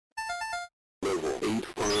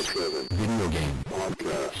7 Video Game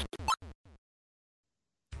Podcast.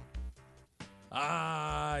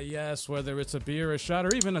 Ah, yes, whether it's a beer, a shot,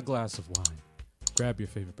 or even a glass of wine, grab your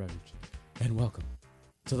favorite beverage and welcome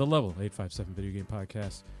to the Level 857 Video Game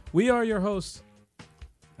Podcast. We are your hosts,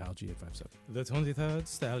 Alg857. The 23rd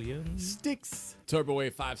Stallion. Sticks. Turbo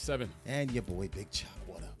 857. And your boy Big Chop.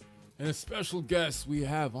 What up? And a special guest we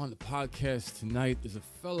have on the podcast tonight is a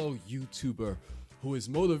fellow YouTuber who is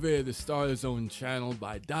motivated to start his own channel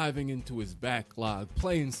by diving into his backlog,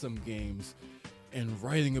 playing some games, and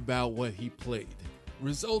writing about what he played,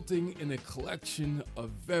 resulting in a collection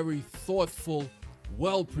of very thoughtful,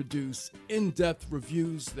 well-produced, in-depth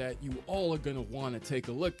reviews that you all are going to want to take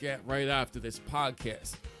a look at right after this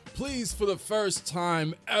podcast. Please, for the first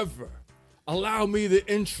time ever, allow me to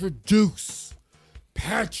introduce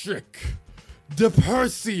Patrick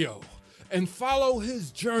DiPersio and follow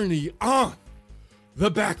his journey on the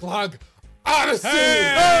Backlog Odyssey.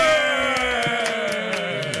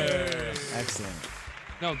 Excellent.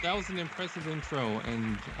 No, that was an impressive intro,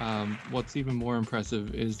 and what's even more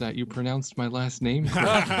impressive is that you pronounced my last name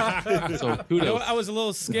correctly. So kudos. I was a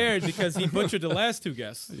little scared because he butchered the last two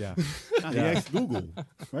guests. Yeah. He asked Google,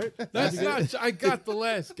 right? That's not. I got the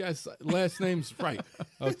last names right.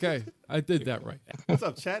 Okay, I did that right. What's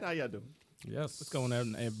up, chat? How y'all doing? Yes. What's going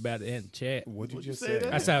on, everybody in the chat? What'd you just say? say?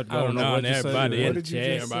 That's how it's I don't going know on, what you said. everybody What in the did you chat.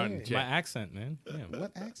 just Everybody in the say? My chat. accent, man. Yeah.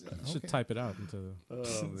 What accent? You should type it out into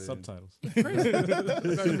man. subtitles.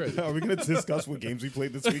 Very great. Are we going to discuss what games we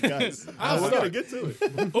played this week, guys? I'll We're going to start. get to it. At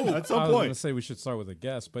I some was going to point. say we should start with a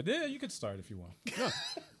guest, but yeah, you could start if you want. Yeah,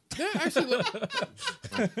 actually,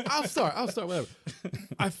 I'll start. Whatever.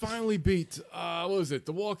 I finally beat. What was it?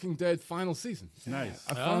 The Walking Dead final season. Nice.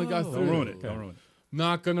 I finally got through. Don't ruin it. Don't ruin it.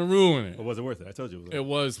 Not gonna ruin it. But was it worth it? I told you. It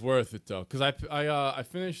was worth it though, because I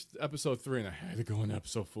finished episode 3 and I had to go into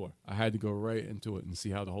episode 4. I had to go right into it and see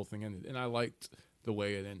how the whole thing ended, and I liked the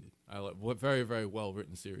way it ended. Very, very well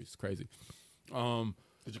written series. It's crazy. Did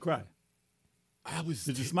you cry? I was.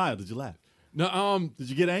 Did you smile? Did you laugh? No. Did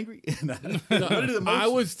you get angry? I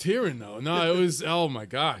was tearing though. No, it was. Oh my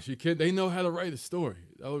gosh, you kid. They know how to write a story.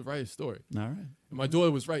 I would write a story. All right. And my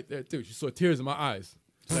daughter was right there too. She saw tears in my eyes.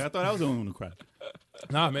 Like, I thought I was the only one who cried.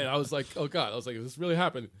 Nah, man. I was like, oh god. I was like, is this really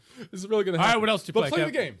happening? This is really gonna All happen. right, what else did you But play, play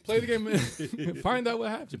the game. Play the game. Find out what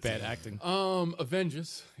happens. Bad acting.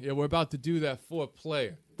 Avengers. Yeah, we're about to do that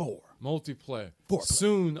 4-player multiplayer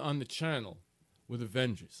soon on the channel with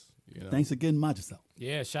Avengers. You know? Thanks again, Majicel.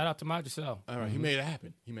 Yeah, shout out to Majicel. All right, he made it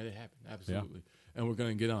happen. Absolutely. And we're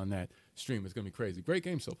gonna get on that stream. It's gonna be crazy. Great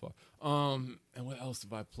game so far. And what else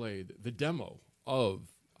have I played? The demo of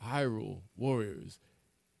Hyrule Warriors: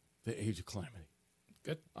 The Age of Calamity.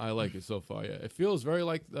 Good. I like it so far. Yeah, it feels very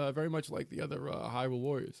much like the other Hyrule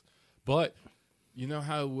Warriors, but you know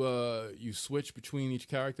how you switch between each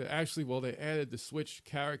character? Actually, well, they added the switch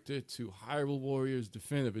character to Hyrule Warriors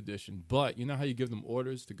Definitive Edition, but you know how you give them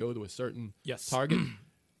orders to go to a certain target?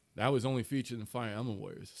 That was only featured in Fire Emblem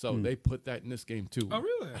Warriors, so they put that in this game too. Oh,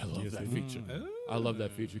 really? I love that feature. I love that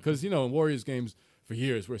feature because in Warriors games for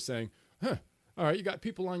years we're saying, all right, you got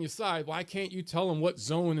people on your side. Why can't you tell them what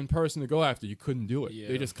zone and person to go after? You couldn't do it. Yeah.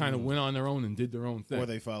 They just kind of went on their own and did their own thing. Or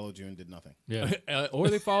they followed you and did nothing. Yeah. Or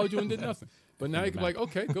they followed you and did nothing. But now you can be like,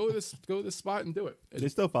 okay, go to this spot and do it. They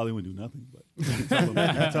still follow you and do nothing, but you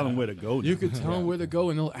can tell them where to go. You can tell them where to go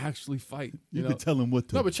and they'll actually fight. You know? can tell them what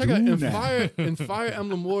to do. No, but check out in now. Fire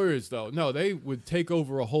Emblem Warriors though. No, they would take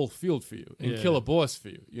over a whole field for you and kill a boss for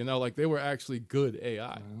you. You know, like they were actually good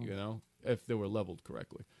AI. You know, if they were leveled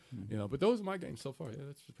correctly. You know, but those are my games so far. Yeah,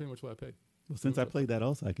 that's pretty much what I paid. Well, since I played that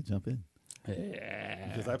also, I could jump in.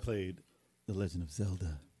 Because I played The Legend of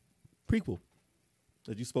Zelda prequel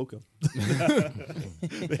that you spoke of.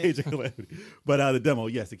 The Age of Calamity. But the demo,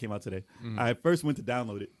 yes, it came out today. I first went to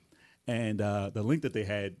download it, and the link that they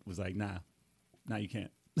had was like, nah, you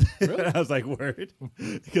can't. Really? I was like, word?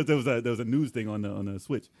 Because there was a news thing on the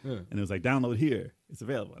Switch, and it was like, download here. It's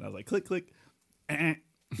available. And I was like, click.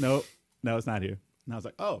 No, it's not here. And I was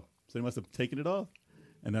like, oh, so they must have taken it off.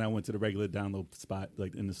 And then I went to the regular download spot,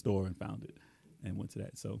 like in the store, and found it and went to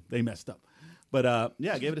that. So they messed up. But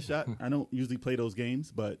yeah, I gave it a shot. I don't usually play those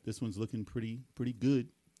games, but this one's looking pretty good.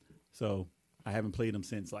 So I haven't played them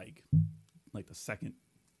since like the second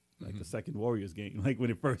Warriors game, like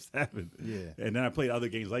when it first happened. Yeah. And then I played other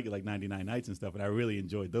games like it, like 99 Nights and stuff, and I really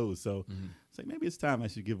enjoyed those. So it's like maybe it's time I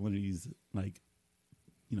should give one of these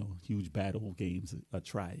huge battle games a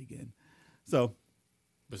try again. So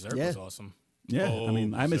Berserk was awesome. yeah, Oh, I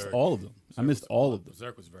mean, I missed Berserk. all of them. I missed all of them,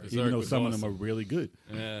 Berserk was very even though was some of them awesome. are really good.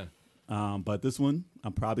 Yeah. But this one,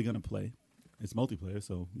 I'm probably gonna play. it's multiplayer,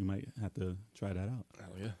 so you might have to try that out.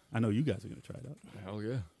 Hell yeah. I know you guys are gonna try it out, Hell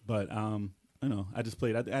yeah. but you know, I just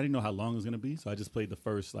played. I didn't know how long it was gonna be, so I just played the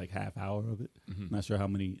first like half hour of it. Not sure how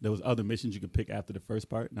many. There was other missions you could pick after the first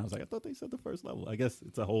part, and I was like, I thought they said the first level. I guess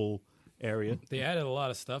it's a whole area. They added a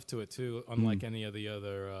lot of stuff to it too, unlike any of the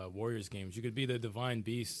other Warriors games. You could be the Divine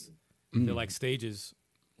Beast. They're like stages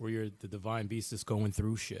where you're the Divine Beast that's going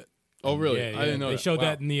through shit. Oh, really? Yeah, I didn't know they that. showed Wow.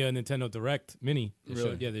 that in the Nintendo Direct Mini.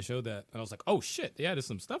 Really? They showed that, and I was like, oh shit, they added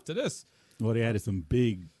some stuff to this. Well, they added some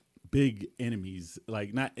big enemies,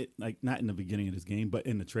 like not in the beginning of this game, but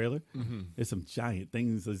in the trailer. There's some giant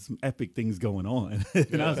things, there's some epic things going on,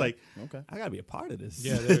 and I was like, Okay. I gotta be a part of this.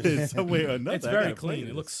 Yeah, some way or another. It's I very gotta play clean. It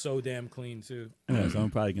this. looks so damn clean too. Yeah, so I'm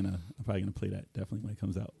probably gonna play that definitely when it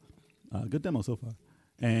comes out. Good demo so far,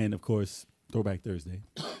 and of course Throwback Thursday.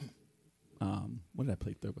 What did I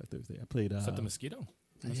play Throwback Thursday? I played Is that the mosquito?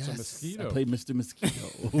 Mr. Mosquito. I played Mr.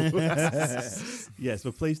 Mosquito. Yes,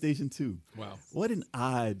 for PlayStation 2. Wow. What an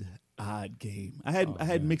odd game. I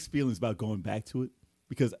had mixed feelings about going back to it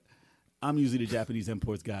because I'm usually the Japanese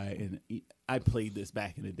imports guy, and I played this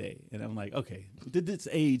back in the day, and I'm like, okay, did this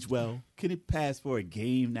age well? Can it pass for a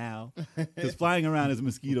game now? Because flying around as a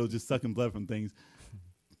mosquito, just sucking blood from things,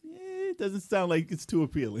 it doesn't sound like it's too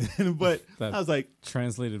appealing. But That- I was like,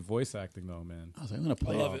 Translated voice acting, though, man. I'm gonna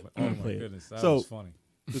play love it. it. I'm Oh gonna my play it. goodness, that So- was funny.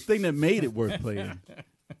 The thing that made it worth playing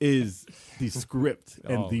is the script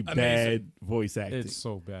and Oh, the bad voice acting. It's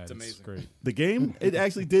so bad. It's amazing. great. The game, it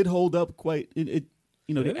actually did hold up quite. It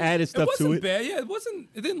you know, they added It stuff wasn't to it. bad. Yeah, it wasn't.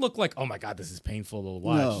 It didn't look like, oh my god, this is painful to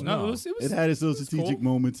watch. No, it was. It had its little strategic cool.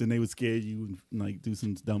 moments, and they would scare you and like do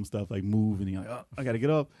some dumb stuff like move, and you're like, oh, I gotta get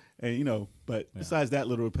up, and you know. But besides that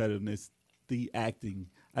little repetitiveness, the acting,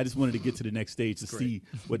 I just wanted to get to the next stage to see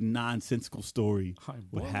what nonsensical story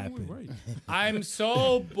would happen. Right. I'm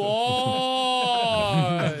so bored.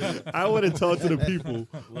 I want to talk to the people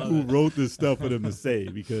who wrote this stuff for them to say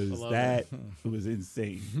because that was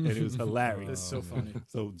insane and it was hilarious. That's so funny.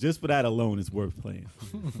 So just for that alone, it's worth playing.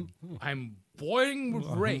 I'm boiling with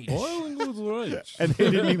rage. Boiling with rage. And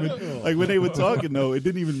they didn't even like when they were talking though, it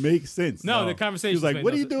didn't even make sense. No, the conversation He was like, made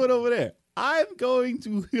 "What no are you sense. doing over there?" I'm going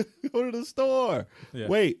to go to the store. Yeah.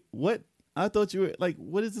 Wait, what? I thought you were like,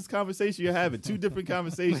 what is this conversation you're having? Two different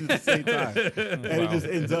conversations at the same time. And it just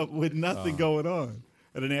ends up with nothing going on.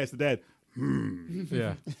 And then they asked the dad,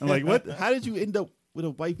 Yeah. I'm like, what? How did you end up with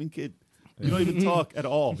a wife and kid? You don't even talk at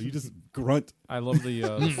all. You just grunt. I love the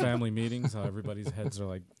family meetings, how everybody's heads are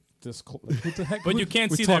like this. What the heck? But you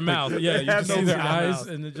can't see their mouth. Yeah, you have just no see see their their eyes. eyes,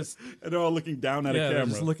 and they're just And they're all looking down at a they're camera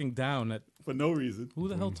just looking down at for no reason. who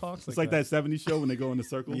the hell talks It's like that 70s show when they go in a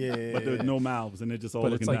circle, Yeah. but there's no mouths and they're just all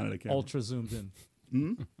but it's looking down at like the camera. ultra zoomed in.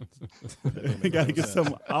 You gotta get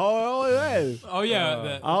some oil, Oh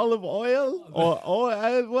yeah, olive oil, or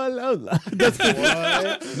oil.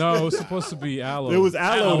 That's No, it was supposed to be aloe. It was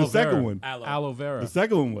aloe, Aloe the second vera. one. Aloe vera. The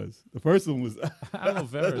second one was. The first one was. Aloe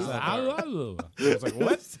vera is aloe. I was like,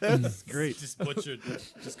 what? That's great. just butchered,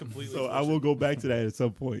 just completely. So I will go back to that at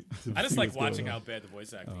some point. to I just see like what's going watching on. how bad the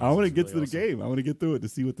voice acting. I want to is. get It's to the really game. I want to get through it to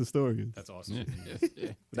see what the story is. That's awesome.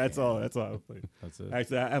 That's all. That's all I play. That's it.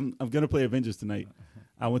 Actually, I'm gonna play Avengers tonight.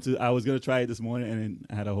 I was gonna try it this morning, and then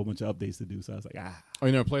I had a whole bunch of updates to do. So I was like, Oh,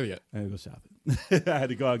 you never played it yet? I had to go shopping. I had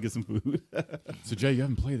to go out and get some food. So, Jay, you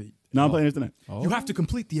haven't played it? No, I'm playing it tonight. Oh. You have to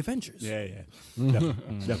complete the Avengers. Yeah.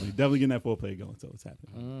 Definitely getting that 4-player going. So it's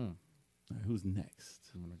happening. All right, who's next?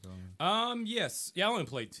 Yes. Yeah, I only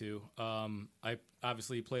played 2. I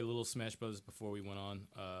obviously played a little Smash Bros. Before we went on.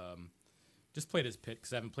 Just played as Pit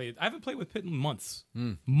because I haven't played with Pit in months.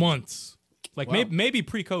 Months. Like Wow. maybe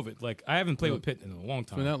pre-COVID. Like I haven't played with Pit in a long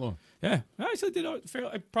time. Been that long? Yeah, I actually did fairly.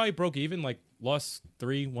 I probably broke even. Like lost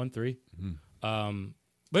 3, won 3.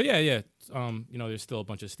 But yeah. You know, there's still a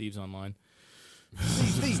bunch of Steves online.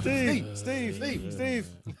 Steve.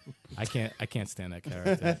 I can't stand that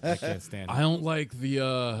character. I can't stand it. I don't like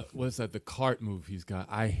the what is that? The cart move he's got.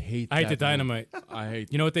 I hate. I hate that the move. dynamite. I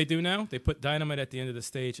hate. You know what they do now? They put dynamite at the end of the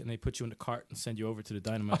stage and they put you in the cart and send you over to the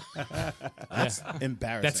dynamite.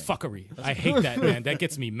 Embarrassing. That's fuckery. I hate that, man. That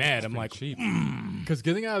gets me mad. I'm like, Because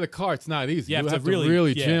getting out of the cart's not easy. You You have have to to really-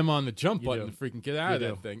 really yeah. jam on the jump You button do. to freaking get out You of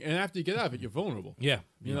that do. thing. And after you get out of it, you're vulnerable. yeah.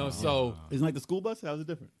 You know, so Isn't like the school bus? How's it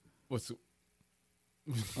different? what's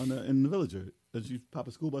In the Villager, does you pop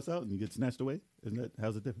a school bus out and you get snatched away? Isn't that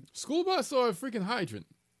how's it different? school bus or a freaking hydrant?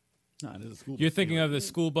 Nah, there's a school. You're bus. thinking of the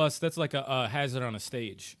school bus. That's like a hazard on a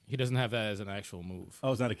stage. He doesn't have that as an actual move.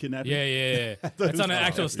 Oh, it's not a kidnapping. Yeah. That's on an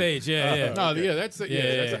actual stage. Yeah. No, yeah, that's a,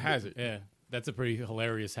 yeah, that's yeah. a hazard. Yeah. That's a pretty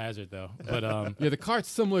hilarious hazard, though. But Yeah, the cart's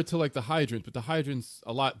similar to like the hydrant, but the hydrant's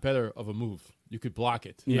a lot better of a move. You could block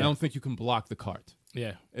it. Yeah. I don't think you can block the cart.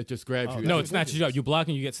 Yeah. It just grabs you. No, it snatches you up. You block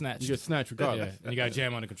and you get snatched. You get snatched Yeah, regardless. and you got to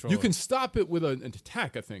jam on the controller. You can stop it with an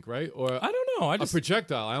attack, I think, right? Or I don't know. I a just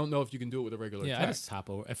projectile. I don't know if you can do it with a regular yeah. attack. I just hop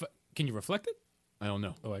over. Can you reflect it? I don't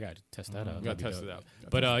know. Oh, I got to test that out. Got to That'd be test it dope. out.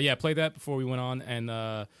 But yeah, played that before we went on,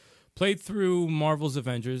 and played through Marvel's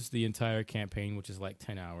Avengers, the entire campaign, which is like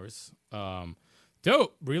 10 hours.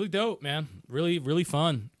 Dope, really dope, man. Really, really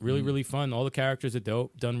fun. Really fun. All the characters are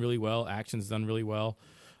dope. Done really well. Action's done really well.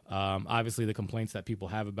 Obviously, the complaints that people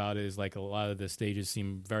have about it is like a lot of the stages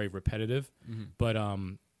seem very repetitive. But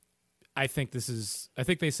I think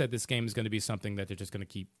they said this game is going to be something that they're just going to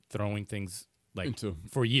keep throwing things like Into.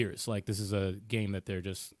 for years. Like this is a game that they're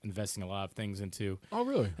just investing a lot of things into, Oh,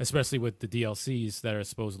 really? especially with the DLCs that are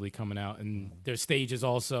supposedly coming out, and their stages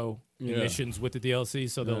also missions with the DLC,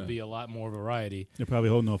 so there'll be a lot more variety. They're probably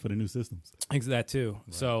holding on for the new systems. That too.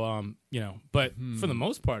 So but for the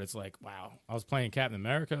most part, it's like wow. I was playing Captain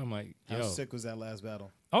America. I'm like, How yo, sick was that last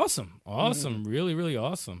battle? awesome, really, really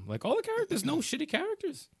awesome. Like all the characters, no shitty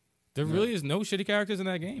characters. There really is no shitty characters in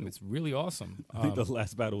that game. It's really awesome. I think the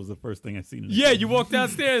last battle was the first thing I seen. In the Yeah, game. you walked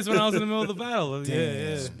downstairs when I was in the middle of the battle.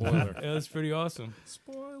 Yeah. Spoiler. It was pretty awesome.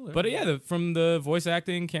 Spoiler. But yeah, from the voice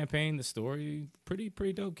acting campaign, the story, pretty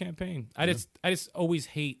dope campaign. I just always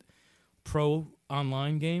hate pro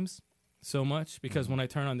online games so much because when I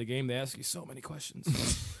turn on the game, they ask you so many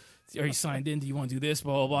questions. Are you signed in? Do you want to do this?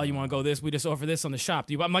 Blah, blah, blah. You want to go this? We just offer this on the shop.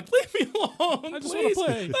 I'm like, leave me alone. I just please.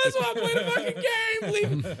 wanna play. I just want to play the fucking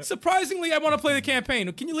game. Surprisingly, I want to play the campaign.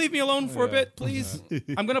 Can you leave me alone for a bit, please?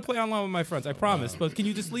 I'm going to play online with my friends. I promise. But can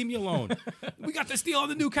you just leave me alone? We got this deal on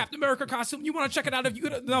the new Captain America costume. You want to check it out? If you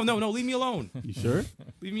could? No. Leave me alone. You sure?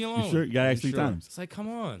 Leave me alone. You sure? You gotta ask 3 times. It's like, come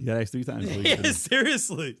on. You gotta ask 3 times. before you Yeah, get in.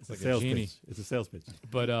 seriously. It's a sales genie. pitch. It's a sales pitch.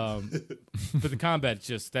 But the combat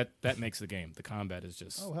just that makes the game. The combat is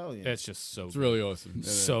just Oh, hell yeah. It's just so It's good. really awesome.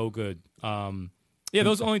 So good. Yeah,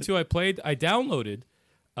 those are only 2 I played. I downloaded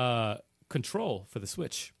Control for the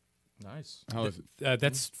Switch. Nice. How is it?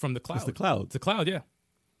 That's from the cloud. It's the cloud. It's the cloud, yeah.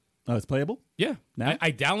 Oh, it's playable. Yeah. Now?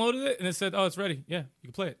 I downloaded it and it said, "Oh, it's ready. Yeah, you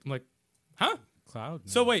can play it." I'm like, "Huh?" Cloud.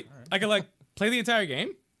 So wait, I can like play the entire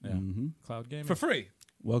game Yeah. Cloud gaming. for free.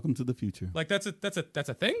 Welcome to the future. Like that's a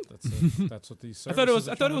thing? That's what these. I thought it was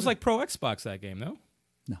services are like Pro Xbox that game, no?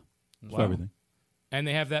 No, it's Wow. for everything. And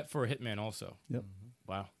they have that for Hitman also. Yep.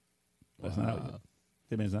 Wow. That's not out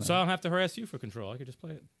yet. Hitman's not So I out don't have to harass you for Control. I could just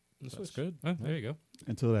play it. on the That's Switch. good. Oh, there you go.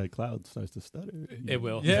 until that cloud starts to stutter. It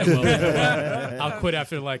will. Yeah. It will. I'll quit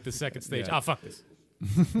after like the second stage. Yeah. Oh, fuck this.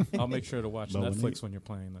 I'll make sure to watch But when Netflix when you're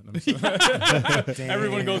playing that.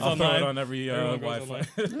 Everyone goes I'll throw it online. on every Everyone goes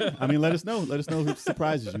Wi-Fi. I mean, let us know. Let us know if it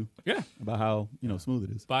surprises you Yeah. about how smooth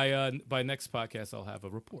it is. By next podcast, I'll have a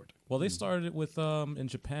report. Well, they started it with in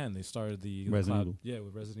Japan. They started the Resident cloud, Evil. Yeah,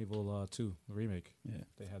 with Resident Evil 2 the remake. Yeah,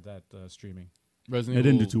 They had that streaming. Resident it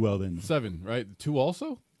didn't do Evil too well then. 7, right? 2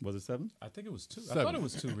 also? Was it 7? I think it was 2. I 7. thought it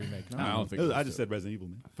was 2 remake. No, I don't think it was I just 2. said Resident Evil,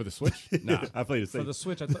 man. For the Switch? Nah. I played it for safe. the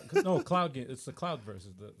Switch. I thought no cloud game. It's the cloud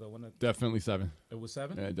versus the one that Definitely 7. it was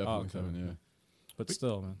 7. Yeah, definitely Oh, okay. 7, yeah. But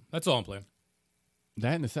still, man. That's all I'm playing.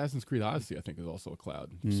 That and Assassin's Creed Odyssey, I think, is also a cloud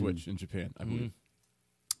Switch in Japan, I believe.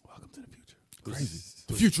 Welcome to the future. Crazy.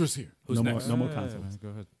 The future is here. Who's no next? more Yeah, consoles. man, go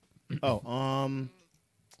ahead. Oh,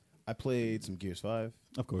 I played some Gears 5.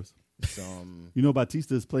 Of course. Some You know,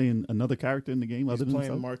 Batista is playing another character in the game he's other than playing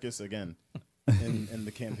himself. Marcus again in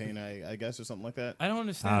the campaign, I guess, or something like that. I don't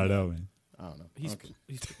understand. I don't know, man. I don't know. He's, Okay.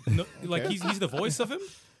 he's no, like he's the voice of him.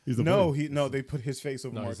 He's the No, player. they put his face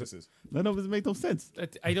over No, he's Marcus's. None of it make no sense.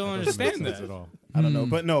 I don't Doesn't make understand sense that at all. I don't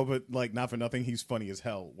know, but like not for nothing, he's funny as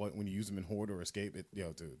hell. When you use him in Horde or Escape,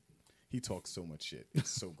 dude, he talks so much shit. It's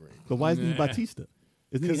so great. But why isn't he Batista?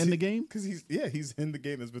 Isn't he in the game? Because he's in the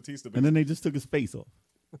game as Batista. And then they just took his face off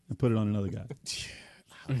and put it on another guy.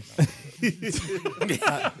 I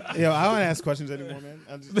don't ask questions anymore, man.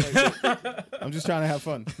 I'm just trying to have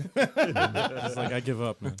fun. It's like I give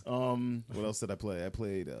up, man. What else did I play? I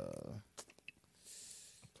played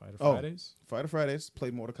Fighter Oh. Fridays. Friday Fridays.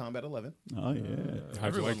 Played Mortal Kombat 11. Oh yeah. How'd you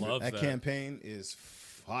everyone like it? loves That that. campaign is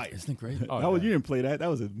fire. Isn't it great? Oh, That was, yeah. you didn't play that. That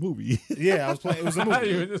was a movie. Yeah, I was playing. It was a movie.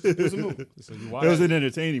 It was a movie. So you It watch was an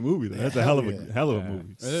entertaining movie. Though. That's a hell of a Yeah. hell of a Yeah.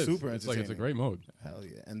 movie. It is. Super It's like it's a entertaining. great mode. Hell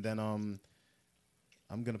yeah! And then I'm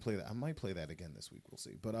gonna play that. I might play that again this week. We'll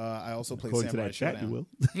see. But I also played According to Samurai that chat, Showdown. you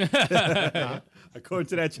will. According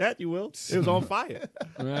to that chat, you will. It was on fire.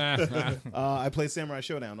 I played Samurai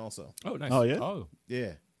Showdown also. Oh, nice. Oh yeah. Oh,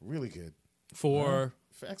 Yeah, really good For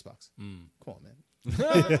for Xbox. Mm. Come on, man.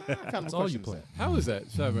 That's all you play. How is that?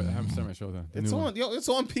 Samurai Showdown. The It's new on. one. It's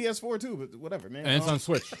on PS4 too. But whatever, man. And it's on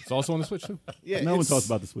Switch. It's also on the Switch too. Yeah, No one it's- talks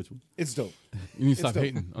about the Switch one. It's dope. You need to stop dope.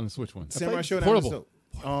 hating on the Switch one. Samurai It's Showdown portable. is dope.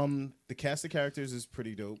 The cast of characters is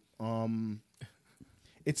pretty dope.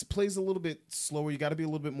 It plays a little bit slower. You got to be a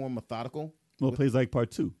little bit more methodical. Well, it plays like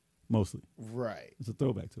part 2 mostly. Right. It's a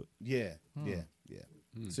throwback to it. Yeah. Yeah.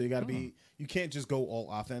 So you got to be. You can't just go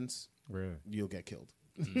all offense. Really? You'll get killed.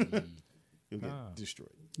 You'll get destroyed.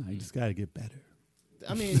 No, you just got to get better.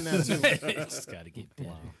 I mean, that too. Just gotta get better.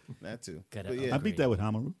 That too. Gotta But yeah, I beat that with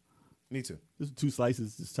Hamaru. me too. Just 2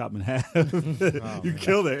 slices, just chop them in half. You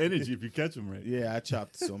kill their energy if you catch them right. Yeah, I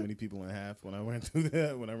chopped so many people in half when I went through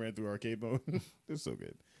that. When I ran through arcade mode, it's so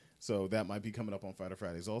good. So that might be coming up on Fighter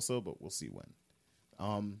Fridays also, but we'll see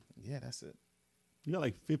when. Yeah, that's it. You got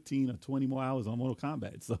like 15 or 20 more hours on Mortal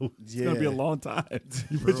Kombat, so it's Yeah. gonna be a long time.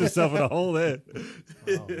 You put yourself in a hole there.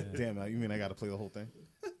 Oh, man. Damn, you mean I got to play the whole thing?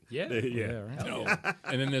 Yeah. Yeah, right.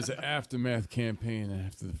 And then there's an aftermath campaign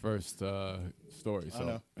after the first story. I So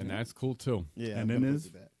know. and that's cool too. Yeah, And I'm then gonna there's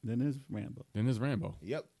play that. Rambo. Then there's Rambo.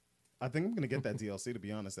 Yep. I think I'm gonna get that DLC. To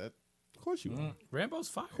be honest, that Of course you are. Rambo's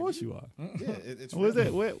fire. Of course you are. yeah, it's. What is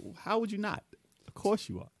Rambo. it? How would you not? Of course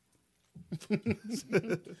you are.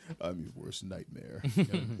 I'm your worst nightmare.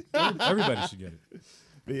 Everybody should get it.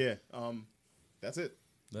 But yeah, that's it.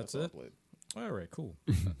 That's all I it? played. All right, cool.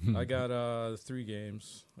 I got 3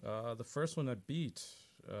 games. The first one I beat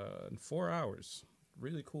in 4 hours.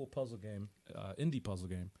 Really cool puzzle game, indie puzzle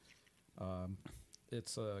game.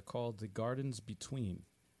 It's called The Gardens Between,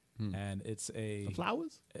 and it's The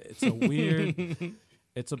flowers? it's a weird.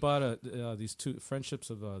 It's about these two friendships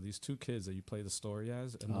of these 2 kids that you play the story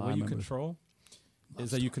as, and the I way you remember. control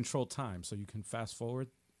is that you control time, so you can fast forward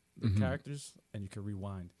the characters and you can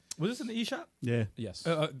rewind. Was this in the eShop? Yeah. Yes,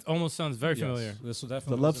 Almost sounds very Yes. familiar. This was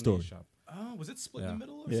definitely love was in the story. eShop. Oh, was it split Yeah. in the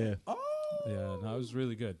middle or Yeah. something? Oh. Yeah, no, it was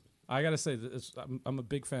really good. I gotta say, I'm a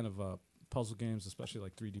big fan of puzzle games, especially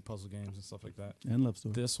like 3D puzzle games and stuff like that. And love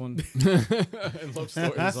story. This one And love story.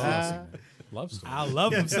 is awesome. Man. Love story. I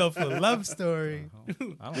love himself a love story. I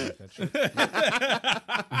don't like that shit.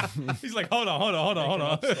 He's like, hold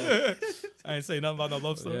on. I ain't say nothing about no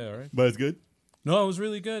love story. Yeah, right. But it's good. No, it was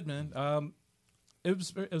really good, man. It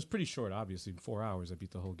was pretty short, obviously. In 4 hours, I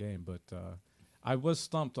beat the whole game, but I was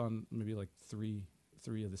stumped on maybe like three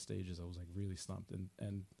of the stages. I was like really stumped,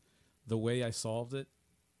 and the way I solved it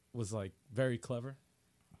was like very clever,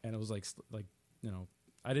 and it was like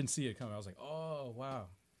I didn't see it coming. I was like, oh wow.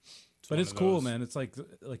 But it's cool, man. It's like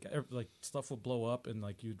stuff will blow up, and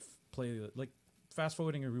like you'd play like fast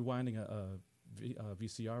forwarding or rewinding a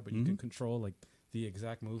VCR, but you can control like the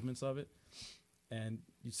exact movements of it, and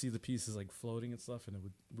you see the pieces like floating and stuff, and it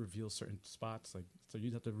would reveal certain spots. Like so,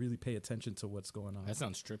 you'd have to really pay attention to what's going on. That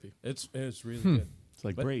sounds trippy. It's really good. It's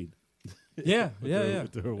like But- Braid. Yeah, yeah, the- yeah.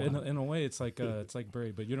 with the rewind. In a way, it's like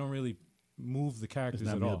Braid, but you don't really move the It's characters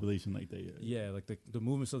not at all. manipulation like that. Yeah, like the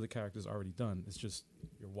movements of the characters already done. It's just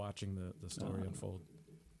you're watching the story unfold.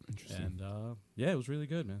 Interesting. And yeah, it was really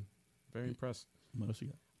good, man. Very impressed. What else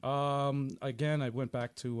you got? Again, I went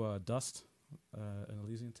back to Dust, an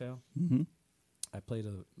Elysian Tale. Mm-hmm. I played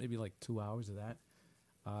maybe like 2 hours of that.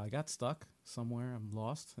 I got stuck somewhere. I'm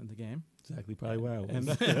lost in the game. Exactly, probably where I was.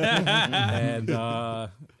 And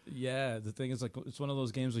yeah, the thing is, like, it's one of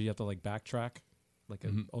those games where you have to like backtrack, like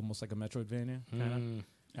almost like a Metroidvania kind of.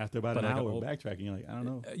 After about But an like hour a- of backtracking, you're like, I don't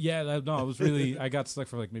know. No, I was really I got stuck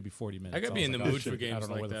for like maybe 40 minutes. I gotta be was in the like, oh, mood for shit, I games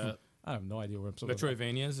don't know like where the that. I have no idea where I'm supposed to go.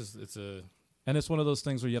 Metroidvanias, it's a And it's one of those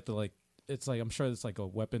things where you have to like, it's like I'm sure it's like a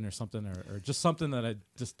weapon or something or just something that I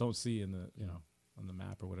just don't see in the on the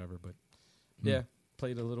map or whatever. But yeah,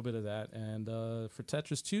 played a little bit of that. And for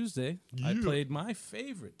Tetris Tuesday, I played my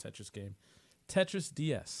favorite Tetris game, Tetris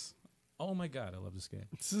DS. Oh my god, I love this game.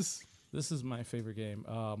 This is my favorite game.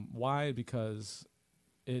 Why? Because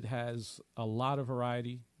it has a lot of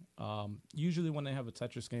variety. Usually when they have a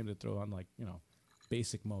Tetris game, they throw on like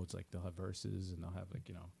basic modes, like they'll have verses and they'll have like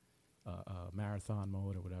marathon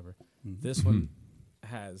mode or whatever. This one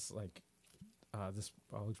has like this.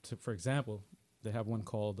 For example, they have one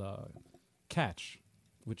called Catch,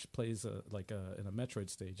 which plays in a Metroid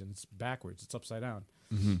stage, and it's backwards. It's upside down.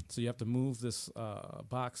 So you have to move this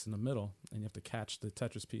box in the middle, and you have to catch the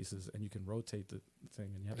Tetris pieces, and you can rotate the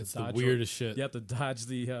thing, and you have it's to the dodge. weirdest shit. You have to dodge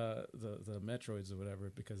the Metroids or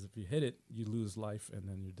whatever, because if you hit it, you lose life, and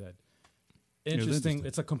then you're dead. Interesting. interesting.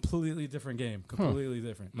 It's a completely different game. Completely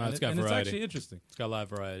different. No, And it's it- got and it's variety. actually interesting. It's got a lot of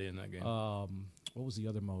variety in that game. What was the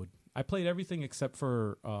other mode? I played everything except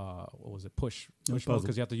for what was it? Push It was mode, puzzle.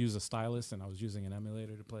 because you have to use a stylus, and I was using an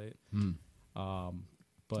emulator to play it. That's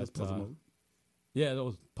But puzzle mode. yeah, that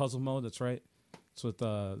was puzzle mode. That's right. It's with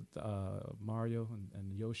Mario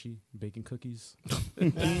and Yoshi baking cookies.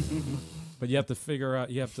 But you have to figure out.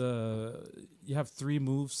 You have 3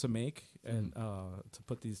 moves to make and to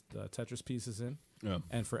put these Tetris pieces in. Yeah.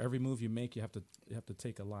 And for every move you make, you have to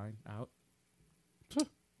take a line out,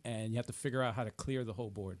 and you have to figure out how to clear the whole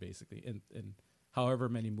board basically in however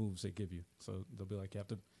many moves they give you. So they'll be like, you have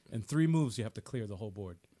to in 3 moves you have to clear the whole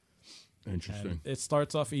board. Interesting. And it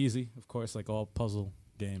starts off easy, of course, like all puzzle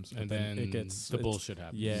games, And then it gets the bullshit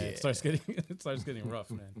happens. Yeah, it starts getting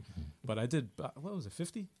rough, man. But I did what was it,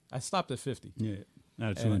 50? I stopped at 50. Yeah,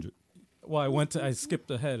 not at And- 200. Well, I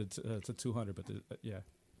skipped ahead to 200, but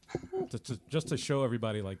just to show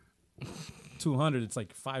everybody, like 200, it's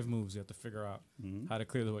like 5 moves you have to figure out how to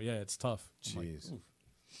clear the way. Yeah, it's tough. I'm like, Jeez. oof.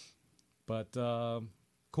 But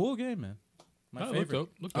cool game, man. My Oh, favorite.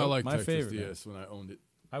 I like My Tetris favorite, man. DS when I owned it.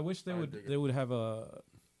 I wish I dig it. they would have a,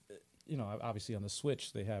 obviously on the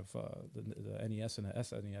Switch they have the NES and the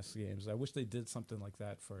SNES games. I wish they did something like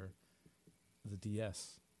that for the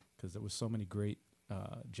DS because there was so many great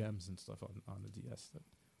gems and stuff on the DS that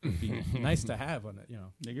would be nice to have on it.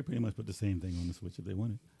 They could pretty much put the same thing on the Switch if they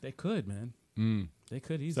wanted. They could, man. They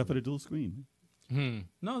could Except for easily. the dual screen.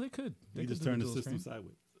 No, they could. They You could just do turn the dual system screen.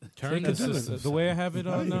 sideways. They could do it. The way I have it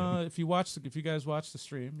on, Yeah. if you guys watch the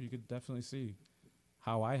stream, you could definitely see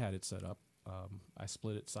how I had it set up. I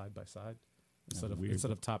split it side by side weird. instead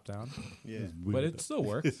of top down. Yeah. It's But weird, it still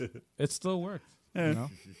worked. It still worked.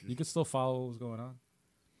 You could still follow what was going on.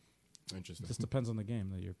 Interesting. It just depends on the game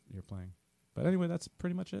that you're playing. But anyway, that's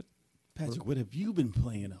pretty much it. Patrick, what have you been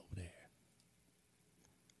playing over there?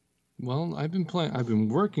 Well, I've been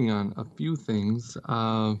working on a few things.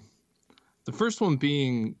 The first one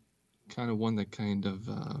being kind of one that kind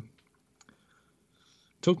of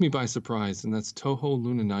took me by surprise, and that's Touhou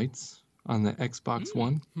Luna Nights on the Xbox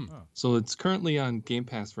One. Oh, So it's currently on Game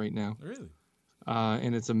Pass right now, really?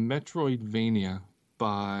 and it's a Metroidvania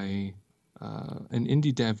by an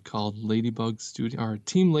indie dev called Ladybug Studio or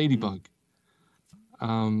Team Ladybug,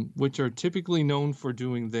 which are typically known for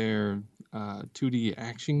doing their 2D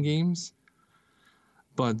action games.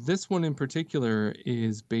 But this one in particular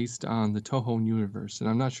is based on the Touhou universe. And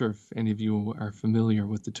I'm not sure if any of you are familiar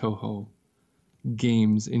with the Touhou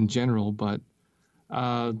games in general, but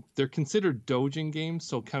they're considered doujin games,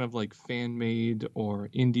 so kind of like fan-made or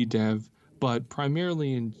indie dev, but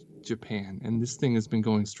primarily in Japan. And this thing has been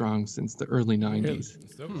going strong since the early 90s.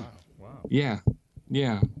 Wow.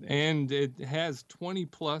 Yeah. And it has 20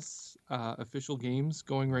 plus official games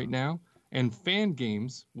going right now, and fan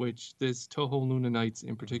games, which this Touhou Luna Nights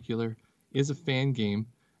in particular is a fan game,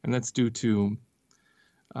 and that's due to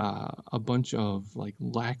a bunch of like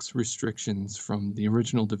lax restrictions from the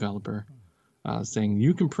original developer, saying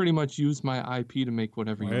you can pretty much use my IP to make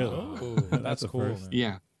whatever you want. Oh, that's cool. Man.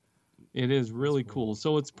 Yeah, it is really cool.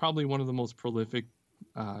 So it's probably one of the most prolific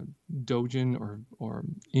doujin or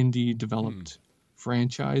indie developed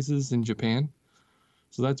franchises in Japan.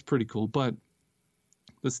 So that's pretty cool. But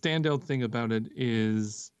the standout thing about it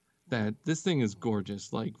is that this thing is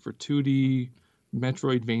gorgeous. Like for 2D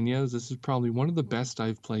Metroidvanias, this is probably one of the best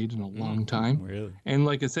I've played in a long time. Really? And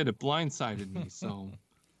like I said, it blindsided me. So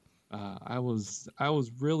I was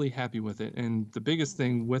really happy with it. And the biggest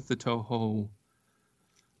thing with the Touhou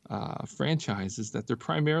franchise is that they're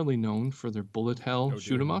primarily known for their bullet hell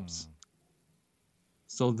shoot 'em ups.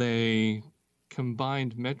 So they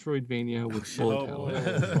combined Metroidvania with bullet hell.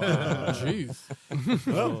 Jeez.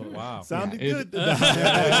 Well, Wow. sounded Yeah, good.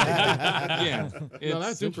 Yeah, it's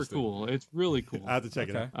that's super interesting. cool. It's really cool. I have to check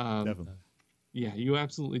Okay. it out. Definitely. Yeah, you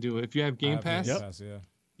absolutely do. If you have Game Pass, Yeah.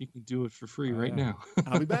 you can do it for free right yeah. now.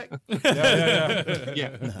 I'll be back.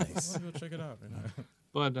 Yeah. Nice. Go check it out.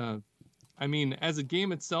 But I mean, as a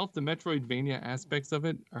game itself, the Metroidvania aspects of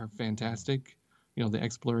it are fantastic. You know, the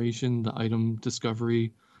exploration, the item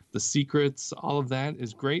discovery, the secrets, all of that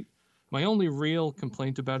is great. My only real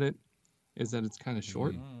complaint about it is that it's kind of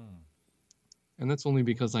short. And that's only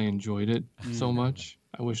because I enjoyed it so much.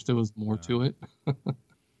 I wish there was more to it.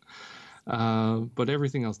 But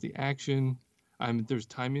everything else, the action, there's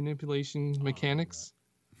time manipulation mechanics.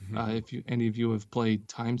 If any of you have played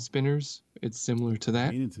Time Spinners, it's similar to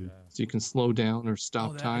that. Meaning to. So you can slow down or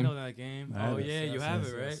stop I time. know that game. I Oh have it. yeah, you Yes, have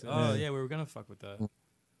yes, it, right? yes, Oh yes. yeah, we were gonna fuck with that.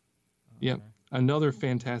 Yep. Another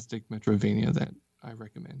fantastic Metroidvania that I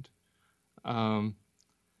recommend. And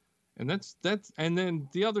then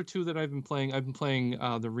the other two that I've been playing the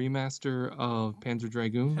remaster of Panzer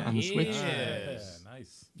Dragoon on the Switch. Yeah,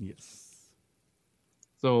 nice. Yes.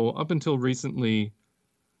 So up until recently,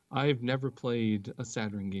 I've never played a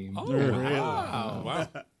Saturn game. Oh, Really? wow.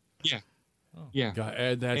 Yeah. Gotta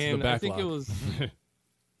add that to the And I think backlog.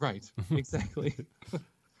 Right, exactly.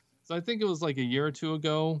 So I think it was like a year or two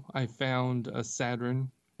ago, I found a Saturn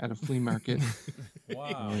at a flea market.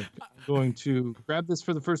 Wow. I'm going to grab this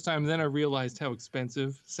for the first time. Then I realized how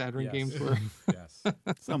expensive Saturn Yes. games were. Yes.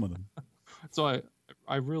 Some of them. So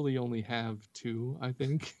I really only have two, I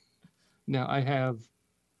think. Now I have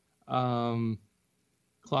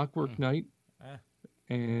Clockwork Knight Ah.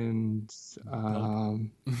 and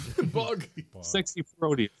Bug. Sexy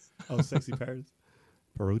Parodius. Oh, Sexy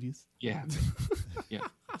Parodius. Yeah. Yeah.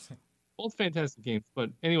 Both fantastic games. But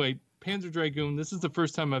anyway, Panzer Dragoon, this is the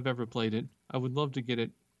first time I've ever played it. I would love to get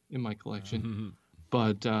it in my collection.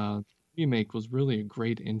 But remake was really a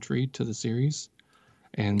great entry to the series.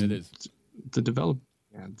 And It is. the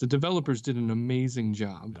developers did an amazing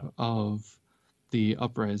job of the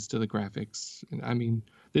upres to the graphics. And I mean,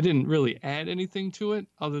 they didn't really add anything to it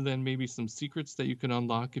other than maybe some secrets that you can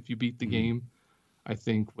unlock if you beat the game. I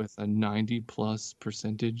think with a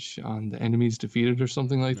 90+% on the enemies defeated or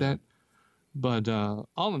something like that. But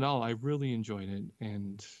all in all, I really enjoyed it,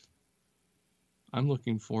 and I'm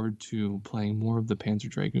looking forward to playing more of the Panzer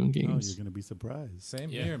Dragoon Oh, games. you're gonna be surprised. Same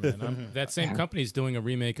Yeah. here, man. That same company is doing a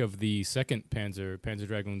remake of the second Panzer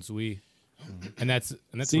Dragoon Zui, and that's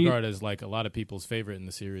See- regarded as like a lot of people's favorite in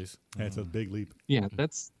the series. That's a big leap. Yeah,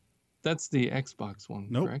 that's the Xbox one,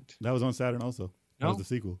 Nope, correct? that was on Saturn also. That was No? the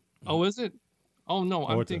sequel, Oh, is it? Oh no,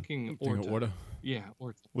 I'm Orta. thinking Thing of Orta. Order. Yeah,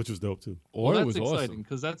 Orta. which was dope too. Order Well, was that's exciting awesome.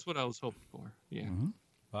 because that's what I was hoping for. Yeah.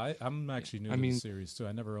 I'm actually new I to mean- the series too.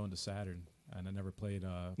 I never owned a Saturn, and I never played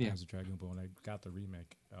Yeah. Panzer Dragoon. But when I got the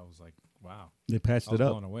remake, I was like, wow, They patched I was it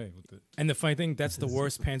blown up. away with it. And the funny thing, that's the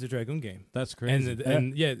worst Panzer Dragoon game. That's crazy.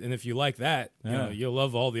 And if you like that, you know, Yeah. you'll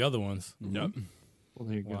love all the other ones. Yep. Well,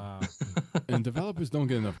 there you go. Wow. And developers don't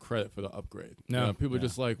get enough credit for the upgrade. No. You know, people are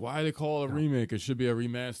just like, why they call it a remake? It should be a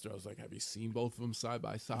remaster. I was like, have you seen both of them side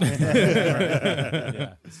by side?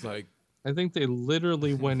 Yeah. It's like, I think they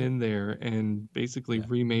literally went in there and basically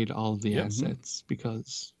remade all of the Yep. assets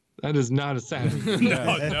because that is not a Saturn.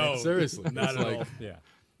 no, seriously. not it's at like, all. Yeah.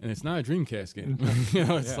 And it's not a Dreamcast game. You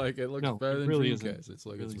know, it's Yeah. like, it looks No, better it than really Dreamcast. isn't. It's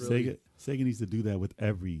like, Really it's really. Sega needs to do that with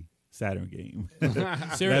every Saturn game.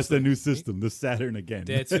 That's Seriously, the new system, the Saturn again.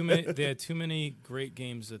 they had too many. They had too many great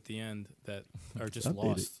games at the end that are just Update it.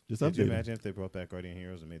 lost. Just Could you update it. imagine if they brought back Guardian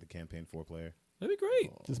Heroes and made the campaign 4-player? That'd be great.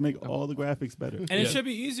 Just make all the graphics better. And it should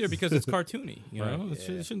be easier because it's cartoony. You know, Right.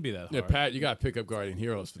 it shouldn't be that hard. Yeah, Pat, you got to pick up Guardian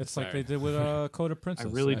Heroes. For It's the like they Saturn. did with Code of Princess. I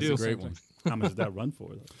really That's do. the Great same one. thing. How much does that run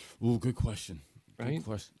for? Though? Ooh, good question. Right? Good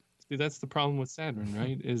question. See, that's the problem with Saturn,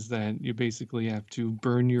 right? Is that you basically have to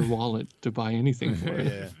burn your wallet to buy anything for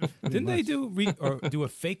it. Yeah. Didn't they do do a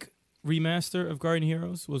fake remaster of Guardian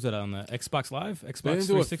Heroes? Was it on the Xbox Live? Xbox They didn't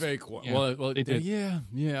do a 360? fake one. Yeah, well, they did. Yeah.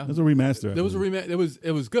 It was a remaster. I There was a believe. remake.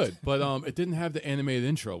 It was good, but it didn't have the animated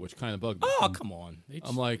intro, which kind of bugged me. Oh, come on.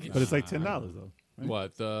 I'm like, But it's like $10 though. Right?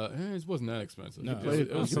 what? It wasn't that expensive. No.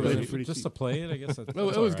 It was So pretty- pretty just cheap. to play it, I guess. it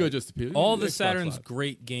was good just to play. all the Xbox Saturn's Live.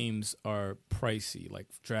 great games are pricey, like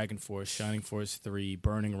Dragon Force, Shining Force 3,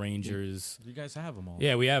 Burning Rangers. You guys have them all.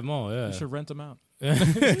 Yeah, we have them all. Yeah. You should rent them out. There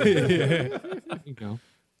you go.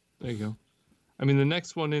 There you go. I mean, the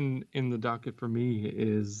next one in the docket for me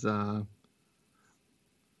is, and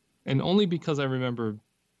only because I remember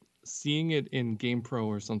seeing it in GamePro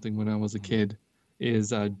or something when I was a kid,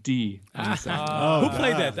 is D. on the Saturn. Who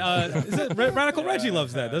played that? Is it Radical Reggie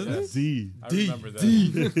loves that, doesn't it? Z. I remember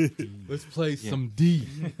that. Let's play some D.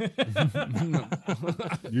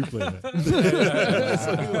 You play that.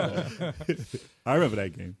 I remember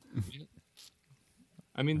that game.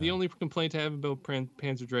 I mean, the only complaint I have about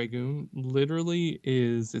Panzer Dragoon literally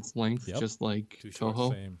is its length, Yep. just like Too short.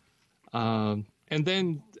 Toho. Same. And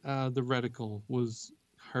then the reticle was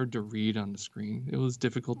hard to read on the screen. It was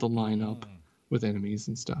difficult to line up with enemies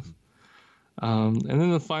and stuff. And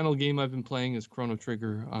then the final game I've been playing is Chrono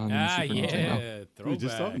Trigger on Super Nintendo. yeah. We were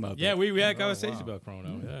just throwback. talking about Yeah, that. we had a conversation about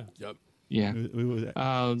Chrono. Yeah. Yep. Yeah. We were-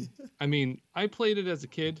 I mean, I played it as a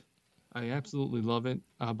kid. I absolutely love it.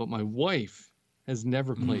 But my wife has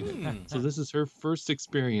never played it. So this is her first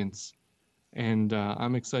experience. And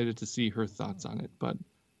I'm excited to see her thoughts on it. But,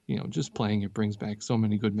 you know, just playing it brings back so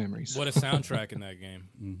many good memories. What a soundtrack in that game.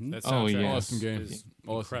 That Oh, soundtrack yeah. Awesome game. is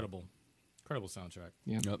Awesome. incredible. Incredible soundtrack.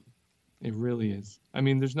 Yep. It really is. I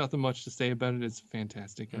mean, there's nothing much to say about it. It's a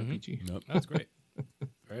fantastic RPG. Yep. That's great.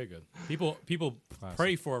 Very good. People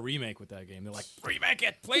pray for a remake with that game. They're like, remake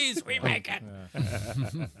it, please, remake it.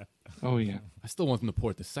 Oh, yeah. I still want them to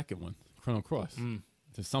port the second one, Chrono Cross,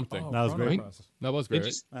 to something. Oh, That was Chrono great. Cross. That was It great.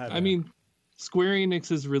 just, I had I that. mean, Square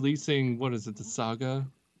Enix is releasing, what is it, the Saga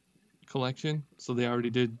collection? So they already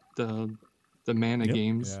did the Mana Yep.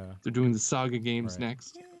 games. Yeah. They're doing the Saga games Right.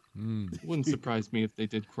 next. Wouldn't surprise me if they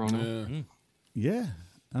did Chrono. Yeah. Yeah,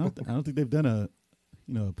 I don't think they've done a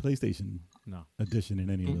a PlayStation No, edition in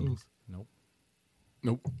any of those. nope,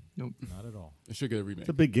 Nope. not at all. It should get a remake. It's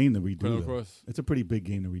a big game to redo. Chrono though. Cross. It's a pretty big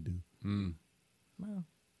game to redo. Well,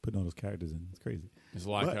 Putting all those characters in, it's crazy. There's a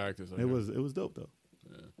lot of But characters. It was dope though.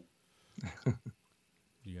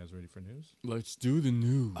 you guys ready for news? Let's do the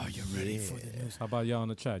news. Are you ready for the news? How about y'all in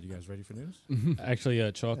the chat? You guys ready for news? Actually,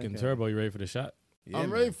 Chalk and Okay. Turbo, you ready for the shot? Yeah, I'm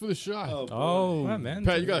man. ready for the shot. Oh, What, man?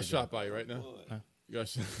 Pat, you got a shot by you right now. You got a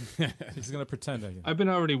shot. he's gonna pretend that. I've been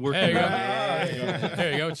already working There you go. on it.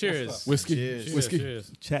 There you go. Cheers. Whiskey. Cheers. Whiskey.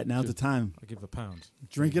 Cheers. Chat, now's the time. I give a pound.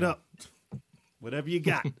 Drink it up. Whatever you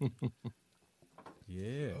got.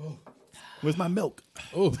 Yeah. Where's my milk?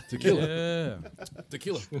 Oh, tequila. Yeah.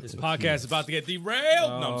 Tequila. This podcast is about to get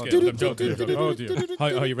derailed. No, I'm kidding. I'm joking. I'm joking. Oh dear.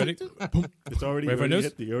 Are you ready? It's already Wait for already news?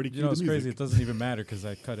 hit the already You know cued it's the crazy. music. It doesn't even matter because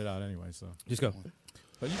I cut it out anyway. So. Just go.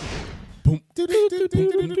 But you can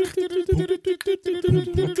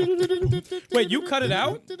Wait, you cut it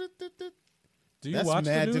out? do you That's watch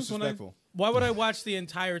mad the news when I? disrespectful. Why would I watch the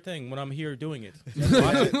entire thing when I'm here doing it?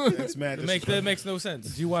 That's mad That makes no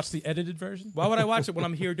sense. Do you watch the edited version? Why would I watch it when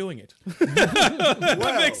I'm here doing it?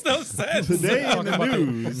 That makes no sense. Today in the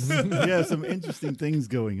news, we have some interesting things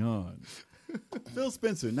going on. Phil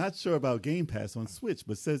Spencer, not sure about Game Pass on Switch,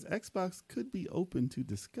 but says Xbox could be open to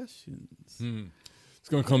discussions. It's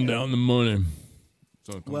going to come down to money. It's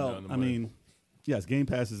gonna come Well, down to I money. mean, yes, Game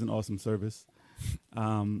Pass is an awesome service.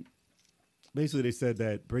 Basically, they said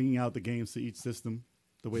that bringing out the games to each system,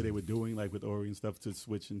 the way they were doing, like with Ori and stuff, to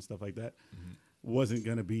Switch and stuff like that, wasn't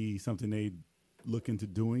going to be something they'd look into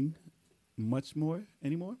doing much more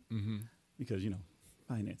anymore because,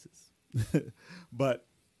 finances. But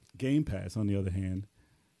Game Pass, on the other hand,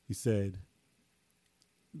 he said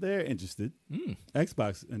they're interested.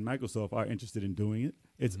 Xbox and Microsoft are interested in doing it.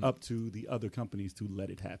 It's up to the other companies to let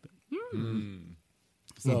it happen.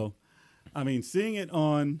 So, I mean, seeing it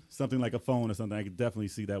on something like a phone or something, I could definitely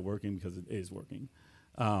see that working because it is working.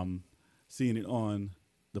 Seeing it on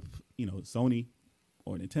the, Sony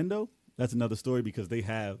or Nintendo, that's another story because they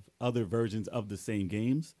have other versions of the same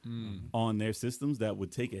games on their systems that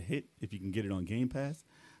would take a hit if you can get it on Game Pass.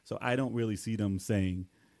 So I don't really see them saying,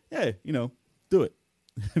 yeah, do it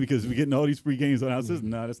because we're getting all these free games on our system.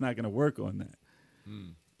 No, that's not going to work on that.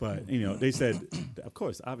 But, they said, of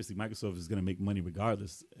course, obviously Microsoft is going to make money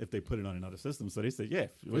regardless if they put it on another system. So they said, yeah,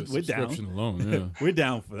 For we're the subscription down. alone, yeah. We're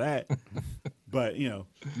down for that. But,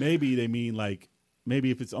 maybe they mean maybe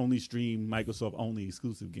if it's only stream Microsoft only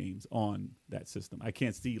exclusive games on that system. I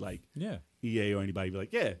can't see Yeah. EA or anybody be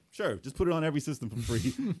like, yeah, sure, just put it on every system for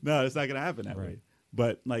free. No, it's not going to happen that way.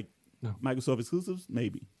 But Microsoft exclusives,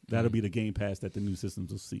 maybe. That'll be the Game Pass that the new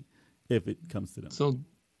systems will see if it comes to them.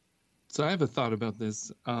 So I have a thought about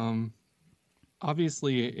this.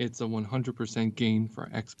 Obviously, it's a 100% gain for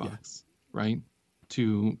Xbox, right?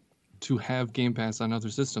 To have Game Pass on other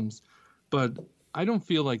systems, but I don't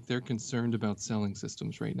feel like they're concerned about selling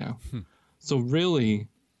systems right now. So really,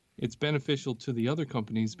 it's beneficial to the other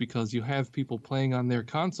companies because you have people playing on their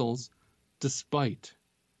consoles despite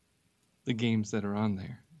the games that are on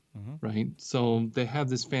there, right? So they have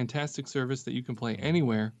this fantastic service that you can play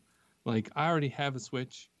anywhere. Like, I already have a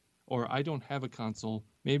Switch, or I don't have a console.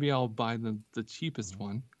 Maybe I'll buy the cheapest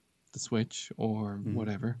one, the Switch or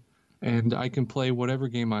whatever, and I can play whatever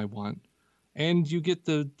game I want. And you get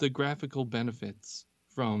the graphical benefits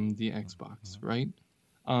from the Xbox, right?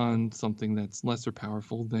 On something that's lesser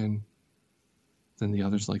powerful than the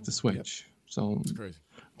others like the Switch. So It's crazy.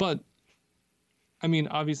 but I mean,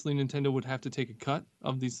 obviously Nintendo would have to take a cut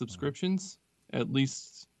of these subscriptions, at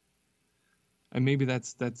least, and maybe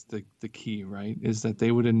that's the key, right? Is that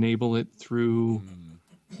they would enable it through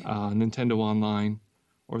Nintendo Online,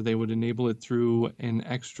 or they would enable it through an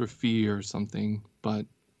extra fee or something, but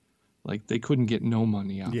they couldn't get no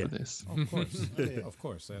money out Yeah. of this. Of course. Of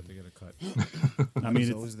course, they have to get a cut. I mean,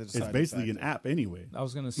 It's always the it's deciding basically factor. an app anyway. I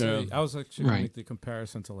was gonna say, Yeah. I was actually gonna Right. make the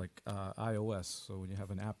comparison to iOS. So when you have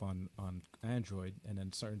an app on Android, and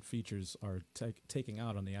then certain features are taking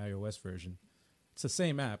out on the iOS version, it's the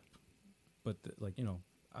same app, but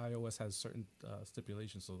iOS has certain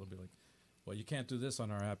stipulations. So they'll be like, well, you can't do this on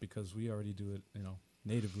our app because we already do it,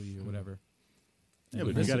 natively or whatever. Yeah, And but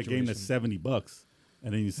in you this got a game that's situation- $70,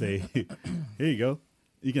 and then you say, here you go.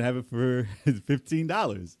 You can have it for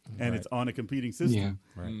 $15, and it's on a competing system.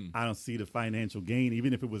 Yeah. Right. I don't see the financial gain,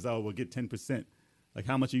 even if it was, we'll get 10%. Like,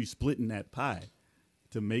 how much are you splitting that pie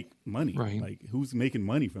to make money? Right. Like, who's making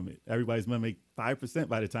money from it? Everybody's going to make 5%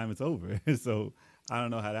 by the time it's over. So I don't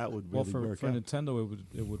know how that would Well, really for work for out. Nintendo,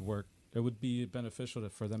 it would work it would be beneficial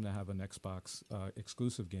for them to have an Xbox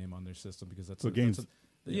exclusive game on their system because that's For games.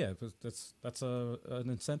 that's an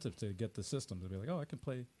incentive to get the system to be like, oh, I can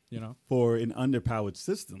play, For an underpowered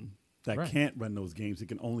system that Right. can't run those games, it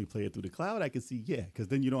can only play it through the cloud. I can see, because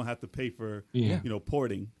then you don't have to pay for Yeah.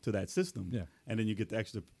 porting to that system. Yeah. And then you get the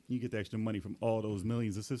extra money from all those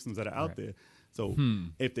millions of systems that are out Right. there. So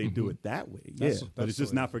if they do it that way, That's- but that's it's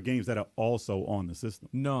just the way. not for games that are also on the system.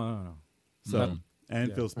 No. So and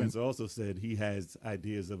Yeah. Phil Spencer also said he has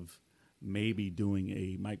ideas of maybe doing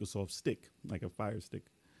a Microsoft stick, like a Fire Stick,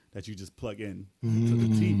 that you just plug in to the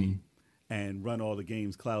TV and run all the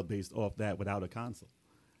games cloud based off that without a console.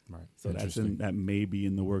 Right. So that may be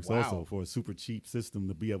in the works Wow. also for a super cheap system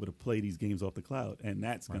to be able to play these games off the cloud, and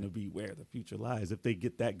that's going to be where the future lies if they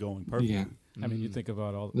get that going perfectly. Yeah. I mean, you think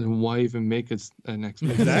about all. Then why even make it an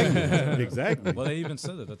Xbox? Exactly, exactly. Well, they even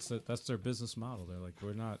said that that's their business model. They're like,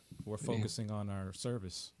 we're focusing on our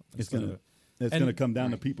service. It's instead gonna of- it's and- gonna come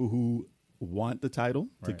down to people who want the title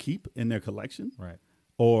to Right. keep in their collection, right.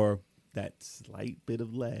 or that slight bit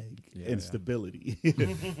of lag Yeah, and yeah. stability.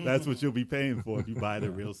 That's what you'll be paying for if you buy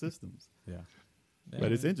the real systems. Yeah.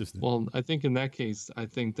 But it's interesting. Well, I think in that case, I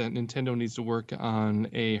think that Nintendo needs to work on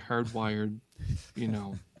a hardwired,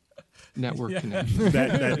 network connection.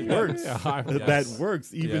 that works. Yes. That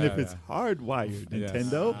works even if Yeah, it's hardwired. Yes.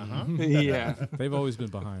 Nintendo. Yeah. They've always been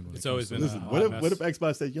behind. When It's it always comes been to a that. hot What if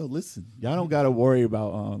Xbox said, "Yo, listen, y'all don't got to worry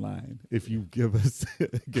about online if you give us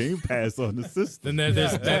Game Pass on the system." Then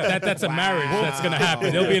there's that's a marriage that's going to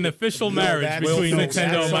happen. There'll be an official marriage between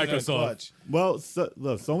Nintendo and Microsoft. Well,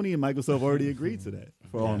 look, Sony and Microsoft already agreed to that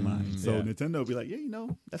for online. So Yeah. Nintendo will be like, yeah,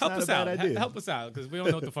 that's Help not a us bad out. idea. Help us out because we don't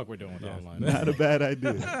know what the fuck we're doing with online. Not a bad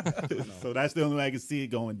idea. So that's the only way I can see it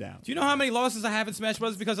going down. Do you know how many losses I have in Smash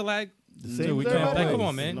Bros. Because of lag? Same we with can't everybody play. Come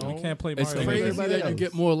on, man. We can't play It's Mario. crazy everybody that you else.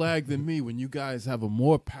 get more lag than me when you guys have a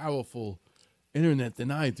more powerful internet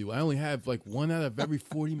than I do. I only have like 1 out of every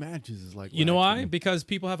 40 matches is like You know lag for why? me. Because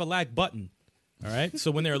people have a lag button. All right.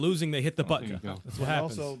 So when they're losing, they hit the There button. you go. That's what And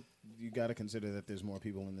happens. also, you got to consider that there's more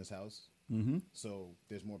people in this house. So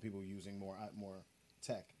there's more people using more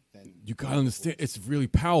tech than You gotta understand, it's really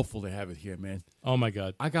powerful to have it here, man. Oh my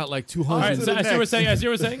god. I got like All 200. right. to So the as you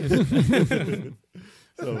were next. saying,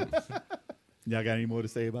 So, y'all got any more to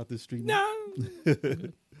say about this stream? no.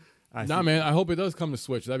 Nah, man, I hope it does come to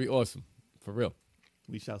Switch. That'd be awesome. For real.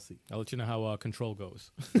 We shall see. I'll let you know how Control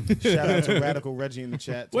goes. Shout out to Radical Reggie in the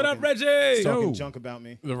chat. What up, talking- Reggie? Talking Yo. junk about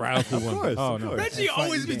me. The radical Of one. course, Oh, of no. course. Reggie fighting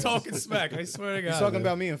always be games. talking smack. I swear to God. He's talking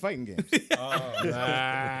about me in fighting games.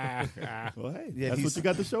 Well, hey, Yeah, that's he's- what you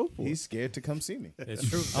got the show for. He's scared to come see me. It's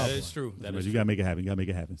true. That is true. That is You true. gotta make it happen. You gotta make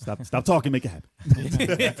it happen. Stop talking. Make it happen.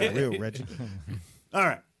 For real, Reggie. All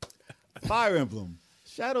right. Fire Emblem,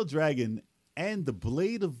 Shadow Dragon, and the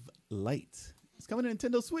Blade of Light. It's coming to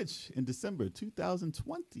Nintendo Switch in December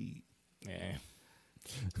 2020. Yeah.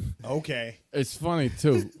 Okay. It's funny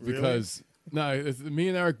too because me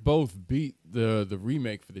and Eric both beat the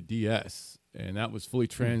remake for the DS, and that was fully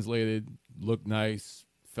translated, looked nice,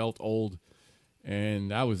 felt old, and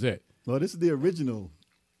that was it. Well, this is the original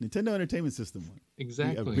Nintendo Entertainment System one.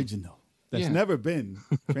 Exactly. The original. That's Yeah. never been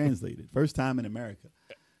translated. First time in America.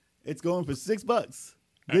 It's going for $6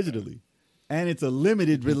 digitally. And it's a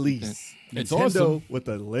limited release. It's Nintendo awesome. with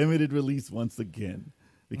a limited release once again.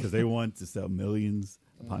 Because they want to sell millions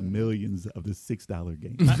upon millions of the $6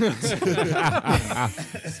 game.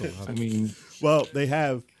 I mean, Well, they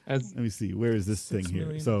have. as Let me see. Where is this thing here?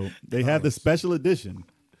 million So they have the special edition.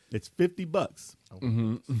 It's $50.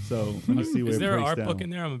 So let me see where Is it there an breaks art down. book in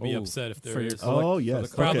there? I'm gonna be Oh, upset if for there your is. collect- Oh for yes.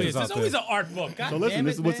 the Probably Okay. is. There's out always there. an art book. God So listen, damn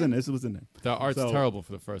this it, is what's man. in there. This is what's in there. The art's So- terrible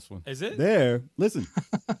for the first one. Is it? There, listen.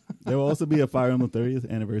 There will also be a Fire Emblem 30th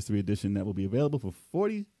anniversary edition that will be available for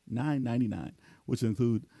 $49.99, which will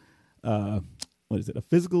include what is it? A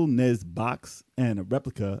physical NES box and a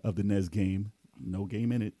replica of the NES game. No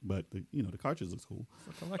game in it, but the cartridge looks cool.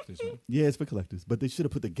 For collectors, man. Yeah, it's for collectors, but they should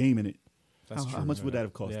have put the game in it. That's How true. much would that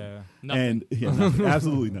have cost? Yeah. Nothing. And yeah, nothing,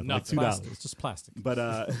 absolutely nothing. Like Nothing. $2. Plastic. It's just plastic.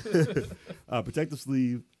 But protective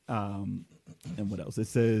sleeve, and what else? It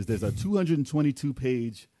says there's a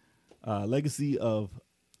 222-page Legacy of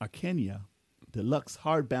Arcania deluxe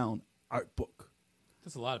hardbound art book.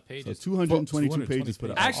 That's a lot of So pages. 222 pages put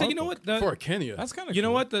up. Actually, you know what? For a Kenya. That's kind of You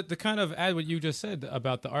know what? The kind of add what you just said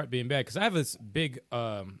about the art being bad, because I have this big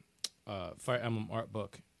Fire Emblem art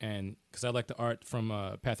book, and because I like the art from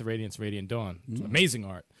Path of Radiance, Radiant Dawn, it's amazing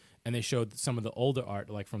art. And they showed some of the older art,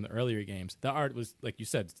 like from the earlier games. The art was, like you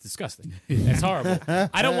said, it's disgusting. It's horrible.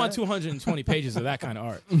 I don't want 220 pages of that kind of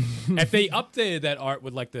art. If they updated that art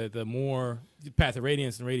with like the more Path of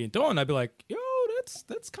Radiance and Radiant Dawn, I'd be like, yo,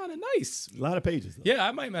 that's kind of nice. A lot of pages. Though. Yeah,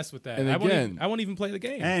 I might mess with that. And I won't even play the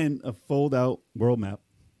game. And a fold-out world map,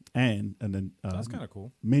 and then That's kind of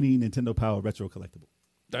cool. mini Nintendo Power retro collectible.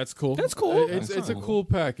 That's cool. That's cool. It's a cool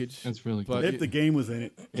package. That's really But cool. If the game was in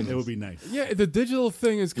it, it would be nice. Yeah, the digital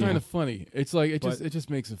thing is kind Yeah. of funny. It's like it But- just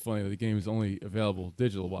makes it funny that the game is only available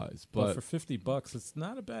digital wise. But But for $50, it's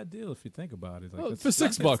not a bad deal if you think about it. Like, well, it's for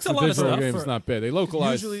 $6, it's a the lot of digital stuff game for- is not bad. They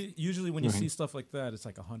localize. usually when you Right. see stuff like that, it's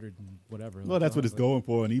like 100 and whatever. Well, that's what it's Like, going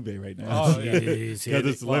for on eBay right now. Oh, yeah. Because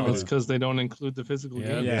it's Well, limited. It's because they don't include the physical Yeah.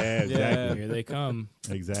 game. Yeah, exactly. Here they come.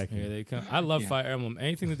 Exactly. Here they come. I love Yeah. Fire Emblem.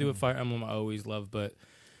 Anything to do with Fire Emblem, I always love. But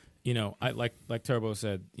I like Turbo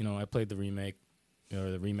said. I played the remake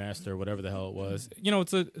or the remaster, whatever the hell it was.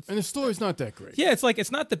 It's and the story's not that great. yeah. It's like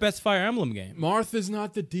it's not the best Fire Emblem game. Martha's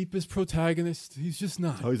not the deepest protagonist. He's just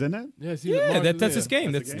not. Oh, he's in that? Yes, Yeah, that's his his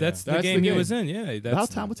game. That's That's the game. that's the That's game the he was game. in. Yeah, How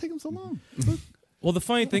that's time would take him so long? well. The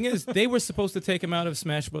funny thing is, they were supposed to take him out of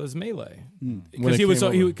Smash Bros. Melee When because it he was came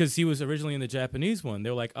over. because he was originally in the Japanese one. They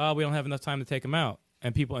were like, oh, we don't have enough time to take him out,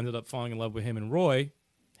 and people ended up falling in love with him and Roy.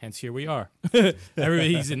 Hence, here we are.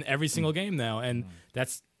 He's in every single game now, and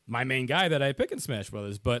that's my main guy that I pick in Smash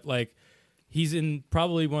Brothers. But like, he's in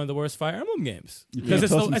probably one of the worst Fire Emblem games because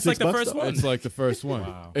it's, toss him it's like the $6 first though? one. It's like the first one.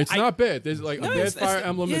 Wow. It's not bad. There's like No, a bad it's- Fire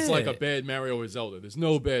Emblem is like yeah. a bad Mario or Zelda. There's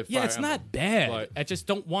no bad Fire Yeah, it's Emblem. not bad. But- I just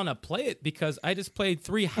don't want to play it because I just played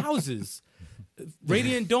 3 houses.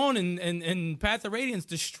 Radiant Dawn and Path of Radiance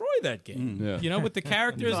destroy that game. Yeah. With the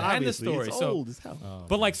characters No, and the obviously, story. It's So, old as hell.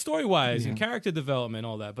 but like story wise and character development,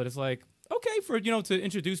 all that. But it's like okay for to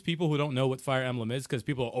introduce people who don't know what Fire Emblem is because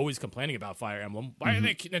people are always complaining about Fire Emblem. Why do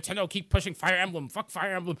Nintendo keep pushing Fire Emblem? Fuck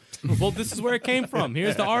Fire Emblem. Well, this is where it came from.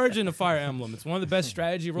 Here's the origin of Fire Emblem. It's one of the best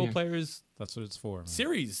strategy role players That's what it's for. Man.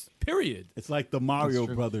 series. Period. It's like the Mario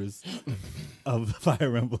Brothers of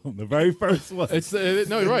Fire Emblem, the very first one.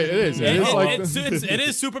 No, you're right. It is. It is like It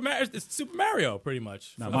is Super Mario. It's Super Mario, pretty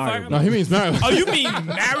much. Not The Mario Fire no, Emblem. he means Mario. Oh, you mean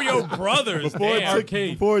Mario Brothers? before Damn.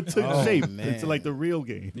 it took Oh, shape man. into like the real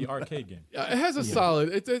game. The arcade game. It has a solid.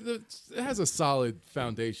 It has a solid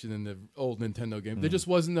foundation in the old Nintendo game. There just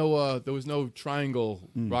wasn't there was no triangle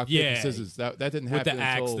rock paper Yeah. scissors. That didn't With happen the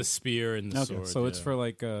axe, until, the spear, and the Okay. sword. So it's yeah. for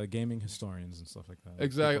like gaming historians and stuff like that.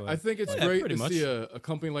 exactly. People I that- think it's Yeah, great pretty to much. see a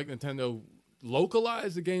company like Nintendo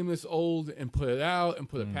localize a game that's old and put it out and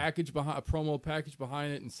put a package behind a promo package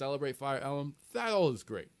behind it and celebrate Fire Emblem. That all is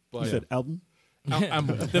great. But You said album?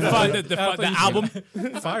 Album. the album, Fire album.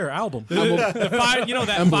 the fire.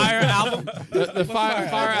 That Fire album. the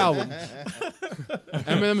Fire album.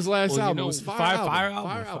 Eminem's last Well, you album know, was Fire Fire album. album.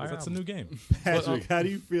 Fire Fire album. That's a new game. Patrick, how do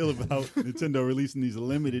you feel about Nintendo releasing these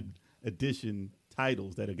limited edition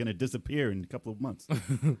titles that are going to disappear in a couple of months?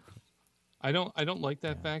 I don't like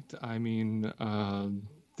that fact. I mean,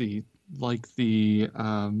 the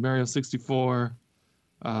Mario 64,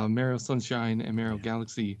 Mario Sunshine, and Mario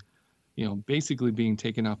Galaxy, basically being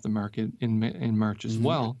taken off the market in March as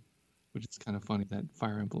well, which is kind of funny that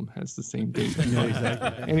Fire Emblem has the same date. Yeah,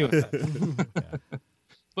 exactly. Anyway.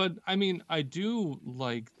 But I mean, I do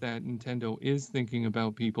like that Nintendo is thinking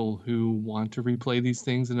about people who want to replay these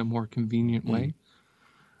things in a more convenient way.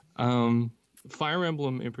 Fire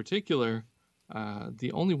Emblem in particular,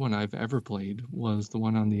 the only one I've ever played was the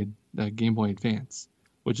one on the Game Boy Advance,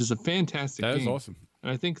 which is a fantastic That game. is awesome.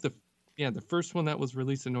 And I think the first one that was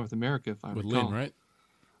released in North America, if I With recall. Lynn, right?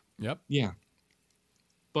 Yep. Yeah.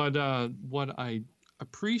 But what I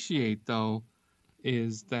appreciate, though,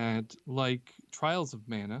 is that, like Trials of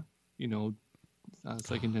Mana, Seiken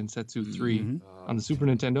Densetsu 3 on the Super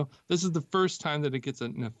Nintendo, this is the first time that it gets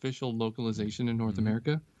an official localization in North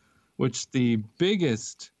America, which the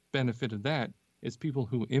biggest benefit of that is people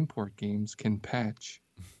who import games can patch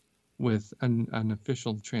with an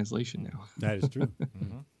official translation now. That is true.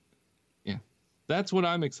 Yeah. That's what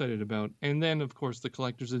I'm excited about. And then, of course, the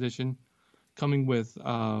collector's edition coming with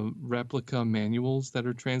replica manuals that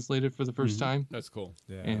are translated for the first time, That's cool.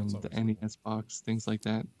 Yeah, and that's the always NES box, things like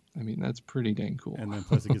that. I mean, that's pretty dang cool. And then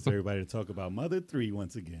plus it gets everybody to talk about Mother 3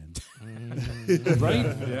 once again. Right?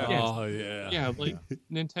 Yeah. Yeah. Oh yeah. Yeah, like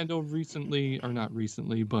Nintendo recently, or not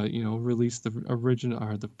recently, but, released the original,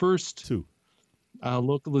 or the first 2.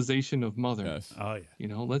 localization of Mother. Yes. Oh,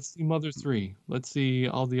 yeah. Let's see Mother 3. Let's see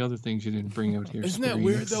all the other things you didn't bring out here. Isn't that Square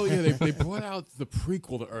weird Enix. though? Yeah, they brought out the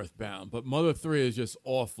prequel to Earthbound, but Mother 3 is just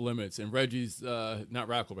off limits. And Reggie's not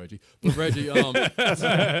Radical Reggie, but Reggie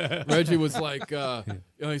Reggie was like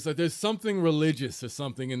You know, he's like, there's something religious or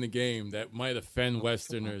something in the game that might offend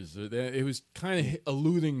Westerners. Or it was kind of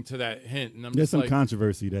alluding to that hint, and I'm There's just some like,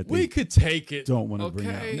 controversy that we they could take it. don't want to bring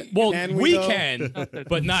okay? out. Well, Can we we, though? can,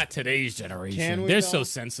 but not today's generation. Can we, They're though? so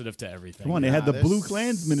sensitive to everything. Come on, they had the Nah, Blue they're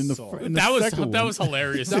Klansman in the, soft. in the That was second that one. was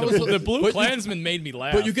hilarious. That was- the Blue but- Klansman made me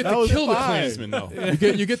laugh. But you get That to was kill the fine. Klansman, though.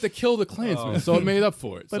 You get to kill the Klansman, so it made up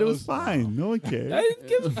for it. But So it was fine. No one cared.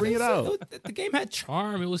 Bring it out. The game had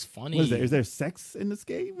charm. It was funny. What is there? Is there sex in this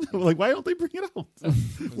game? Like, why don't they bring it out?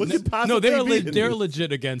 What's it possibly No, they're be in they're this?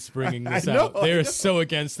 legit against bringing I this know, out. I They're know. so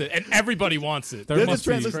against it, and everybody wants it. There's a, must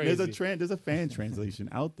be translation, there's a fan translation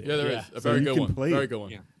out there. yeah, there is Yeah. a So very you good can one. play Very it. good one.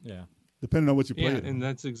 Yeah. Yeah. Depending on what you play. Yeah, it. and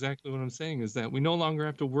that's exactly what I'm saying is that we no longer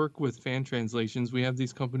have to work with fan translations. We have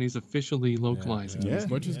these companies officially localizing. yeah. these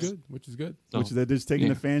Which is movies. good. Which is good. So, Which is they're just taking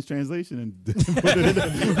yeah. the fans translation and put it in.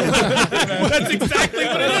 That's exactly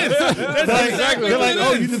what it is. That's exactly They're what like, it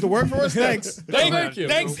oh, is. you did the work for us? Thanks. Thank you.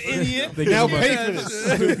 Thanks, idiot. They Now give him pay for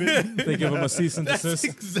this. they give him a cease and That's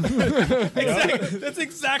desist. exactly. That's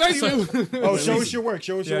exactly what. Oh, show us your work.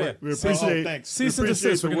 Show us your Yeah, work. We appreciate- Oh, thanks. Cease and appreciate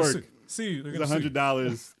desist. the We're gonna work. see you. They're It's gonna sue you.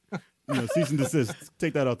 $100. Cease and desist.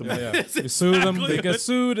 Take that off the market. Yeah. You sue them, they get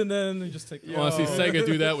sued, and then they just take. You want to see Sega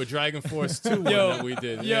do that with Dragon Force 2 one that we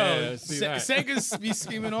did? Yeah, see that. Sega's be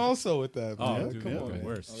scheming also with that. Oh, man. dude, Come yeah, on.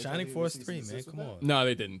 worse. Shining Force 3, man. Come on. No,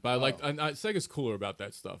 they didn't. But Sega's cooler about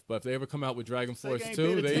that stuff. But if they ever come out with Dragon Force ain't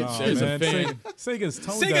 2, paid they, attention. there's man, a fan. Sega's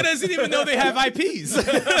tone Sega deaf. doesn't even know they have IPs.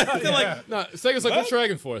 They're like, No, Sega's like, what's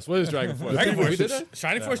Dragon Force? What is Dragon Force? Dragon We Force. did that?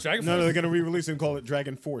 Shining Force, Dragon No, Force. no, they're gonna re-release it and call it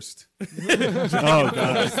Dragon Forced. Oh,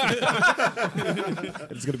 God.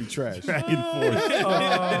 It's gonna be trash. Dragon Force.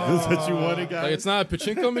 This is what you wanted, guys? Like, it's not a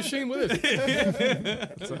pachinko machine? What is it?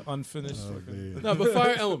 It's an unfinished. No, but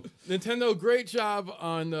Fire Emblem. Nintendo, great job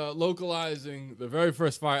on localizing the very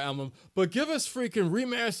first Fire Emblem. But give us freaking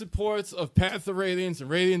remastered ports of Path of Radiance and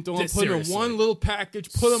Radiant Dawn. Put them in Seriously. one little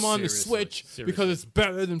package. Put them on the Seriously. Switch Seriously. because it's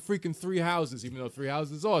better than freaking Three Houses, even though Three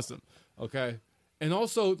Houses is awesome. Okay? And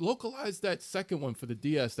also localize that second one for the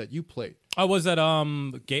DS that you played. Oh, was that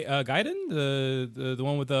Gaiden? The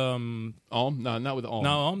one with No, not with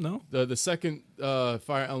Alm. no. The second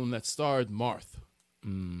Fire Emblem that starred Marth.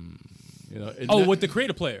 You know, and Oh, that- with the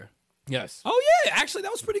creator player. yes. Oh yeah, actually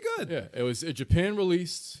that was pretty good. Yeah, it was a Japan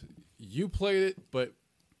released. You played it, but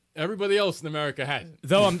everybody else in America had it.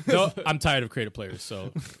 Though I'm tired of creator players,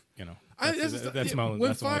 so you know. That's my when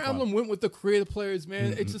that's my Fire qualm. Emblem went with the creative players,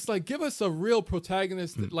 man. It's just like give us a real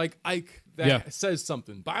protagonist like Ike that Yeah. says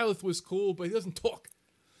something. Byleth was cool, but he doesn't talk.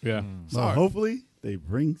 Yeah. Well, Sorry. hopefully they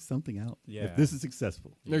bring something out. Yeah. If this is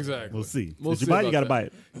successful. Exactly. We'll see. We'll If you see buy it, you about got to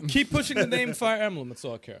that. buy it. Keep pushing the name Fire Emblem. That's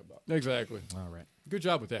all I care about. Exactly. All right. Good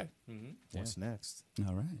job with that. What's next?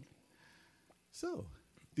 All right. So,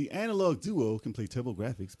 the Analog Duo can play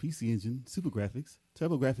TurboGrafx, PC Engine, SuperGrafx,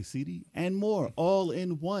 TurboGrafx CD, and more all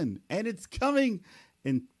in one. And it's coming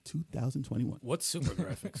in 2021. What's Super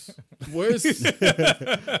Graphics? Where's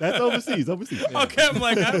That's overseas. Overseas. Okay, I'm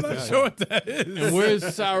like, I'm not sure what that is. and where's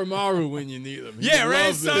Saramaru when you need him? Yeah, right.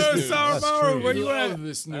 Love this news. Saramaru, where you Love at?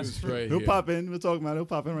 this news right He'll here. pop in. We'll talk about it. He'll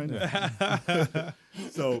pop in right now.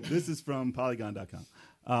 So this is from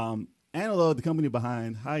Polygon.com. Analog, the company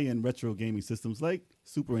behind high-end retro gaming systems like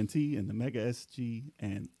Super NT and the Mega SG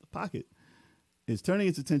and the Pocket, is turning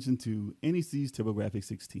its attention to NEC's TurboGrafx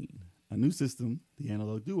 16. A new system, the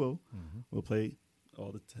Analog Duo, will play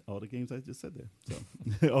all the games I just said there.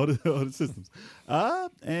 So all the systems.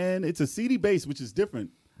 And it's a CD base, which is different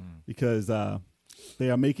because they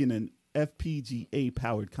are making an FPGA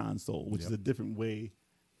powered console, which is a different way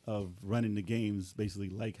of running the games, basically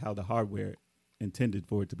like how the hardware intended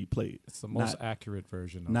for it to be played. It's the most Not- accurate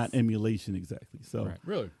version. Of, Not emulation exactly. So Right.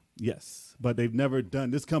 Really? yes, but they've never done,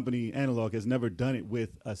 this company Analog has never done it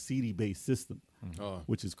with a CD based system, Oh.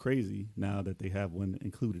 which is crazy now that they have one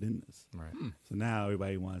included in this. Right. So now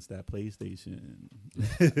everybody wants that PlayStation.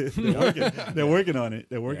 they're working on it.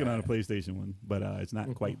 They're working on a PlayStation one, but it's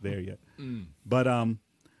not quite there yet. But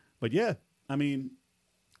yeah, I mean,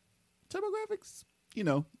 TurboGrafx, you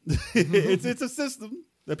know, it's a system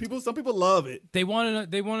that some people love it. They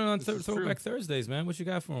wanted on is Throwback Thursdays, man. What you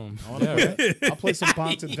got for them? Yeah, right. I'll play some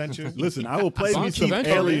Bonk's Adventure. Listen, I will play me Bonk's some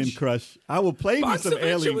Adventure. Alien Crush. I will play me Bonk's some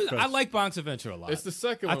Adventure Alien was, Crush. I like Bonk's Adventure a lot. It's the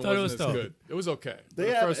second I one. thought it wasn't was as dope. good. It was okay. They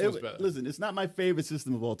the have, first one's better. listen, it's not my favorite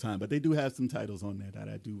system of all time, but they do have some titles on there that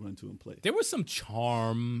I do run to and play. There was some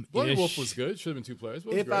charm. Blood Wolf was good. Should have been 2 players.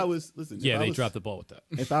 But it was If great. I was listen, Yeah, if I they was, dropped the ball with that.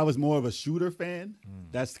 If I was more of a shooter fan,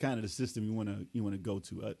 that's kind of the system you want to go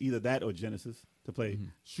to. Either that or Genesis. to play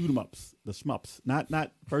shoot 'em ups, the shmups, not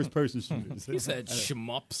first person shooters. He said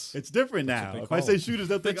shmups. It's different now. If I call say them. shooters,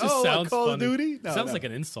 they'll think, That just oh, like sounds Call funny. of Duty. No, Sounds no. like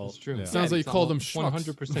an insult. It's true. Yeah. Sounds like you call them schmucks.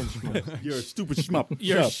 100% schmuck. You're a stupid shmup.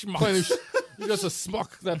 You're a Shmup. Playing schmuck. You're just a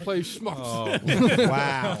schmuck that plays schmucks.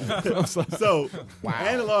 Wow. So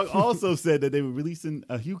Analog also said that they were releasing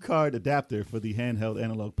a HuCard adapter for the handheld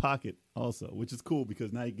Analog Pocket also, which is cool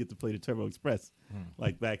because now you get to play the Turbo Express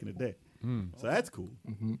like back in the day. So that's cool.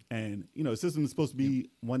 And the system is supposed to be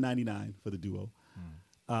 $199 for the Duo.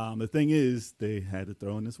 The thing is, they had to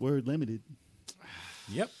throw in this word limited.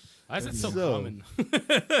 Yep. Why is it so So- common?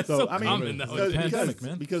 So I mean, common nowadays. Pandemic,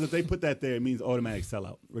 man. because if they put that there, it means automatic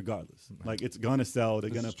sellout, regardless. Like it's gonna sell. They're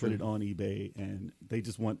gonna put it on eBay, and they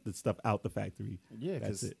just want the stuff out the factory. Yeah, That's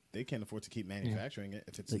because it. they can't afford to keep manufacturing it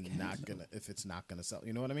if it's not gonna sell.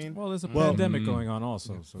 You know what I mean? Well, there's a Well- pandemic going on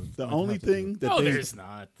also. So The only thing that No, they there's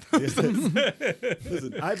not.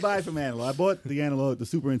 listen, I buy from Analog. I bought the Analog, the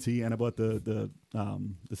Super NT, and I bought the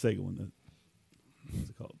Sega one. What's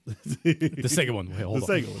it called? The Sega one. Wait, hold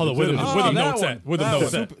The on. Sega one. Hold on. Where the that notes one. at? Where the That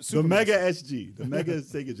notes one. at? The Mega SG, the Mega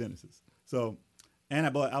Sega Genesis. So, and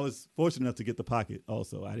I was fortunate enough to get the Pocket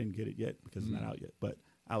also. I didn't get it yet because it's not out yet, but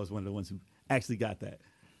I was one of the ones who actually got that.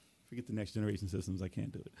 Forget the next generation systems. I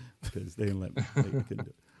can't do it because they didn't let me. They couldn't do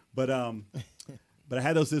it. But I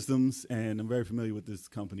had those systems, and I'm very familiar with this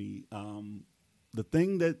company. The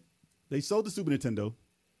thing that they sold the Super Nintendo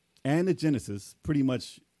and the Genesis pretty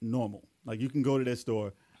much normal. Like you can go to their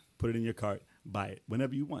store, put it in your cart, buy it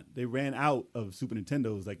whenever you want. They ran out of Super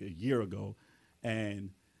Nintendos like a year ago,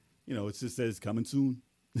 and it just says coming soon.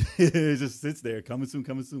 It just sits there, coming soon,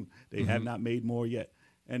 coming soon. They have not made more yet,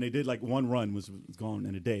 and they did like one run, was gone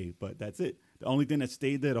in a day, but that's it. The only thing that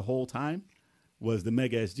stayed there the whole time was the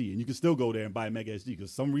Mega SG, and you can still go there and buy Mega SG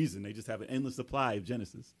because some reason they just have an endless supply of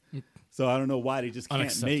Genesis. So I don't know why they just can't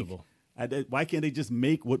make. Unacceptable. Why can't they just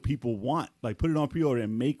make what people want? Like put it on pre-order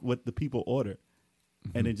and make what the people order,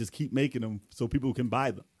 and then just keep making them so people can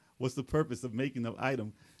buy them. What's the purpose of making an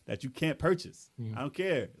item that you can't purchase? I don't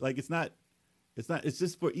care. Like it's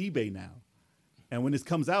just for eBay now. And when this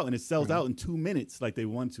comes out and it sells out in 2 minutes, like they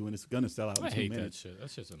want to, and it's gonna sell out in I 2 hate that minutes, shit.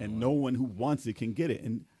 That's just annoying. and no one who wants it can get it.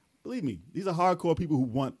 And believe me, these are hardcore people who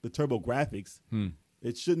want the Turbo Graphics.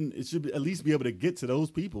 It should at least be able to get to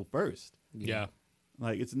those people first. Yeah.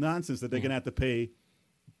 Like it's nonsense that they're gonna have to pay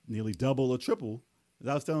nearly double or triple. As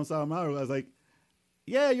I was telling Salamaru, I was like,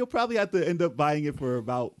 "Yeah, you'll probably have to end up buying it for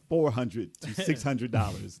about $400 to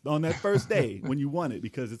 $600 on that first day when you want it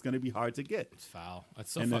because it's gonna be hard to get." It's foul.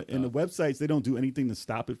 That's so And fucked the up. websites, they don't do anything to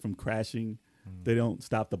stop it from crashing. They don't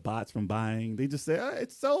stop the bots from buying. They just say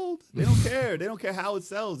it's sold. They don't care. They don't care how it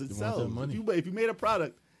sells. It want sells. their money. If you made a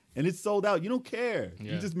product and it's sold out, you don't care.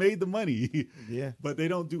 Yeah. You just made the money. Yeah. But they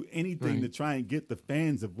don't do anything to Right. try and get the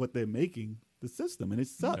fans of what they're making the system, and it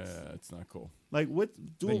sucks. Yeah, it's not cool. Like what?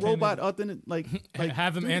 Do a They robot authentic like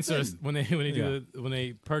have them do the answer us thing. when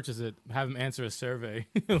they purchase it. Have them answer a survey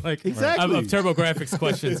like Exactly. of TurboGrafx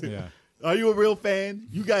questions. yeah. Are you a real fan?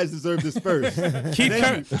 You guys deserve this first.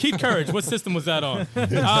 Keith Courage, what system was that on?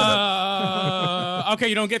 Okay,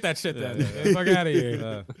 you don't get that shit then. Fuck out of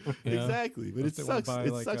here. Exactly, but it they wanna sucks. buy,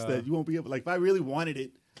 It like, sucks that you won't be able. Like if I really wanted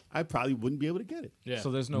it, I probably wouldn't be able to get it. Yeah. So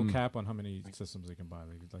there's no cap on how many systems they can buy.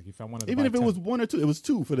 Like if I wanted to Even buy if it 10, was one or two, it was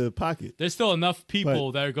two for the Pocket. There's still enough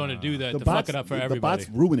people that are going to do that to fuck it up for the everybody. bots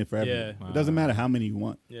ruin it for everyone. Yeah. It doesn't matter how many you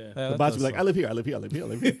want. Yeah. Yeah, The that bots does be like, suck. I live here, I live here, I live here, I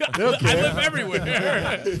live here. They don't I care. live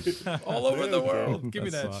everywhere, all over the world. Give me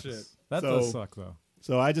that sucks. shit. That So- does suck though.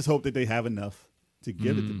 So I just hope that they have enough to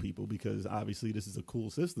give it to people because obviously this is a cool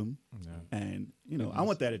system, Yeah. and I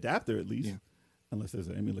want that adapter at least. Yeah. Unless there's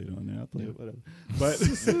an emulator on there, I'll play it, whatever.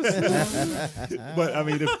 But I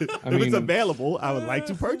mean, if it's mean- available, I would like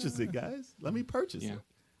to purchase it, guys. Let me purchase Yeah, it.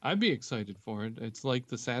 I'd be excited for it. It's like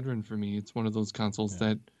the Saturn for me. It's one of those consoles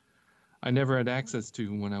that I never had access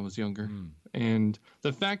to when I was younger. And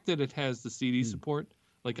the fact that it has the CD support,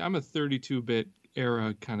 like I'm a 32-bit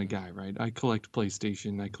era kind of guy, right? I collect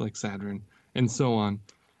PlayStation, I collect Saturn, and so on.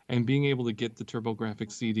 And being able to get the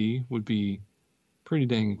TurboGrafx CD would be pretty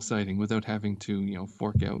dang exciting without having to,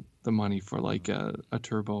 fork out the money for like a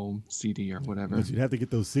Turbo CD or whatever. But you'd have to get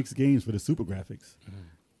those 6 games for the Super Graphics.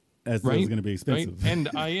 That's Right, going to be expensive. Right?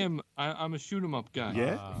 And I'm a shoot 'em up guy.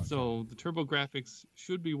 Yeah? So the TurboGrafx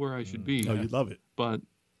should be where I should be. Oh, you'd love it. But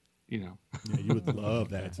Yeah, you would love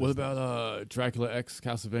that. What about Dracula X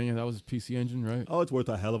Castlevania? That was a PC engine, right? Oh, it's worth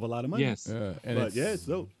a hell of a lot of money. yes. Yeah, and But yeah, it's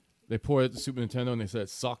dope. they poured it to Super Nintendo and they said it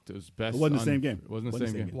sucked. It was best. It wasn't the on- same game. It wasn't the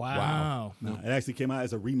same game. Wow. No, it actually came out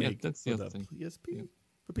as a remake that's the for other thing. PSP.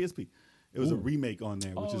 For PSP. It was a remake on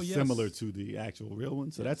there, which Oh, is yes. similar to the actual real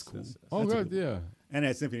one. So that's cool. yes, yes. Oh, That's a good. good one. Yeah. And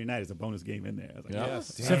that Symphony of the Night is a bonus game in there. I was like, Yeah. yeah. Yes.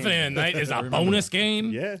 Symphony of the Night is a bonus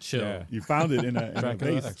game. Yeah. Chill. Yeah. You found it in a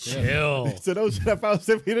Dracula base. X, Chill. So those I found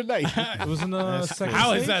Symphony of the Night. It was in the second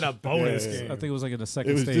How stage? is that a bonus Yeah. game? I think it was like in the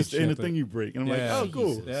second It was stage. just in yeah, the but- thing you break. And I'm Yeah. like, oh,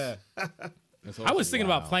 cool. Yeah, That's I was awesome. thinking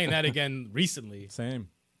about playing that again recently. same.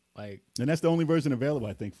 Like, And that's the only version available,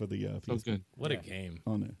 I think, for the So PS good. what a game.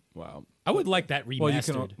 on there. Wow. I would like that remastered. Well, you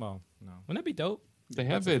can. Well, no. Wouldn't that be dope? They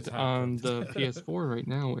have That's it what's on the PS4 right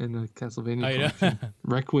now in the Castlevania Oh, yeah? collection.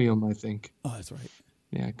 Requiem, I think. Oh, that's right.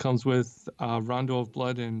 Yeah, it comes with Rondo of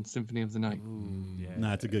Blood and Symphony of the Night. Yeah.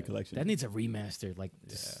 Nah, it's a good collection. That needs a remaster. Like,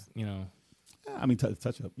 just, you know. I mean,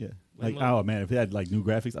 touch up, yeah. Like, Like, oh man, if it had like new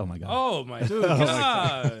graphics, oh my god. Oh my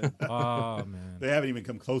god! Oh man. They haven't even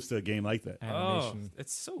come close to a game like that. Oh, Animation.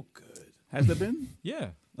 it's so good. Has there been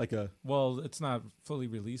Yeah. like a? Well, it's not fully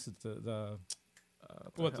released. It's the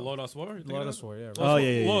What, the Lotus War? Lotus War. Yeah. Oh, yeah,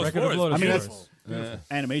 yeah, yeah. Lotus Record War of is Lotus I mean, beautiful.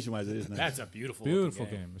 that's animation wise, it is nice. That's a beautiful, Beautiful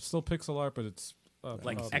looking game. It's still pixel art, but it's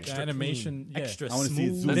Like the extra animation. clean, Yeah. extra I wanna see it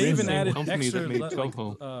smooth. zoom They in. even Same added company that extra made like,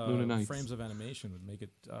 Toho, Luna Knights. frames of animation would make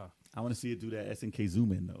it. I want to see it do that SNK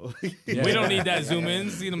zoom in though. Yeah. We don't need that zoom in.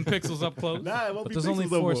 See them pixels up close. Nah, it won't But be there's only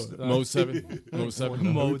pixels no four. more. Mode 7. Mode 7. There'll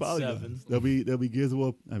be Mode polygons. 7. There'll be Gears of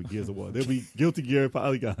War. I mean, Gears of War. There'll be Guilty Gear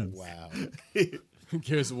polygons. Wow.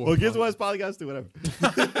 Gears of War. Well, Gears of War is polygons too. Whatever.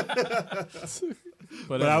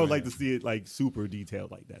 But I would like to see. see it like super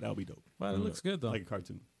detailed like that. That would be dope. But it looks good though. Like a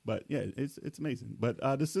cartoon. But yeah, it's amazing. But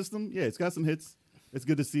the system, yeah, it's got some hits. It's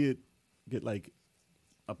good to see it get like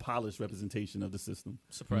a polished representation of the system.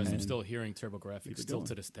 Surprised I'm And still hearing Turbo keep Graphics it still going.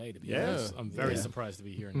 to this day. To be Yeah. honest, I'm very Yeah. surprised to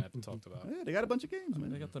be hearing that talked about. Yeah, they got a bunch of games,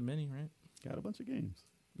 man. They got the mini, right? Got a bunch of games.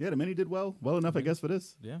 Yeah, the mini did well enough, I guess, for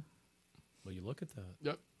this. Yeah. Well, you look at that.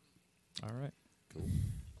 Yep. All right.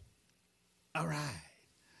 All right.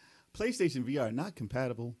 PlayStation VR not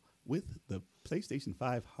compatible with the PlayStation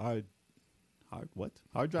 5 hard drive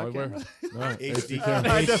Hardware. camera. No, HD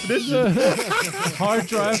High definition. Hard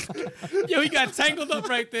drive. Yo, he got tangled up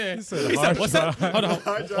right there. He said said, "What's that? Hold on.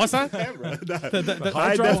 Hard drive What's that? camera. The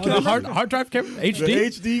high drive, def the camera. hard drive camera, The HD.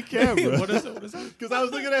 HD camera. What is it? What is that? Because I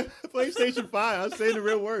was looking at PlayStation 5. I was saying the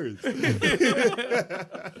real words.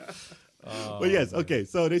 But yes, okay.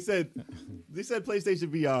 So they said PlayStation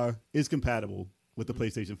VR is compatible with the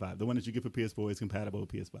PlayStation 5. The one that you get for PS4 is compatible with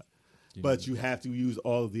PS5. But you have to use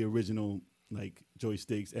all of the original like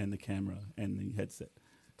joysticks and the camera and the headset.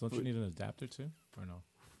 Don't you need an adapter too, or no?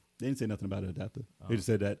 They didn't say nothing about an adapter. They just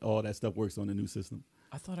said that all that stuff works on the new system.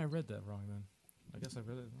 I thought I read that wrong then. I guess I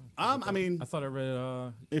read it wrong. I mean, I thought I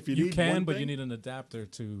read if you you need can, one but thing- you need an adapter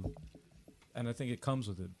to, and I think it comes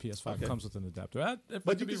with it. PS5 Okay. comes with an adapter. I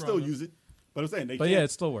but you can still use it. But I'm saying they But can't, yeah,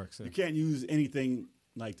 it still works. Yeah. you can't use anything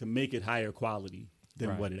like to make it higher quality than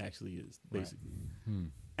Right. what it actually is, basically.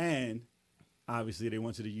 And obviously, they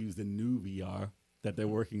want you to use the new VR that they're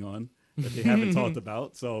working on that they haven't talked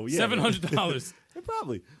about. So yeah, $700.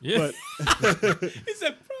 probably. Yeah. But He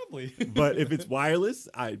said probably. but if it's wireless,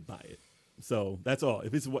 I'd buy it. So that's all.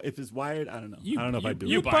 If it's wired, I don't know. I don't know if I do.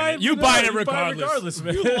 You it. buy it. You no, buy it you buy it regardless. regardless,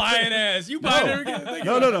 man. You lying ass. You buy it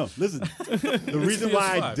regardless. No. Listen, the reason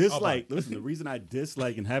why I PS5. dislike the reason I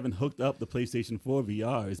dislike and haven't hooked up the PlayStation 4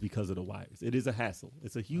 VR is because of the wires. It is a hassle.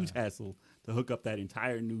 It's a huge hassle to hook up that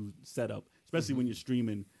entire new setup, especially when you're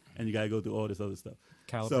streaming and you gotta go through all this other stuff.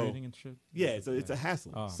 Calibrating and shit. Yeah, so it's a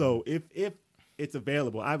hassle. Oh, So if it's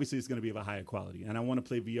available, obviously it's going to be of a higher quality, and I want to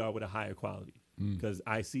play VR with a higher quality because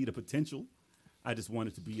I see the potential. I just want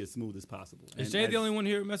it to be as smooth as possible. Is And Jay as- the only one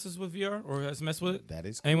here who messes with VR or has messed with it? That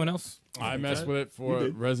is Anyone else? I messed with it You for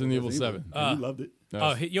did. Resident Evil 7. and you loved it.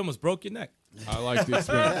 Oh, you almost broke your neck. I like the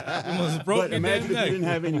experience. You almost broke But your imagine damn if you didn't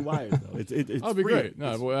neck. have any wires though. It's That'd be free. great. No,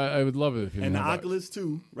 It's- well, I would love it if you and didn't the have Oculus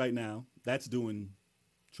 2 right now, that's doing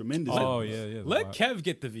tremendous. Oh numbers. yeah. Let Kev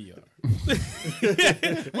get the VR.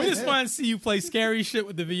 We just want to see you play scary shit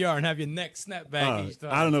with the VR and have your neck snap back each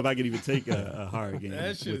time. I don't know if I could even take a horror game.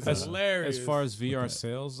 That shit with, is hilarious. As far as VR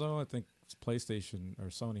sales, though, I think PlayStation or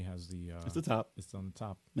Sony has the. It's the top. It's on the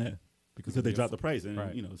top Yeah. because Because they dropped the price and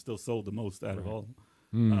Right. it's still sold the most out of Right. all.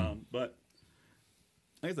 Hmm. But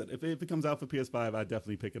like I said, if it comes out for PS5, I'd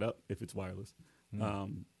definitely pick it up if it's wireless.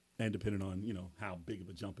 And depending on how big of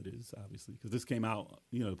a jump it is, obviously, because this came out,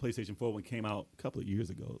 the PlayStation 4 one came out a couple of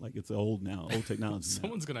years ago. Like it's old technology. now.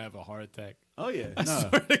 Someone's gonna have a heart attack. Oh yeah, I nah.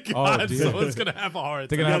 swear to God, dear. someone's gonna have a heart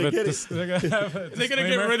They're attack. gonna have gotta a. get it. They're gonna have a. They're gonna get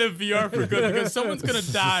disclaimer. rid of VR for good because someone's gonna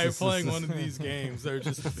die playing one of these games. They're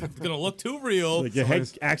just gonna look too real. Like your head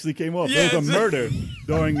actually came off. Yes. There was a murder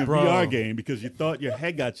during a Bro. VR game because you thought your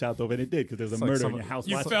head got chopped off, and it did because there's a like murder in someone- your house.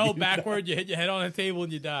 You watching fell you backward, you hit your head on a table,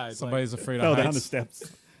 and you died. Somebody's afraid fell of down heights. the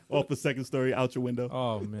steps. off the second story out your window.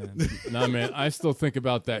 Oh man. Nah, man, I still think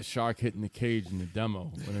about that shark hitting the cage in the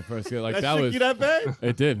demo when it first got like that shook was you that bad?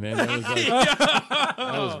 it did, man. That was like that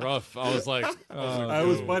was rough. I was like, It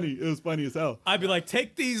was funny. It was funny as hell. I'd be like,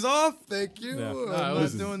 take these off. Thank you. Yeah. I'm Nah, not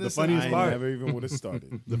listen, doing the this. funniest I part. never even would have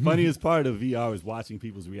started. The funniest part of VR is watching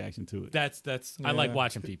people's reaction to it. That's I like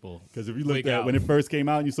watching people. Because if you looked Wig at out. when it first came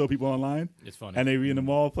out and you saw people online, It's funny. and they were in the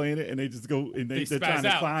mall playing it, and they just go and They they're trying spaz to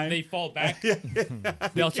out. climb. They fall back.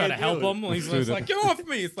 They'll try to can't help do it. him. He's Dude, like, get off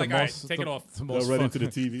me. It's like, all right, take it off. The They'll most, run fuck- into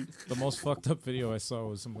the TV. the most fucked up video I saw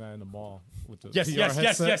was some guy in the mall with the Yes, VR yes, yes,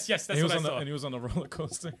 headset, yes, yes, and that's he was what I on the, saw. and he was on the roller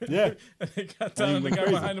coaster. Yeah. and they got down, and the went guy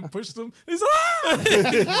crazy. behind him pushed him. He's ah!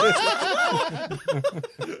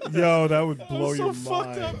 Yo, that would blow so your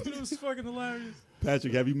fucked mind. up. It was fucking hilarious.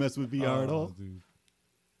 Patrick, have you messed with VR at all? Dude.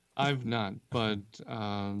 I've not, but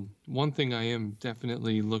one thing I am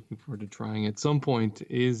definitely looking forward to trying at some point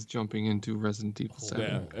is jumping into Resident Evil 7.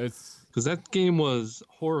 yeah, it's Because that game was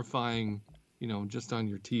horrifying, just on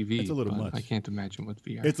your TV. It's a little but much. I can't imagine with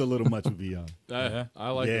VR. It's a little much with VR. Yeah. I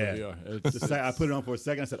like Yeah. the VR. It's, I put it on for a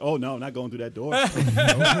second. I said, "Oh no, not going through that door."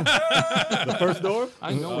 The first door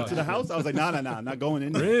I know to the house. I was like, "No, not going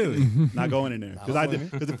in there. Really? Not going in there."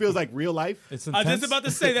 Because it feels like real life. It's I was intense. just about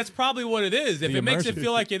to say that's probably what it is. If The it makes it immersion.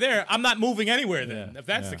 feel like you're there, I'm not moving anywhere. Then, Yeah, if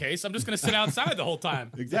that's the yeah. case, I'm just gonna sit outside the whole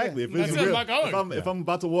time. Exactly. If That's it's it, I'm real, not going. if I'm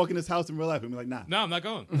about to walk in this house in real life, I'm like, "Nah." No, I'm not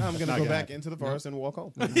going. I'm gonna Not go gonna back happen. into the forest and walk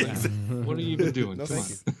home. What are you even doing? No, Come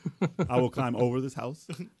thank on. you. I will climb over this house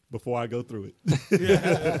before I go through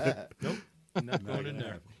it. Not going in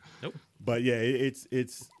there. But yeah, it's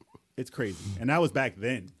crazy, and that was back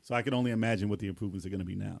then. So I can only imagine what the improvements are going to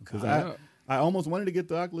be now. Because I almost wanted to get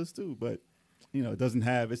the Oculus too, but it doesn't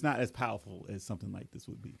have. It's not as powerful as something like this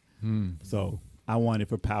would be. So I want it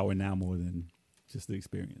for power now more than just the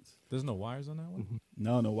experience. There's no wires on that one.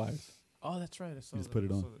 No wires. Oh, that's right. I saw Just that. put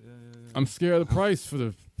it I on. saw that. Yeah. I'm scared of the price for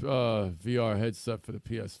the VR headset for the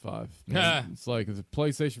PS5. Man, it's like the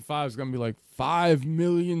PlayStation 5 is gonna be like $5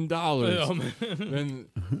 million. Oh, man. Then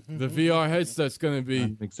the VR headset's gonna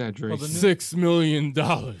be Exaggeration. $6 million.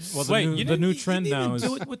 Well, the new trend now is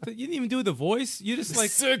you didn't even do the voice. You just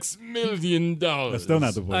like $6 million. That's still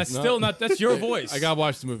not the voice. still not. That's your voice. I gotta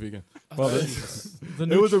watch the movie again. the It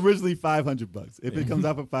new was originally $500. If it comes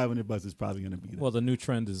out for $500, it's probably going to be that. well, the new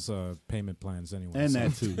trend is payment plans anyway. and so-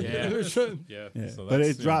 that too. yeah. Yeah. So But that's-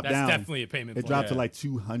 it dropped That's down. definitely a payment. It plan. dropped to like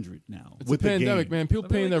 $200 now. It's with a pandemic, the game. man. People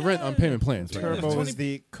paying their rent on payment plans. Right? Turbo is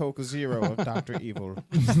the Coke Zero of Dr. Evil.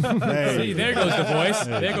 Hey. See, there goes the voice.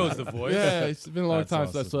 There goes the voice. Yeah, it's been a long That's time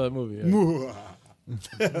since I saw that movie. Yeah.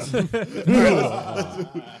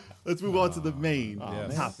 Let's move on to the main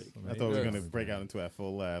Yes. topic. I thought we were gonna break out into that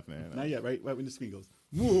full laugh, man. Not yet, right? Right when the screen goes.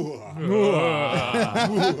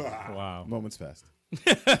 Wow. Moments passed.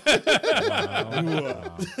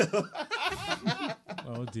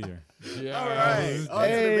 Oh dear. Yeah. All right, on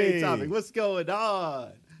to the Hey. main topic. What's going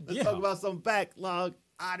on? Let's Yeah. talk about some backlog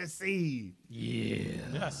odyssey.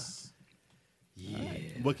 Yes.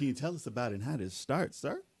 What can you tell us about it and how did it start,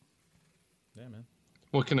 sir? Yeah, man.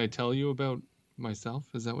 What can I tell you about myself?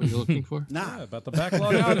 Is that what you're looking for? Nah. Yeah, about the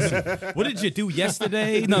backlog odyssey. What did you do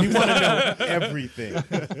yesterday? No, you want to know. Everything.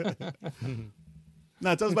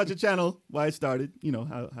 Now, tell us about your channel, why it started.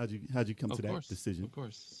 How'd you come to that Of decision?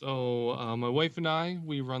 course. So my wife and I,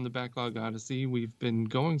 we run the Backlog Odyssey. We've been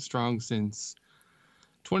going strong since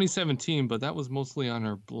 2017, but that was mostly on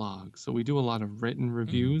our blog. So we do a lot of written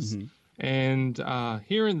reviews, and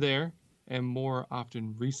here and there, and more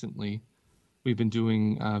often recently, we've been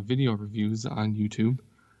doing video reviews on YouTube.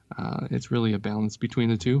 It's really a balance between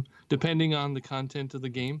the two, depending on the content of the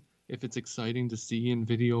game, if it's exciting to see in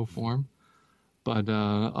video form. But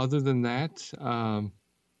other than that,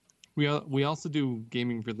 we also do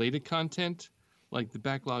gaming-related content, like the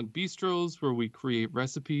Backlog Bistros, where we create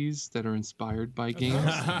recipes that are inspired by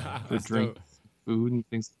games, for drink, food, and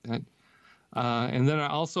things like that. And then I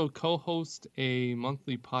also co-host a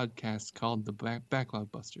monthly podcast called the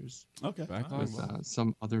Backlog Busters Okay. with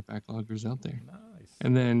some other backloggers out there. Nice.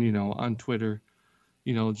 And then, on Twitter,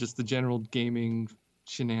 just the general gaming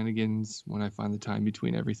shenanigans when I find the time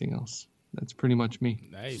between everything else. That's pretty much me.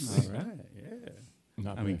 Nice. All right, yeah.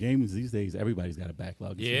 Not I mean, bad. games these days, everybody's got a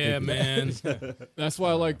backlog. It's Yeah, ridiculous. man. That's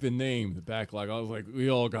why I like the name, the backlog. I was like, we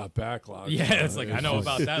all got backlogs. Yeah, it's like I know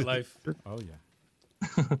about that life. Oh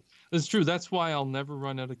yeah. It's true. That's why I'll never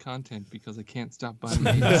run out of content, because I can't stop buying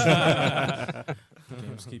games.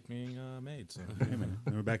 Games keep being made. So. Hey, man.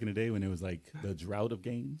 Remember back in the day when it was like the drought of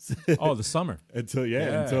games? Oh, the summer. until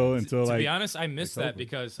Yeah. until To like be honest, I missed that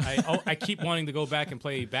because I keep wanting to go back and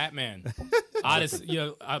play Batman. Odyssey. You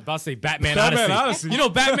know, I'm about to say Batman, Batman Odyssey. Odyssey. You know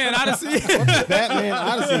Batman Odyssey? Batman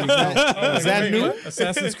Odyssey. Is that new?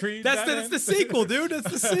 Assassin's Creed. That's the sequel, dude.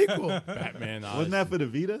 That's the sequel. Batman. Wasn't that for the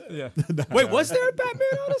Vita? Yeah. Wait, was there a Batman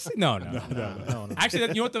Odyssey? No. Actually,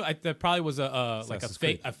 you know what? That probably was a Assassin's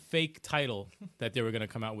fake title that they were gonna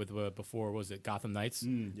come out with before. Was it Gotham Knights?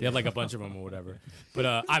 They had like a bunch of them or whatever. But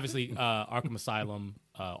obviously, Arkham Asylum,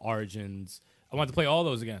 Origins. I wanted to play all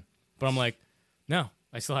those again, but I'm like, no,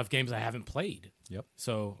 I still have games I haven't played. Yep.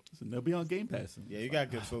 So So they'll be on Game Pass. Yeah, you got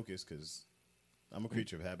good focus because I'm a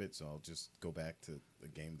creature of habit, so I'll just go back to the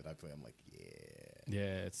game that I play. I'm like,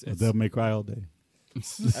 yeah, it's Devil May Cry all day. I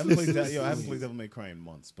haven't played that. I haven't played Devil May Cry in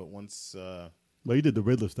months, but once, Well, you did the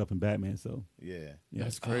Riddler stuff in Batman, so yeah,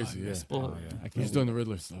 That's crazy. Yeah. Well, I He's can't. doing the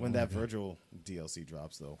Riddler stuff. when that Virgil DLC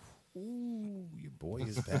drops, though, ooh, your boy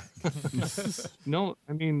is back. no,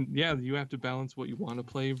 I mean, yeah, you have to balance what you want to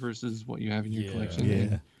play versus what you have in your collection.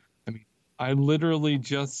 Yeah. I literally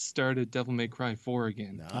just started Devil May Cry 4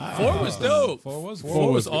 again. 4 was dope. 4 was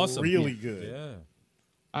Four was awesome. Really good. Yeah.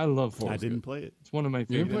 I love 4. I didn't play it. It's one of my You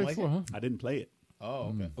favorite. didn't play like 4, huh? I didn't play it. Oh,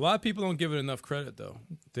 okay. A lot of people don't give it enough credit though.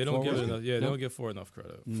 They don't 4 give was it enough. Yeah, they No. don't give 4 enough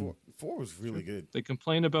credit. 4 was really good. They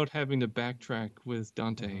complain about having to backtrack with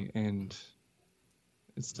Dante, and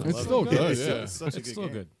it's still It's Love still it. good. It's, Yeah. it's such a It's good still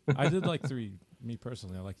game. good. I did like 3. Me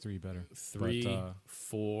personally, I like 3 better. 3, But,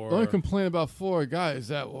 4. The only complaint about 4, guys, is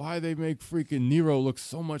that why they make freaking Nero look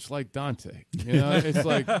so much like Dante. You know, it's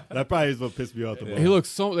like That probably is what pissed me off the most. he looks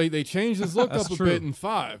so. They changed his look That's up a true. bit in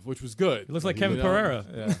 5, which was good. He looks like Kevin You know? Pereira.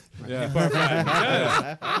 yeah.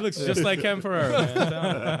 Yeah. He looks just like Kevin Pereira, man. I'm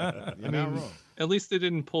telling you. You're not wrong. At least they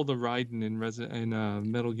didn't pull the Raiden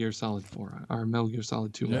in Metal Gear Solid 4 or Metal Gear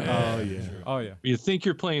Solid 2. Yeah. Oh, yeah. Oh yeah. You think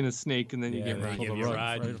you're playing a snake, and then you Yeah, get they Raiden. give the you a rug,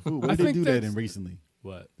 ride. right? Ooh, where I did they think do that that's- in recently?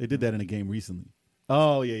 What? They did that in a game recently.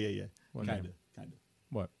 Oh, yeah. What Kind game? of.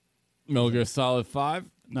 What? Metal Gear Solid 5.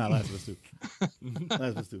 Nah, Last of Us 2. Last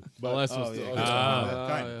of Us 2. But, Last oh, was yeah.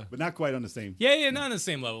 the- kinda, yeah. but not quite on the same. Yeah, not on the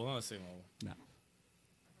same level. Not on the same level. No.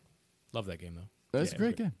 Love that game though. That's Yeah, a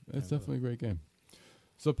great game. That's definitely a great game.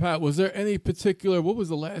 So, Pat, was there any particular? What was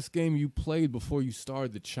the last game you played before you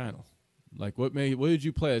started the channel? Like, what did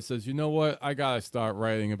you play that says, you know what, I gotta start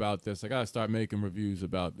writing about this. I gotta start making reviews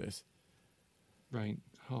about this. Right.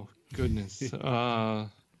 Oh, goodness.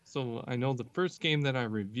 So I know the first game that I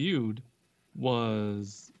reviewed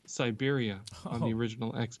was Siberia on the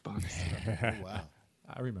original Xbox. Oh, wow.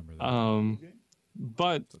 I remember that.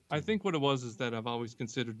 But I think what it was is that I've always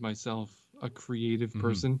considered myself a creative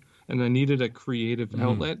person, and I needed a creative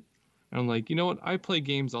outlet. And I'm like, you know what? I play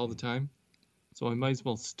games all the time, so I might as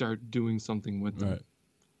well start doing something with them. Right.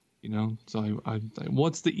 You know, so I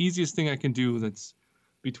what's the easiest thing I can do that's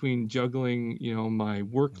between juggling, you know, my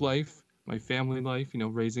work life, my family life, you know,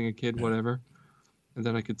 raising a kid, whatever, and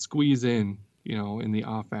that I could squeeze in, you know, in the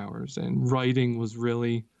off hours. And writing was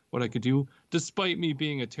really what I could do, despite me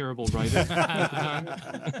being a terrible writer at the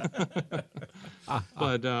time.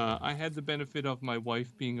 But I had the benefit of my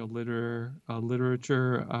wife being a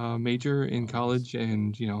literature major in college,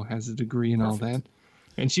 and you know, has a degree and all that.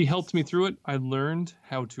 And she helped me through it. I learned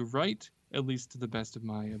how to write, at least to the best of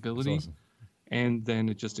my ability. That's awesome. And then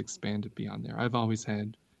it just expanded beyond there. I've always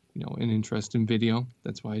had, you know, an interest in video.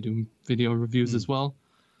 That's why I do video reviews as well.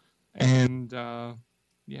 And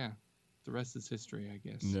yeah, the rest is history, I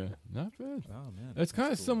guess. Yeah, not bad. Oh man. It's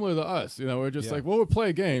kind of similar to us. You know, we're just Yeah. like, well, we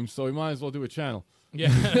play games, so we might as well do a channel. Yeah.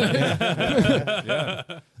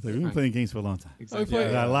 Like, we've been playing games for a long time. Exactly.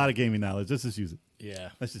 We got a lot of gaming knowledge. Let's just use it. Yeah.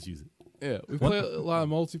 Let's just use it. Yeah, we play a lot of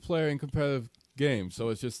multiplayer and competitive games, so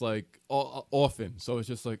it's just like often. So it's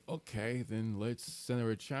just like, okay, then let's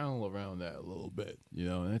center a channel around that a little bit, you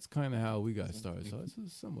know. And that's kind of how we got started. So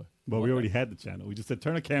it's similar. But we already had the channel. We just said,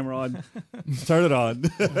 turn the camera on, turn it on.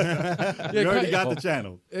 We already got the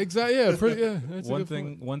channel. Exactly. Yeah. Yeah. That's a One good thing,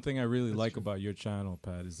 point. one thing I really like about your channel,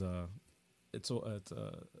 Pat, is it's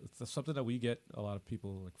something that we get a lot of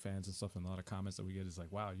people like fans and stuff, and a lot of comments that we get is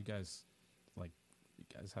like, wow, you guys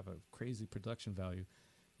have a crazy production value.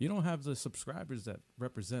 You don't have the subscribers that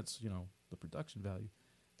represents, you know, the production value.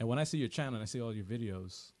 And when I see your channel and I see all your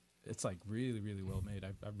videos, it's like really, really well made. I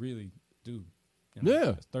really do. You know, Yeah.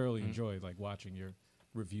 I thoroughly enjoy like watching your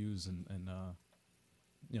reviews and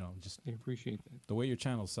you know, just I appreciate that. the way your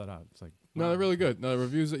channel's set out. It's like, No, they're really good. No, the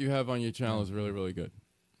reviews that you have on your channel is really, really good.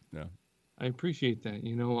 Yeah. I appreciate that.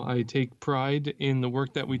 You know, I take pride in the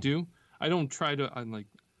work that we do. I don't try to,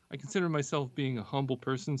 I consider myself being a humble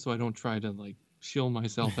person, so I don't try to like shill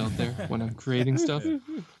myself out there when I'm creating stuff.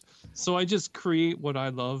 So I just create what I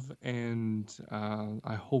love, and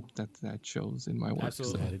I hope that shows in my work.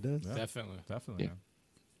 Absolutely. So It does. Definitely. definitely. Yeah. Man.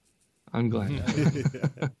 I'm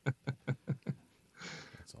glad.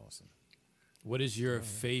 That's awesome. What is your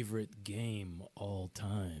favorite game all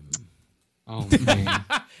time? Oh man.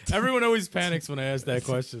 Everyone always panics when I ask that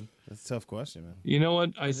question. That's a tough question, man. You know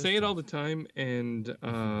what? I say it all the time, and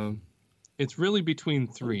it's really between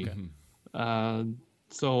three.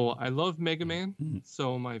 So I love Mega Man.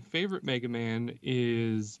 So my favorite Mega Man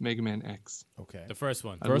is Mega Man X. Okay. The first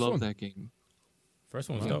one. I love that game. First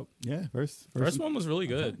one was dope. Yeah, first One was really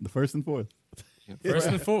good. the first and fourth. First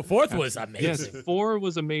and fourth was amazing. Yes, 4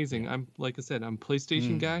 was amazing. I'm like I said, I'm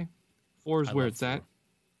PlayStation guy. 4 is I where love it's at,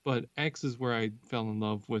 but X is where I fell in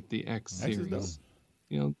love with the X X is series. dope.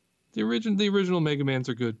 You know, the original Mega Mans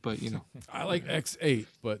are good, but I like X8,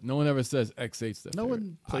 but no one ever says X8's the No favorite.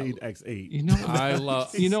 one played X8. you know, I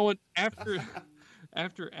love. you know what? After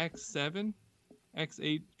X7,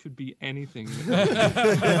 X8 could be anything.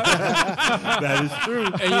 That is true.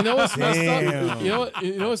 And you know what's messed up? Damn.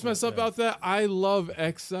 You know what's messed up about that? I love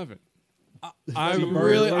X7. I Burn,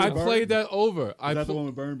 really, burn, I burn. played that over. Is that the one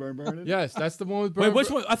with burn? Yes, that's the one with Wait, Burn. which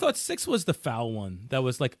one? I thought 6 was the foul one. That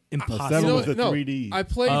was like impossible. 7 was the no, 3D. I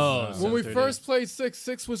played Oh, when we 3D. first played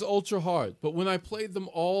 6 was ultra hard, but when I played them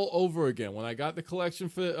all over again, when I got the collection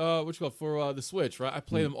for the Switch, right? I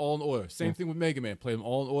played them all in order. Same thing with Mega Man, played them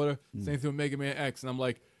all in order. Same thing with Mega Man X, and I'm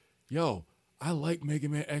like, yo, I like Mega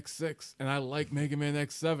Man X6 and I like Mega Man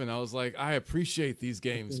X7. I was like, I appreciate these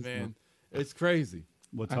games, man. It's crazy.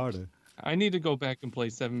 What's harder? I need to go back and play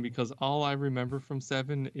 7 because all I remember from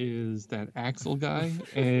 7 is that Axel guy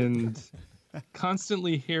and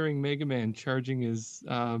constantly hearing Mega Man charging his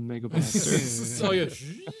Mega Blaster. So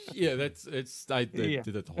yeah, that's it's. I Yeah.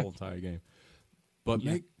 did it the whole entire game. But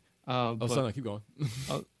Yeah. make oh, But- sorry, no, keep going.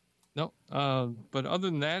 No, but other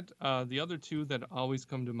than that, the other two that always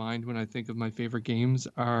come to mind when I think of my favorite games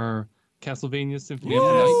are Castlevania Symphony of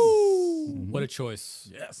the Night. What a choice.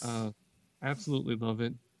 Yes. Absolutely love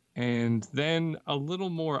it. And then a little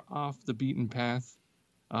more off the beaten path,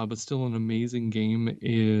 but still an amazing game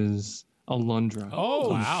is Alundra. Oh,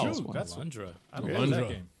 wow. shoot. That's- Alundra. I love that Alundra.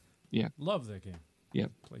 game. Yeah. Love that game. Yeah.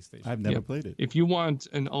 PlayStation. I've never Yep. played it. If you want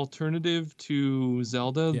an alternative to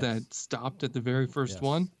Zelda Yes. that stopped at the very first Yes.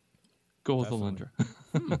 one, go with Definitely. Alundra.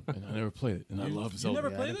 And I never played it, and I love You Zelda. never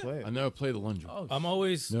Yeah, I played didn't it? play it. I never played Alundra. Oh, I'm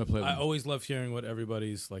always Never played I one. always love hearing what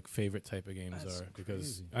everybody's like favorite type of games That's are because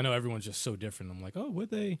crazy. I know everyone's just so different. I'm like, oh, what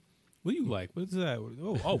do you like? What's that?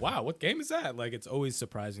 Oh, wow, what game is that? Like, it's always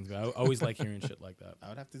surprising to me. I always like hearing shit like that. I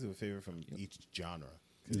would have to do a favorite from each genre.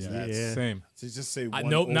 'Cause Yeah. that's, Yeah. Same. To just say one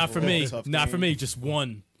Nope, not for overall me. tough Not for game. me. Just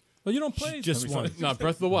one. Well, you don't play. Just I mean, one. No,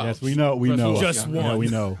 Breath of the Wild. Yes, we know. We Breath of the know. Wild. Just Yeah, one. we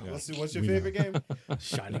know. What's your favorite game?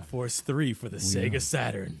 Shining Force 3 for the Sega know.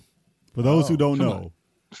 Saturn. For those who Oh, don't come know,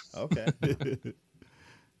 Okay.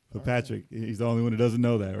 but Patrick, he's the only one who doesn't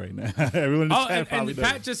know that right now. Everyone in the Oh, chat and probably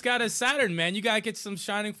Pat does. just got a Saturn, man. You gotta get some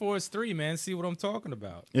Shining Force 3, man. See what I'm talking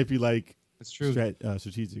about. If you like That's true.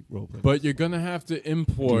 strategic role play. But you're gonna have to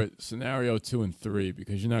import scenario 2 and 3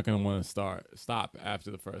 because you're not gonna want to stop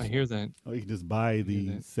after the first. I hear that. Or you can just buy the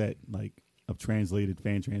that. set like of translated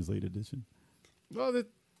fan translated edition. Well,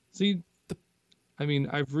 See, I mean,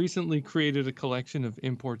 I've recently created a collection of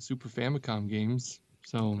import Super Famicom games,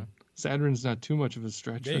 so Saturn's not too much of a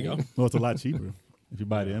stretch. There you right? go. Well, it's a lot cheaper if you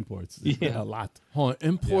buy the imports. Yeah. a lot. hold on.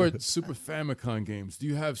 Import Super Famicom games. Do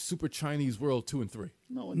you have Super Chinese World 2 and 3?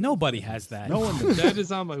 Nobody has that. No one does. That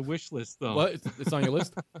is on my wish list, though. What? It's on your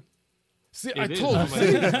list. See, I It is told you. on my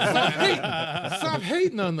See? list. Stop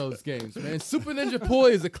hating on those games, man. Super Ninja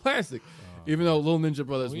Boy is a classic, even though Little Ninja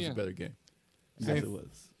Brothers was yeah. a better game. Yes, it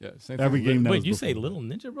was. Yeah, same Every thing. game that Wait, was you before. say Little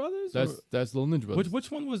Ninja Brothers? That's Little Ninja Brothers. Which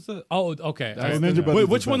one was the? Oh, okay. That's Ninja the- Brothers Wait, was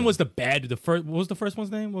which one better. was the bad? The first. What was the first one's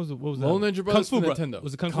name? What was that? Little Ninja Brothers Kung Fu for Bro- Nintendo.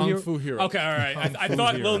 Was it Kung, Kung Fu Fu Hero. Okay, all right. I Fu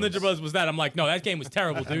thought Hero. Little Ninja Brothers was that. I'm like, no, that game was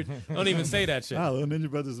terrible, dude. Don't even say that shit. Little Ninja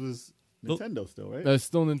Brothers was Nintendo still, right? That's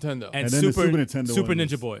still Nintendo. And then the Super Super Nintendo Super one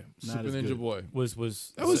Ninja was Boy not Super as Ninja good. Boy.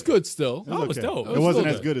 was That was good still. Oh, it was okay. dope. It wasn't still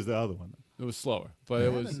as good. good as the other one. It was slower, but I it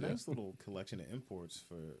have was. a nice little collection of imports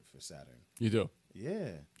for Saturn. You do.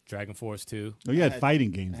 Yeah. Dragon Force 2. Oh, you had I had- fighting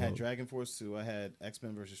games. I had though. Dragon Force 2. I had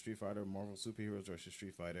X-Men versus Street Fighter, Marvel Superheroes versus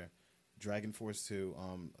Street Fighter, Dragon Force 2,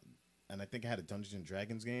 and I think I had a Dungeons and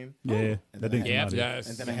Dragons game. Yeah, And that then didn't I come had- out yet. Yes.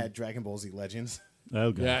 And then I had Dragon Ball Z Legends.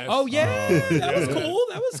 Okay. Yes. Oh yeah, that was cool.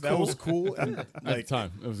 That was cool. That was cool. And, At the like,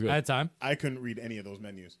 time, it was good. At time. I couldn't read any of those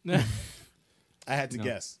menus. I had to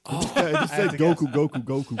guess. It just said to Goku, Goku,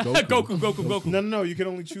 Goku, Goku. Goku, Goku, Goku. No, you can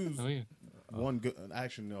only choose Oh yeah.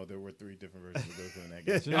 Actually, no, there were 3 different versions of Goku in that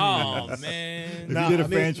game. Oh man. If Nah, you did a I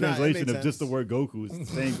mean, fan nah, it translation made of just the sense. word Goku, it's the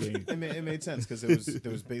same game. It made sense because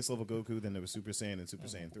there was base level Goku, then there was Super Saiyan and Super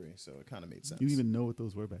Saiyan 3, so it kind of made sense. You didn't even know what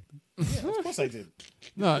those were back then. Yeah, of course I did.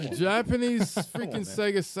 No, Japanese freaking man.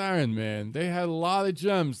 Sega Saturn, man. They had a lot of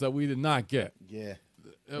gems that we did not get. Yeah. It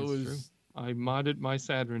That's was true. I modded my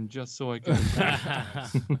Saturn just so I could.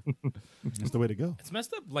 That's the way to go. It's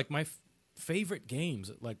messed up. Like my favorite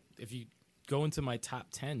games. Like if you go into my top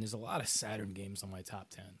 10, there's a lot of Saturn games on my top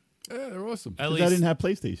 10. yeah, they're awesome. At Because I didn't have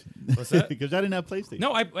PlayStation. What's that? Because I didn't have PlayStation.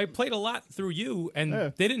 No, I played a lot through you, and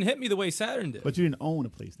Yeah. they didn't hit me the way Saturn did. But you didn't own a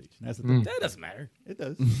PlayStation. That's the thing. That doesn't matter. It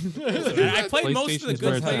does. I played most of the PlayStation is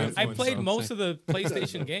good. where it's I at. played So most say. of the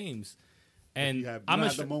PlayStation games, and you have, I'm you a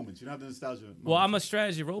don't have the moments. You don't have the nostalgia. well, I'm moments. a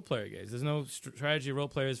strategy role player, guys. There's no strategy role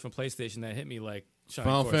players from PlayStation that hit me like Shining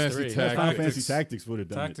Final Force Fantasy 3. Tactics. Final Fantasy Tactics would have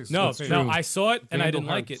done Tactics. No, That's no, true. I saw it and I Vandal didn't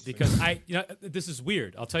like Hearts. it because this is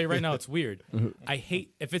weird. I'll tell you right now, it's weird. I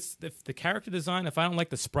hate if the character design. If I don't like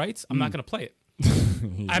the sprites, I'm not gonna play it.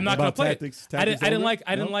 I'm not gonna About play Tactics- it. I Tactics didn't Ogre? like.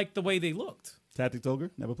 I didn't No? like the way they looked. Tactics Ogre.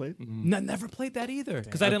 Never played. Never played that either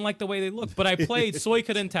because I didn't like the way they looked. But I played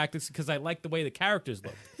Suikoden Tactics because I liked the way the characters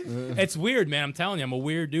looked. It's weird, man. I'm telling you, I'm a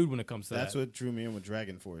weird dude when it comes to That's that. what drew me in with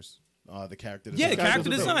Dragon Force. The character Yeah, the design. character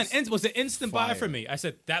was design dope. was an instant buy Fire. for me. I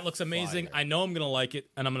said that looks amazing. Fire. I know I'm gonna like it,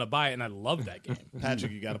 and I'm gonna buy it, and I love that game.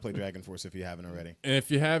 Patrick, you got to play Dragon Force if you haven't already. And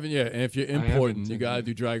if you haven't, yeah, and if you're haven't importing, you yet. gotta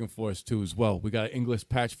do Dragon Force 2 as well. We got an English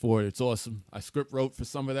patch for it. It's awesome. I script wrote for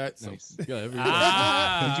some of that. So Nice.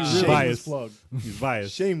 yeah, Shameless Biased. plug. He's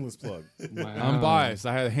biased. Shameless plug. Wow. I'm biased.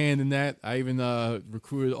 I had a hand in that. I even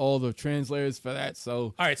recruited all the translators for that.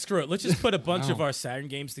 So All right, screw it. Let's just put a bunch Wow. of our Saturn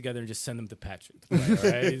games together and just send them to Patrick. To play,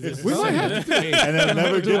 all right? Just- we might have to do And then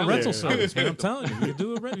never Do get a rental there. service, man. I'm telling you, you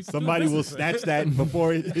do a rental. Somebody will snatch that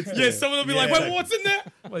before it hits. Yeah, there. someone will be like, Yeah. "Wait, what's in there?"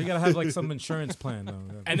 Well, you gotta have like some insurance plan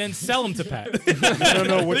though. And then sell them to Pat.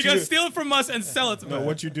 No, what They're you gonna do, steal it from us and sell it to no, Pat.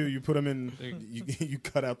 what you do, you put them in, you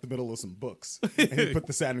cut out the middle of some books and you put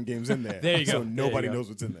the Saturn games in there. There you go. So There you nobody go. knows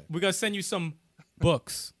what's in there. We're gonna send you some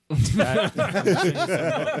books.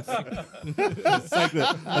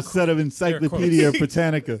 A set of Encyclopedia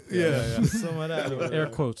Britannica. Yeah. Some of that. Air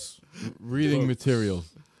quotes. reading materials.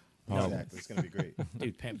 Exactly. It's gonna be great.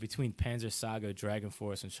 Dude, between Panzer Saga, Dragon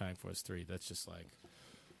Force, and Shining Force 3, that's just like,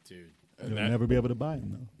 dude, You'll never be able to buy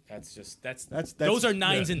them though. that's those are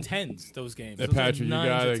 9s and 10s. Those games. Hey, Those are Patrick, you 9s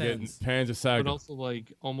gotta and get 10s. Panzer But Saga. also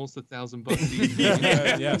like almost $1,000 each.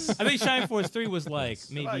 Yes. I think Shining Force 3 was like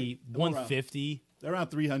maybe Right. 150. They're around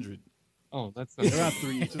 300. Oh, that's They're around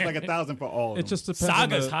 3. It's just like 1,000 for all. Of It them. just depends.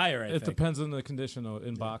 Saga's on the, higher, I It think. depends on the condition of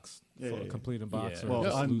in box, Yeah, yeah. complete in box Yeah. or well,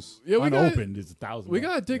 just un- loose. Yeah, we gotta- unopened is 1,000. We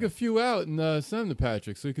gotta dig a few out and send them to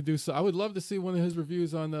Patrick so we could do. So I would love to see one of his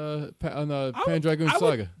reviews on Pandragoon I Saga.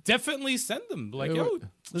 would definitely send them. Like, Yeah, yo, what-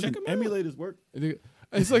 Listen, check them out. emulators work.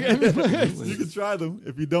 It's like You can try them.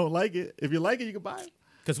 If you don't like it, if you like it, you can buy it.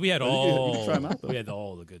 Because we had You can all, try 'em out, though. we had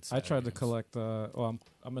all the good stuff. I tried to collect. I'm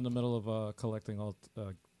in the middle of collecting all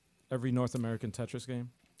every North American Tetris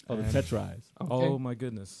game. Oh, the And- Tetris. Oh my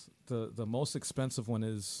goodness! The most expensive one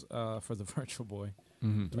is for the Virtual Boy.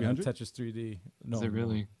 300? Tetris 3D. No, Is it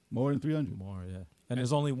really? More than 300. more? Yeah. And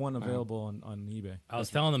there's only one available on eBay. I was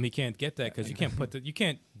telling him he can't get that because you can't you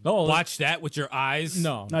can't No, watch that with your eyes.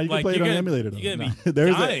 No. No, you can Like, play it you're on gonna- emulator. Though. you're gonna No. be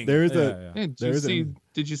dying. There is Yeah, a. yeah. Yeah,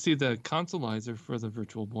 did you see the consoleizer for the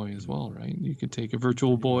Virtual Boy as well, right? You could take a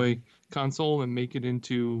Virtual Boy console and make it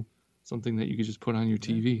into something that you could just put on your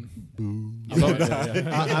TV. I'm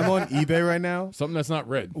on eBay right now something that's not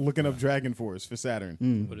red. looking up Dragon Force for Saturn.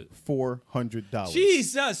 $400.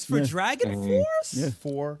 Jesus, for Yeah. Dragon Force? Yeah.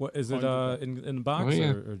 What is it? In box Oh,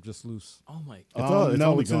 yeah. or just loose? Oh my. It's all- it's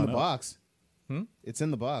no, only it's in the gone up. box. It's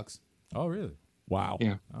in the box. Oh really? Wow.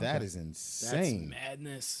 Yeah. That is That's insane.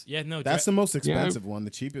 madness. Yeah, no. That's the most Yeah, expensive one. The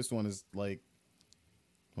cheapest one is like,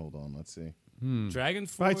 hold on, let's see, Dragon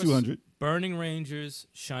Force, Probably 200. Burning Rangers,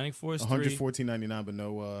 Shining Force 3, $114.99, but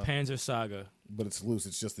no, Panzer Saga. but it's loose.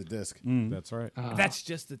 It's just the disc. That's right. That's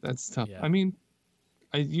just the. That's tough. Yeah. I mean,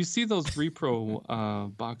 you see those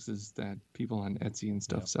repro boxes that people on Etsy and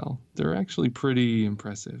stuff sell. They're actually pretty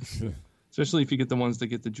impressive, especially if you get the ones that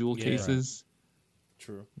get the jewel Yeah. cases.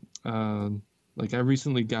 True. Like I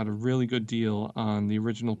recently got a really good deal on the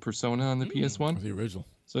original Persona on the PS1. The original.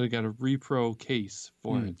 So I got a repro case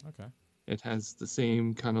for it. Okay. It has the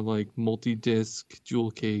same kind of like multi-disc jewel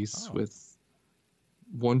case with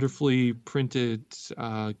wonderfully printed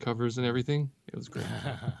covers and everything. It was great.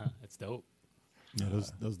 It's dope. Yeah,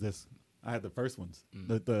 those discs. I had the first ones,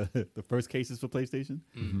 the first cases for PlayStation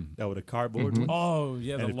that were the cardboard ones. Oh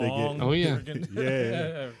yeah, And the if they get- long. Oh, yeah. friggin-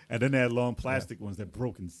 Yeah, and then they had long plastic ones that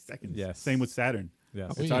broke in seconds. Yes. Same with Saturn.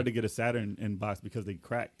 Yes. It's hard to get a Saturn in box because they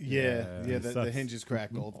crack. Yeah, It the sucks. hinges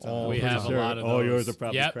crack all the time. Oh, We pretty have sure. a lot of All those. yours are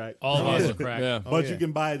probably Yep, cracked. all of ours Yeah. are cracked. Yeah. But yeah. you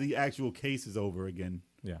can buy the actual cases over again.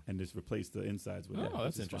 Yeah. And just replace the insides with Oh, it.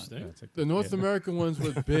 that's which is fine. interesting. Yeah, it's like- The North American ones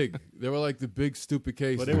were big. They were like the big stupid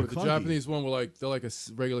cases. But they were the clunky. Japanese one were like they're like a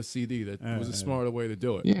regular CD. That was a smarter way to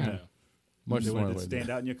do it. Yeah. Much They smarter wanted way to to do stand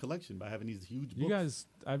it. out in your collection by having these huge books. You guys,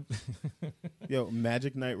 Yo,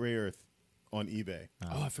 Magic Knight Ray Earth on eBay.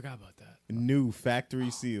 Oh, I forgot about that. New factory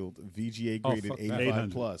sealed VGA graded fuck that. 85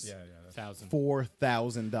 800. plus. yeah, that's $1,000.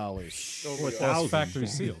 $4,000. well, it's factory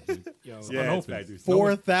sealed. dude. Yo, Yeah, it's unopened. factory.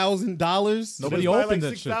 $4,000. Nobody Just buy opened like that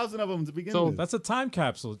shit. 6,000 of them to begin So with. That's a time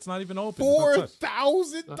capsule. It's not even open. It's not touched.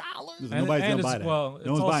 $4,000. And- Nobody's and gonna buy it's- that. well, no it's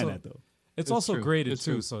one's buying also- that though. It's It's also true. graded It's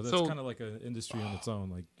too, true. so that's So- kind of like an industry on its own.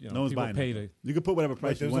 Like No one's people buying pay that. to. You can put whatever Right,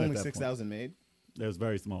 price you there's want only at that point. 6,000 made. That was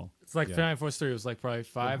very small. It's like Yeah. Fire Force 3. It was like probably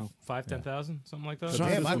 10,000, something like that. Sure.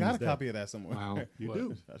 Damn, I this got a one's dead. copy of that somewhere. Wow. You What?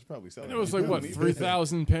 do. I should probably sell And it was like what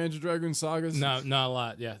 3,000 Panzer Dragoon sagas. No, not a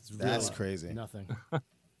lot. Yeah, it's That's really crazy. Nothing.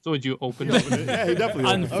 So would you open it? Yeah, he definitely.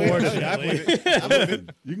 opened it. Unfortunately.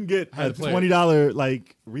 You can get a I'd play it. $20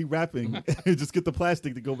 like rewrapping. Just get the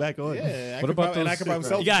plastic to go back on. Yeah, What about and I those- could probably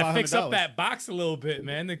sell You it for gotta fix up $500. that box a little bit,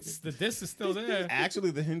 man. The disc is still there. Actually,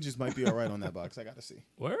 the hinges might be all right on that box. I got to see.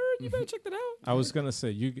 Word? You better check that out. I was gonna say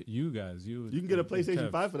you guys you You can get a PlayStation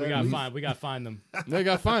Kev. 5 for that. We at gotta least. find. We gotta find them. They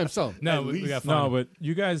got fine. So No, At we least. gotta find No, them. but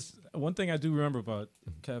you guys. One thing I do remember about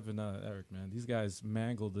Kev and Eric, man, these guys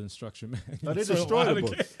mangled the instruction manual. Oh, they So destroyed a the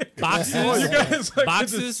lot of books. Boxes, You guys fucking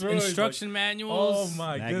boxes, destroyed, instruction Oh manuals,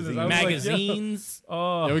 my Magazines. goodness! I was like, yo, magazines.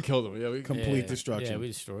 oh, yeah, we killed them. Yeah, we Complete destruction. Yeah, we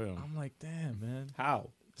destroy them. I'm like, damn, man.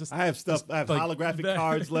 How? Just I have stuff. I have like holographic that.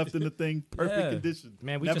 cards left in the thing, perfect Yeah. condition.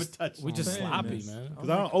 Man, we never just touched. we just Damn, sloppy, man. man. because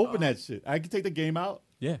I don't open that shit. I can take the game out.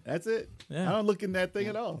 Yeah, That's it. Yeah. I don't look in that thing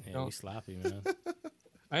at all. Yeah, we sloppy, man.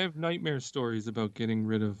 I have nightmare stories about getting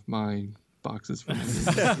rid of my boxes from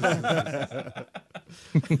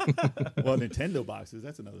Well, Nintendo boxes.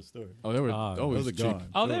 That's another story. Oh, they were Ah, always Those are cheap. gone.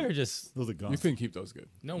 Oh, they were just Those are gone. You couldn't keep those good.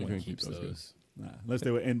 no You one couldn't keep keeps those good. those. Nah, unless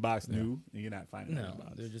they were in box new, and you're not finding them No, in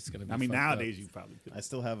box. they're just gonna be. I mean, fucked nowadays up. you probably could. I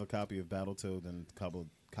still have a copy of Battletoad and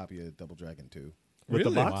copy of Double Dragon 2. With the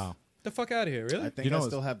Really? box? wow. the fuck out of here, really? I think You know I it's-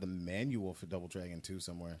 still have the manual for Double Dragon 2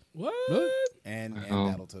 somewhere. What? And Oh.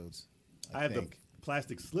 Battletoads. I have think. the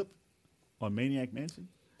plastic slip on Maniac Mansion.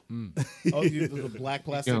 Oh, the black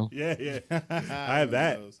plastic. Yo. Yeah, yeah. I have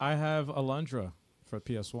that. I have Alundra for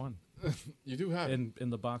PS1 You do have. in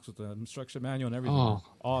the box with the instruction manual and everything. Oh.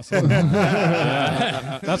 Awesome.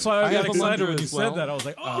 Yeah. That's why I I got have excited Alundra when you as said well. that. I was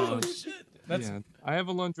like, oh shit. That's Yeah, I have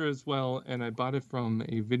Alundra as well, and I bought it from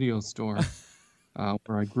a video store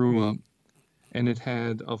where I grew up, and it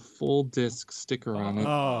had a full disc sticker on it,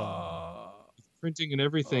 Oh, printing and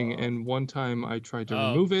everything. And one time I tried to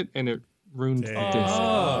Oh. remove it, and it ruined the Damn. disc.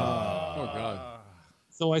 Oh god.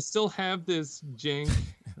 So I still have this jank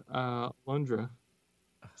Alundra,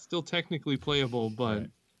 still technically playable, but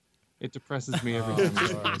it depresses me every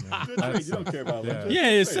time. good trade. You don't care about Yeah. Alundra.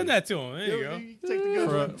 Yeah, send that to him. There you go. You take the good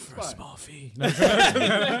for one. a Fine. small fee.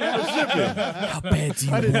 How bad do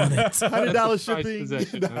you want it? $100 Prized shipping.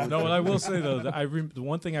 possession. I would No, say. what I will say though, the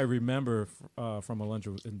one thing I remember from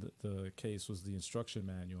Alundra in the case was the instruction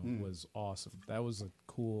manual was awesome. That was a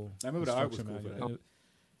cool. I remember the art was instruction cool for manual.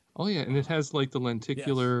 Oh yeah, and it has like the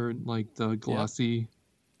lenticular, like the glossy,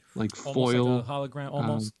 like foil. Almost like a hologram,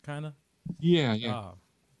 almost kind of. Yeah, yeah. Ah,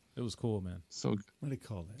 it was cool, man. So What do they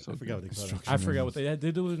call that? So I forgot what they call that. I forgot what they had.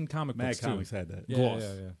 They do it in comic Mad books Comics too. had that. Yeah, Gloss.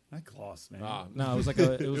 yeah, yeah. Not gloss, man. Ah, No, it was like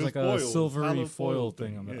a was like foil, a silvery hollow foil foil thing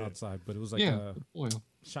thing, on the yeah. outside, but it was like yeah, a foil.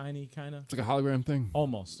 shiny kind of. it's like a hologram thing.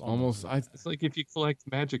 Almost. Almost. I It's like if you collect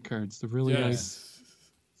magic cards, the really Yes. nice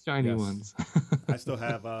shiny Yes. ones. I still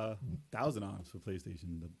have 1,000 Arms for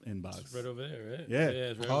PlayStation, the inbox. Right over there, right? Yeah.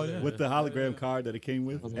 it's right Oh, over yeah. there. With the hologram card that it came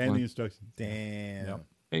with That's and fun. the instructions. Damn. Yep.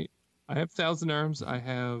 I have Thousand Arms. I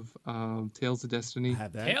have Tales of Destiny. I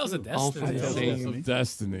have that. Tales of too. All Destiny. from the Tales of same, Destiny. of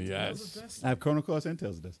Destiny. Yes. I have Chrono Cross and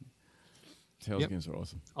Tales of Destiny. Tales Yep. games are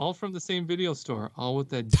awesome. all from the same video store. All with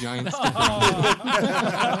that giant.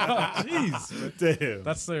 Jeez. Damn.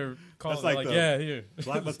 That's their call. That's Like, like the- yeah, here.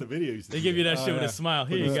 Blockbuster Video used to They do give you that Oh, shit with yeah. a smile.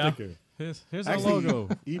 Here With you a go. sticker. Here's our Actually, logo.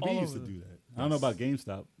 EB All used to over do that. I don't know about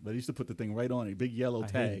GameStop, but they used to put the thing right on it, big yellow I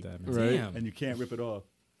tag, hated that, man. Right. Damn. and you can't rip it off.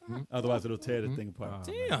 Otherwise, it'll tear the thing apart.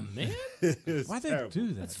 Damn, man. It's Why'd they terrible. do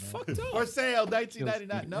that, That's man? fucked up. For sale,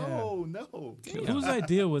 1999. No, no. Whose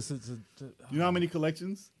idea was it to You know how many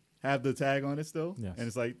collections have the tag on it still, Yes. and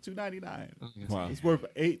it's like $2.99. Oh, yes. Wow. It's worth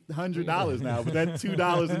 $800 now, but that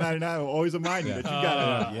 $2.99 will always remind you that you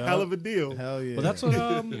got a Yeah. hell of a deal. Hell yeah. Well, that's what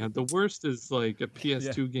Yeah, the worst is like a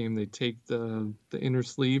PS2 game. They take the inner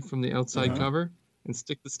sleeve from the outside cover and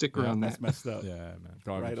stick the sticker on That's that. messed up. yeah, man.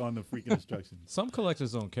 Garbage. Right on the freaking instructions. Some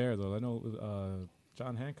collectors don't care though. I know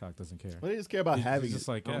John Hancock doesn't care. But they just care about He's having just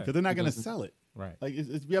it, like, yeah, because they're not he going to doesn't. sell it. Right. Like,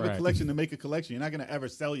 if you have a Right. collection to make a collection, you're not going to ever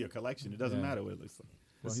sell your collection. It doesn't Yeah. matter what it looks like.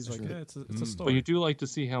 Well, he's That's like, true. yeah, it's a story. But you do like to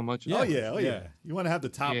see how much. Yeah. Oh yeah, oh yeah. Yeah. You want to have the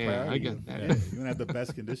top Yeah, priority. I get that. Yeah, you want to have the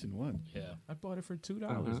best condition one. Yeah. I bought it for $2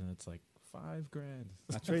 Uh-huh. and it's like $5,000.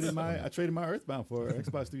 I traded my Earthbound for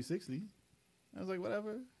Xbox 360. I was like,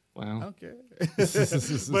 whatever. I Wow. don't care.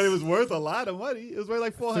 But it was worth a lot of money. It was worth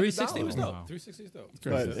like $400. 360 was dope. Wow. 360 is dope.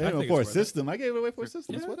 But I anyway, think for a it's worth it. system, I gave it away for a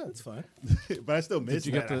system. It's Yeah, whatever. that's fine. But I still missed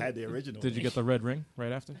you that. get the- I had the original. Did you get the red ring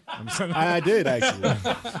right after? I'm sorry. I did actually.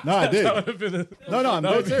 No, I did. No, I'm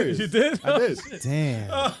dead serious. You did? I did.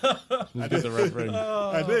 Damn. I did the red ring.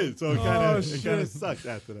 I did. So it kind of shit. sucked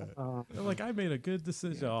after that. I'm like, I made a good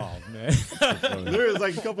decision. Oh man. There was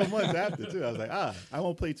like a couple months after too. I was like, I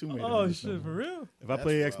won't play too many. Oh on this shit, no for more. real? If I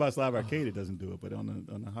play Xbox Live Arcade, it doesn't do it. But on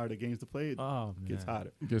the harder games to play, it Oh gets man.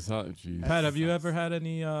 hotter. Guess how? Jeez. Pat, have you ever had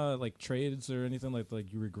any like trades or anything like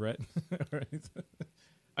you regret or anything?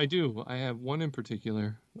 I do. I have one in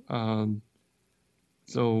particular.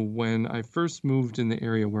 So when I first moved in the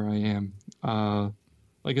area where I am,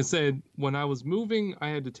 like I said, when I was moving, I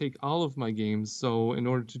had to take all of my games. So in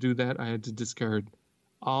order to do that, I had to discard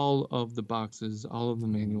all of the boxes, all of the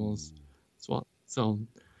manuals. So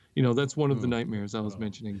that's one of the nightmares I was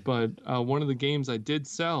mentioning. But one of the games I did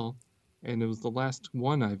sell, and it was the last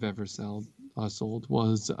one I've ever sold,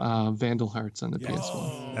 was Vandal Hearts on the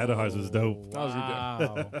PS1. Shadow Hearts was dope. That was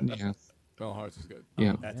a good game. Wow. Yeah, Bell Hearts is good.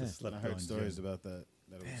 yeah. That's a I slept heard on stories game. about that.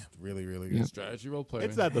 That it was really, really good. Yeah. Strategy role player.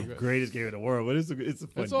 It's not the Good. greatest game in the world, but it's a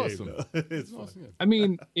fun It's game. awesome. Though. It's fun. Awesome game. I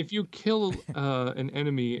mean, if you kill an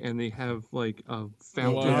enemy and they have like a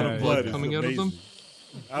fountain Yeah, of yeah, blood is coming out of them, amazing.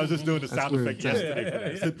 I was just doing the That's sound where effect it's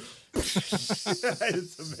yesterday. For that.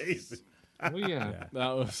 It's amazing. oh yeah, That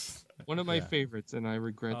was. one of my favorites, and I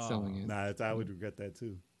regret selling it. Nah, I would regret that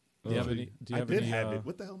too. Do you have any? Do you I have did any? have it.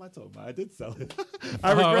 What the hell am I talking about? I did sell it.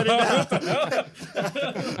 I regret it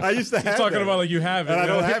now. I used to have Talking that, about like you have it, and I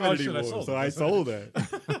don't Like, have oh, it shit, I anymore. sold So it. I sold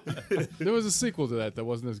that. There was a sequel to that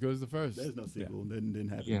wasn't as good as the first. There's no sequel. Didn't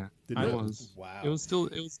happen. Yeah, Didn't it happen. was. Wow. It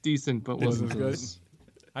was decent, but wasn't as good? as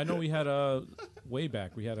I know we had way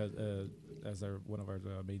back. We had as one of our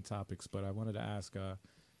main topics, but I wanted to ask: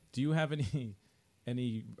 do you have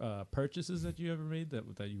any purchases that you ever made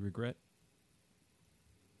that you regret?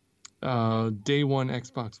 day one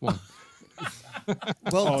Xbox One.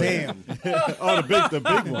 Well, damn. Oh, the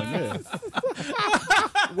big one. Yeah.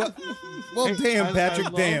 Well, damn, Patrick.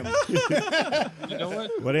 love- Damn. You know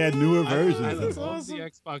what? But they had newer I versions. love the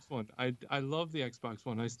Xbox One. I love the Xbox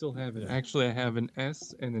One. I still have it. Actually, I have an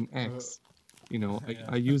S and an X.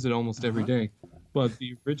 I use it almost every day. But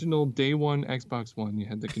the original day one Xbox One, you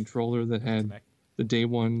had the controller that had the day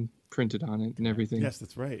one printed on it and everything. Yes,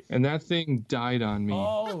 that's right. And that thing died on me.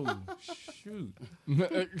 Oh shoot!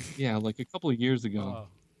 Yeah, like a couple of years ago. Oh.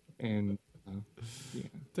 And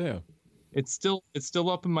Damn. it's still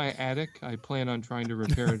up in my attic. I plan on trying to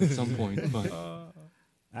repair it at some point. But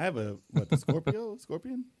I have the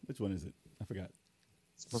Scorpion? Which one is it? I forgot.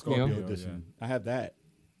 Scorpio? Scorpio edition. I have that.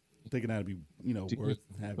 I'm thinking that'd be, Do you- worth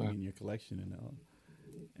having in your collection and all.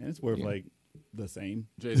 And it's worth Yeah. like the same.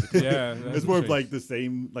 Jason. Yeah, It's worth like the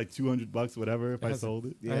same, like $200, whatever, if I hasn't- sold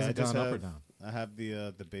it. Yeah, Has I it just gone up or have. down? I have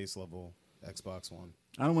the base level Xbox One.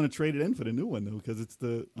 I don't want to trade it in for the new one though, because it's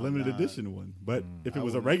the limited not. edition one. But if it I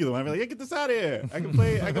was a wouldn't. regular one, I'd be like, hey, get this out of here. I can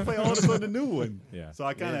play all this on the new one. Yeah. So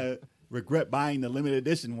I kind of regret buying the limited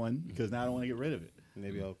edition one because now I don't want to get rid of it.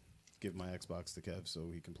 Maybe I'll give my Xbox to Kev so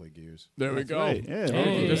he can play Gears There we That's go. right. Yeah,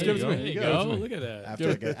 Hey, just give it to me. There you Give it go. to me. Look at that.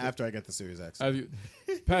 after I get the Series X.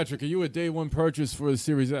 Patrick, are you a day one purchase for the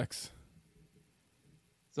Series X?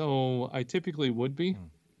 So I typically would be,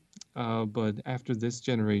 but after this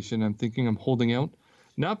generation, I'm thinking I'm holding out,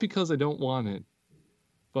 not because I don't want it,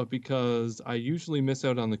 but because I usually miss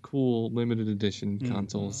out on the cool limited edition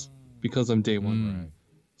consoles because I'm day one.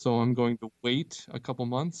 So I'm going to wait a couple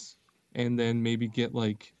months and then maybe get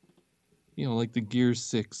like the Gears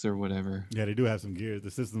 6 or whatever. Yeah, they do have some gears. The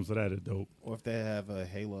systems for that are dope. Or if they have a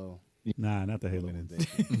Halo Nah, not the Halo limited ones.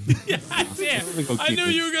 edition. I knew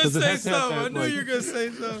you were gonna say something. I knew you were gonna say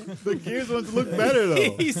something. The Gears ones look better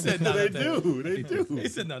though. He said no. They not that. do. They do. He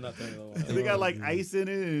said no, not that. They got like ice in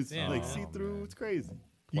it and it's Damn. like Oh, see through. man. It's crazy.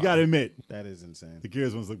 You gotta admit, That is insane. the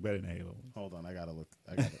Gears ones look better than Halo ones. Hold on, I gotta look.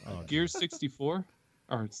 I gotta Gears 64.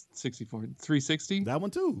 or 64, 360 That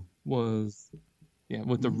one too. was,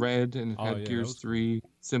 with the red and it Oh, had yeah, Gears that was 3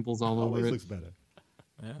 symbols all Always over it. looks better.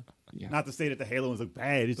 Yeah. Yeah. Not to say that the Halo ones look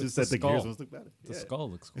bad. It's just the that the Gears skull. ones look better. The Yeah. skull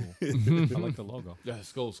looks cool. I like the logo. Yeah,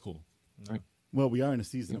 skull's cool. Well, we are in the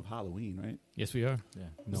season of Halloween, right? Yes, we are. Yeah.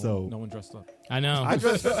 So- No one dressed up. I know. I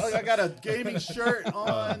dressed up like I got a gaming shirt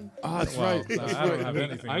on. That's Well, right. no, I don't have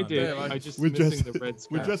anything. I on. did. Yeah, I just We're missing just- the red We're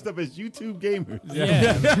scrap. dressed up as YouTube gamers.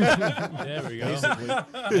 yeah. There we go. Yeah,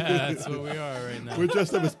 that's what we are right now. We're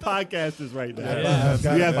dressed up as podcasters right now. Yeah. I've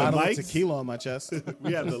got We a have the bottle of mics. tequila on my chest.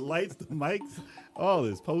 We have the lights, the mics, all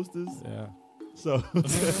this posters. Yeah. So,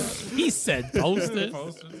 He said posters.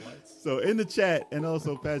 so in the chat and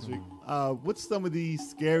also Patrick, what's some of the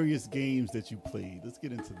scariest games that you played? Let's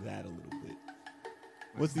get into that a little bit.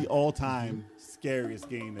 What's the all-time scariest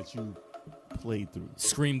game that you played through,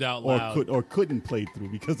 Screamed out or loud. couldn't play through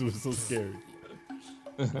because it was so scary?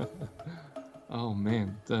 Oh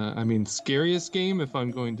man, scariest game. If I'm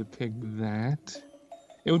going to pick that,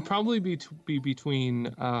 it would probably be between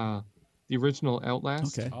the original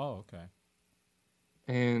Outlast Okay. Oh, okay.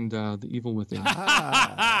 and the Evil Within.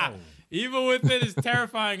 Evil Within is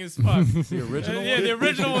terrifying as fuck. The original Yeah, one? the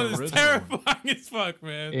original one is Original terrifying as fuck,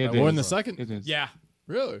 man. It More than the is. second? It is. Yeah,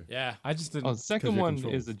 Really? yeah. I just didn't. Oh, the second your one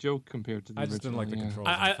controls. is a joke compared to the I original. just didn't like the yeah. controls.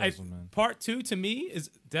 in the first one, man. Part 2 to me is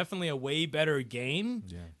definitely a way better game.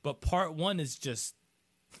 Yeah. But part 1 is just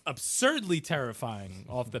absurdly terrifying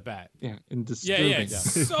off the bat. Yeah, and Yeah, disturbing. yeah,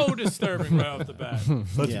 it's so distirbing right off the bat.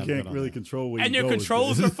 Plus, Yeah, you I'm can't good on really that. control where And you your go with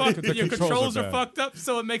controls this. are fucked. Your controls controls are are bad. fucked up,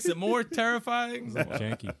 so it makes it more terrifying.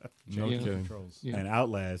 Janky. No Yeah. controls. Yeah. And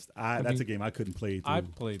Outlast, that's a game I couldn't play through. I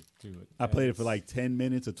played through it. I played it for like 10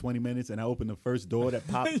 minutes or 20 minutes, and I opened the first door that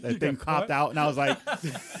popped. That thing got popped caught? out, and I was like,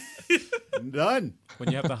 done. when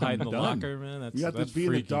you have to hide in the Done. locker, man. That's You have to that's be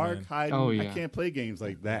in the freaky, dark, man. hiding. Oh, I yeah. can't play games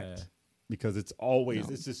like that Yeah. because it's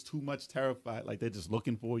just too much terrified. Like they're just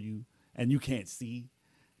looking for you, and you can't see.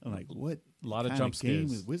 I'm like, what? A lot of kind jump game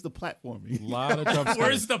scares. is- Where's the platforming? A lot of jump scares.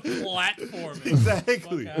 Where's the platforming?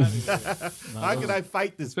 exactly. Fuck outta here. How can I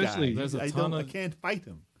fight this Especially- guy? There's a I ton I of- can't fight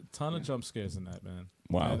him. ton of jump scares in that, man.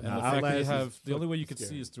 Wow. And the Nah, fact that you Outlast is have the only way you fucking can see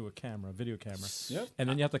scary. is through a camera, video camera. Yep. And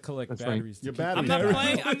then you have to collect That's right. batteries. Your I'm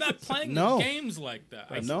battery. not playing No. games like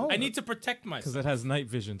that. No. I need to protect because myself. it has night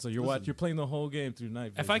vision. So you're playing the whole game through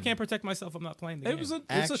night vision. If I can't protect myself, I'm not playing the game. it's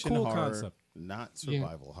Action a cool horror, concept. not Yeah.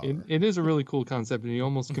 survival horror. It is a really cool concept, and you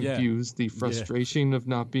almost Yeah. confuse the frustration of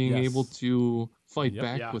not being Yes. able to fight Yep.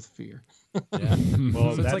 back Yeah. with fear. Yeah. Well, So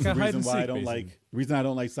it's that's like a the hide reason and why I seek, don't basically. reason I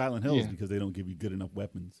don't like Silent Hills Yeah. because they don't give you good enough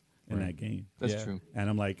weapons in Right. that game. That's Yeah. true. And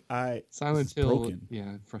I'm like, Silent this is Hill, broken.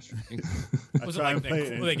 yeah, frustrating. I Was it try like and play it,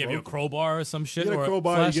 they, and will they it's give you a broken. crowbar or some shit? You get a or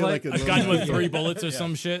crowbar, you get flashlight? like a gun with Yeah. 3 bullets or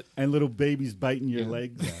some shit? and little babies biting your Yeah.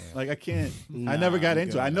 legs. Like I can't. I never got I'm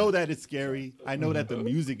into good it. I on know that it's scary. I know that the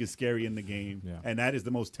music is scary in the game, Yeah. and that is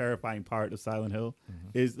the most terrifying part of Silent Hill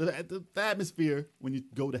is the atmosphere when you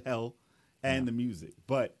go to hell and the music.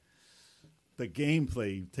 But the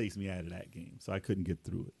gameplay takes me out of that game, so I couldn't get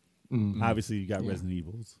through it. Obviously, you got Yeah. Resident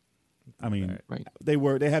Evils. I mean, Right.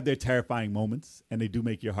 they have their terrifying moments, and they do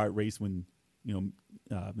make your heart race when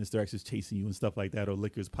Mr. X is chasing you and stuff like that, or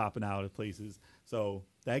liquor's popping out of places. So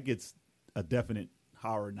that gets a definite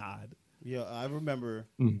horror nod. Yeah, I remember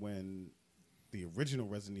when the original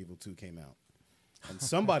Resident Evil 2 came out, and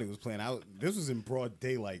somebody was playing out. This was in broad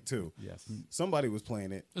daylight too. Yes. Somebody was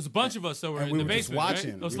playing it, There's a bunch of us that were and in we the were just basement. watching.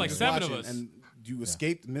 Right? It was We were like just 7 of watching, us. and you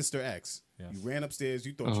escaped Mr. X. Yes. You ran upstairs.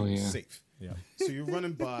 You thought Oh, you were yeah. safe. Yeah. So you're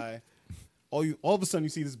running by. All of a sudden, you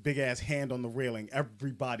see this big ass hand on the railing.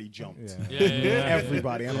 Everybody jumped. Yeah. Yeah.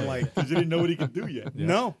 Everybody. And I'm like, Because you didn't know what he could do yet.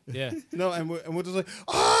 no, Yeah. no, and we're just like,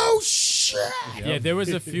 oh shit. Yeah, there was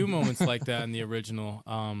a few moments like that in the original.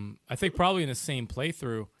 I think probably in the same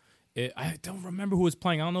playthrough. I don't remember who was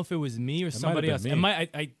playing. I don't know if it was me or somebody been else. me. I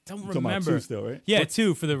don't Talking about remember. 2 still, right? Yeah,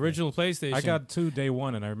 2 for the original PlayStation. I got 2 day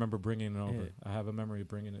 1, and I remember bringing it over. Yeah. I have a memory of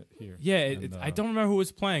bringing it here. Yeah, And, I don't remember who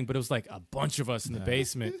was playing, but it was like a bunch of us in the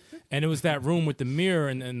basement, and it was that room with the mirror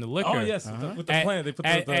and the liquor. Oh yes, with the And- plant, they put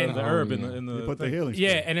and- the herb in yeah. the They put the thing. healing. Yeah,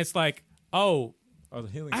 spell. and it's like, oh, Oh, the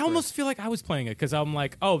healing. I spray. almost feel like I was playing it because I'm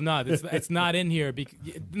like, oh no, it's not in here.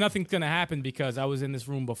 Nothing's gonna happen because I was in this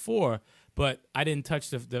room before, but I didn't touch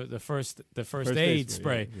the first aid aid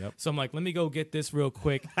spray, spray. Yep. So I'm like, let me go get this real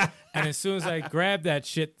quick. And as soon as I grabbed that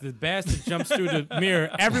shit, the bastard jumps through the mirror.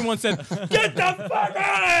 Everyone said, "Get the fuck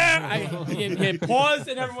out of here!" He paused,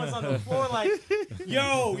 and everyone's on the floor like,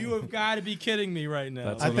 "Yo, you have got to be kidding me right now."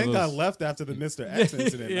 That's I one of think I those- left after the Mr. X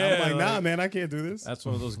incident. Yeah, I'm like, nah, like- man, I can't do this. That's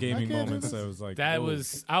one of those gaming can't do moments this. that was like That ooh.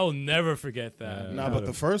 was, I'll never forget that. Yeah. Nah, but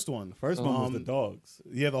the first one, First one was the dogs.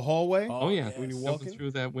 yeah, the hallway. Oh, yeah. When you Jumping walk in?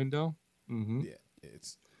 through that window. Mm-hmm. Yeah.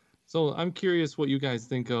 it's So I'm curious what you guys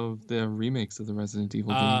think of the remakes of the Resident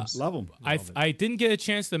Evil games. Love them. I didn't get a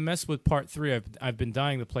chance to mess with part 3. I've been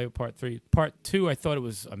dying to play with part 3. Part 2, I thought it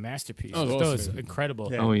was a masterpiece. Oh, I thought it was awesome. incredible.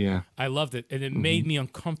 Yeah. Oh yeah. I loved it, and it made me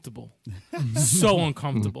uncomfortable, so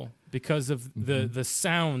uncomfortable because of the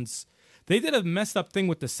sounds. They did a messed up thing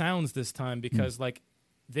with the sounds this time because like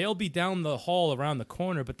they'll be down the hall around the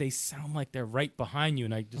corner, but they sound like they're right behind you,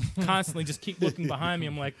 and I just constantly just keep looking behind me.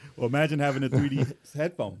 I'm like, Well, imagine having the 3D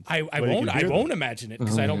headphones. I where you won't can hear them. imagine it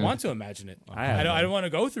because I don't want to imagine it. I don't want to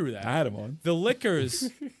go through that. I had them on. The liquors,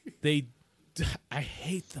 I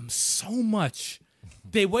hate them so much.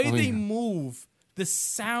 The way they yeah. move, the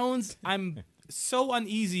sounds, I'm so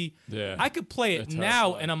uneasy. Yeah. I could play it They're now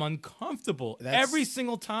terrifying. and I'm uncomfortable That's- every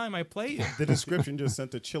single time I play it. the description just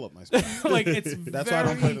sent a chill up my spine. Like it's That's why I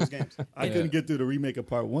don't play those games. I Yeah. couldn't get through the remake of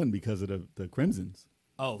Part 1 because of the Crimsons.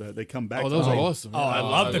 Oh, They come back. Oh, to those are life. awesome. oh, I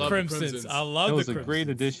love the Crimsons. I love That the was a Crimsons. great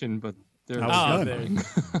addition, but they're I was Oh, done.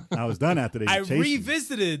 there- I was done after they I chased me.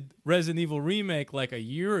 revisited Resident Evil Remake like a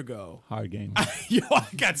year ago. Hard game. Yo, I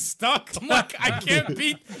got stuck. I'm like, I can't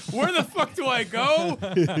beat. Where the fuck do I go?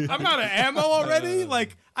 I'm out of ammo already.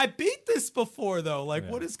 Like, I beat this before though. Like,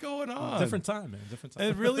 what is going on? Different time, man. Different time.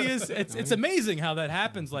 It really is. It's amazing how that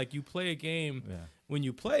happens. Like, you play a game when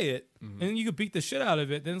you play it, and you could beat the shit out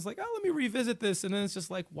of it. Then it's like, oh, let me revisit this, and then it's just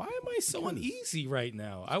like, why am I so uneasy right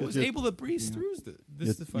now? I was your- able to breeze through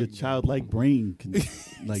this. Your fucking childlike brain can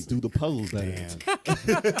like do the puzzles better.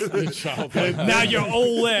 Now your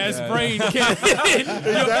old ass brain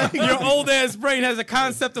can't. Your old ass brain has a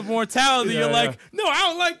concept of mortality. You're like, no, I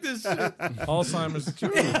don't like this shit. Alzheimer's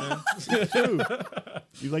cure, man.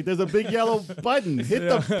 He's like, there's a big yellow button. Hit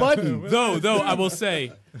the button. Though I will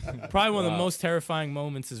say, probably one of the most terrifying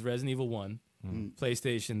moments is Resident Evil 1,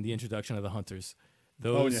 PlayStation, the introduction of the Hunters.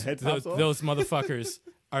 when your head pops off? Those motherfuckers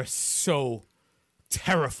are so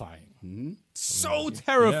terrifying. So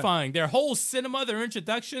terrifying. Their whole cinema, their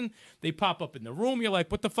introduction, they pop up in the room. You're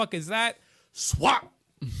like, what the fuck is that? Swap.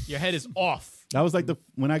 Your head is off. That was like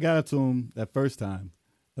when I got up to him that first time.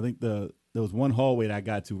 I think there was one hallway that I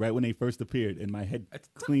got to right when they first appeared, and my head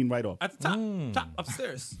cleaned right off. At the top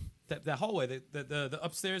upstairs. That hallway, the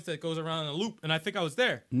upstairs that goes around in a loop, and I think I was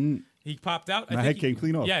there. He popped out. My head came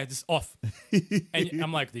clean off. Yeah, just off. And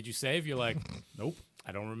I'm like, "Did you save?" You're like, "Nope,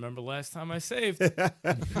 I don't remember last time I saved." It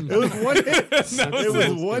was one hit. It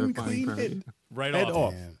was one terrifying clean part. hit. Right Head off.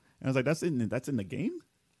 off. Damn. And I was like, that's in the game?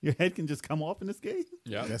 Your head can just come off in this game?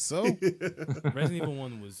 Yeah. Guess so. Resident Evil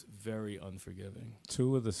 1 was very unforgiving.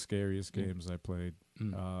 Two of the scariest games I played.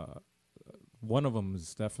 One of them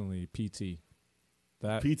is definitely PT.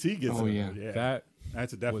 That PT gets Oh, it. yeah. that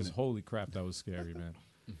That's a was definite. holy crap. That was scary, man.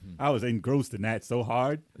 I was engrossed in that so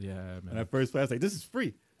hard. Yeah, And man. at first, I was like, this is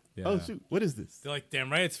free. Yeah. Oh, shoot. What is this? They're like,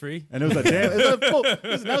 "Damn right, it's free." And it was like, damn.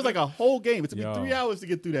 Listen, that was like a whole game. It took me Yo. 3 hours to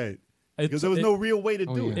get through that. It Because there was it- no real way to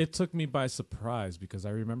do yeah. it. It took me by surprise because I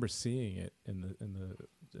remember seeing it in the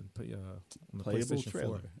Playable PlayStation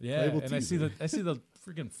trailer. 4. Yeah, Playable and I see teaser. the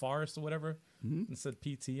freaking forest or whatever, and it said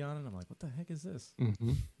PT on it. I'm like, what the heck is this?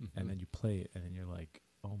 Mhm. And then you play it, and then you're like,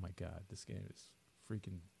 oh my god, this game is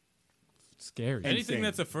freaking scary. Anything Insane.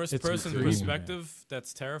 that's a first It's person insane, perspective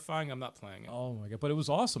that's terrifying, I'm not playing it. Oh my god, but it was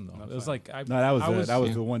awesome though. It was like No, that was, I that was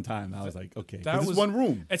yeah. the one time I was like, okay. That That was was- one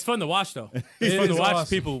room. It's fun to watch though. It It's fun to is watch awesome.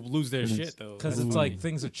 people lose their shit though. because That's it's like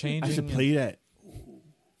things are changing. I should and- play that.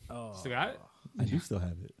 Still got it? I do still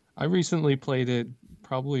have it. I recently played it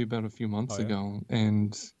probably about a few months ago,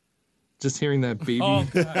 and just hearing that baby Oh,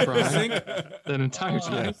 cry that entire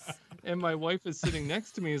time. And my wife is sitting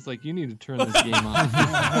next to me. Is like, you need to turn this game off.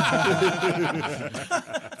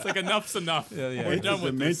 It's like enough's enough. Yeah, We're It's done a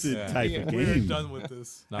with this. demented type of We're game. done with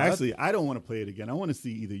this. No, that- Actually, I don't want to play it again. I want to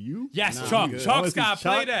see either you Yes, Nah, Chalk. I'm good. I wanna Chalk's see got to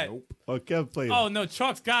play Chalk that. or Kev play it. Oh no,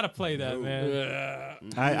 Chalk's got to play that, man.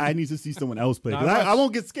 I need to see someone else play it. 'Cause Nah, I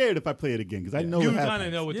won't get scared if I play it again because I know You what kind happens.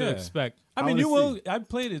 of know what Yeah. to expect. I I mean, you wanna will. I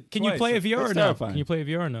played it. Can you twice. play a VR It's or no? terrifying. Can you play a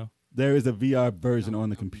VR or no? There is a VR version on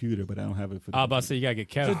the computer, but I don't have it for the I was about to say you gotta get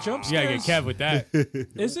Kev. The jump You gotta get scares- Kev with that.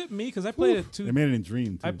 Is it me? Because I played it They two. made it in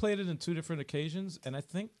Dream, too. I played it in two different occasions, and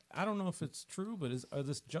I don't know if it's true, but are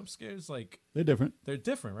this jump scares like They're different. they're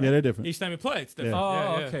different, right? Yeah, they're different. Each time you play, it's different. Oh,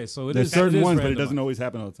 Yeah, yeah. okay. So it There's is. certain it is ones, but it randomized. doesn't always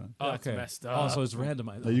happen all the time. Oh, it's Okay. messed Oh, up. so it's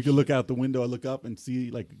randomized. Like you can look out the window or look up and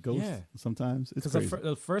see like ghosts Yeah. sometimes. It's Because crazy.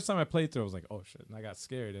 the first time I played through, I was like, "Oh shit!" and I got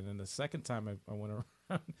scared. And then the second time I went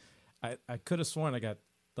around, I could have sworn I got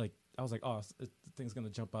like I was like, "Oh, the thing's gonna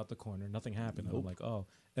jump out the corner." Nothing happened. And I'm like, "Oh!"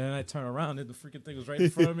 And then I turn around and the freaking thing was right in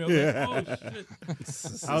front of me. I was like, oh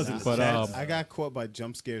shit! I was in But, chat. I got caught by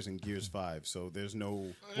jump scares in Gears 5, so there's no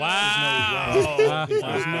Wow.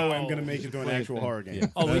 there's no way I'm gonna make it through an actual horror game.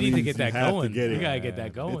 Oh, we That need to means get that you have to going. get We it. gotta get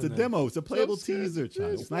that going. It's a then. demo. It's a playable teaser,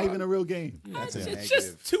 child. It's not even a real game. That's a It's negative.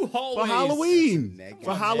 just two For hallways. Halloween. Negative.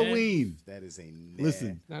 For Halloween. That is a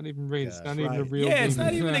Listen, Not even right. It's Yeah, not try even a it. real Yeah, game. it's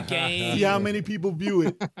not even a game. see how many people view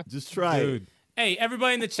it. Just try it. Dude, Hey,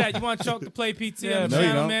 everybody in the chat, you want Chalk to play PT Yeah, on the no, you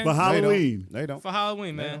channel, don't. man? For No, you don't. Halloween. No, you don't. For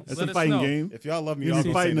Halloween, man. That's Let a us fighting know. game. If y'all love me, You y'all be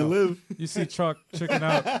gonna say fighting to no. live. you see Chuck chicken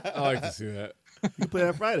out. I like to see that. You can play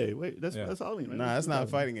that Friday. Wait, that's Yeah. Halloween, right? Nah, that's not a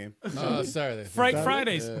fighting game. Saturday. Fright Saturday?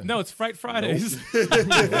 Fridays. Yeah. No, it's Fright Fridays.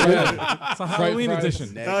 It's a Halloween Friday.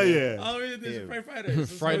 edition. Negative. Oh, yeah. Oh, yeah, this Ew. is Fright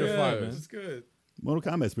Fridays. Friday yeah, Friday. man. This is good.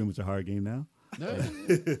 Mortal Kombat's pretty much a hard game now.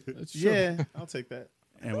 That's true. Yeah, I'll take that.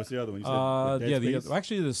 And what's the other one? You said Yeah, Dead Space?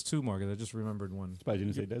 actually, there's two more because I just remembered one. Surprised you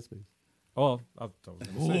didn't say Dead Space. Oh, I was gonna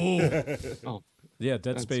say. Oh, Yeah, Dead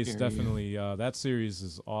That's Space scary, yeah. definitely. That series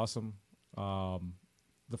is awesome.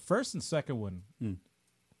 The first and second one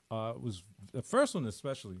was the first one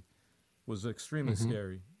especially was extremely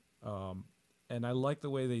scary, and I like the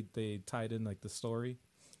way they tied in like the story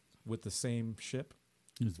with the same ship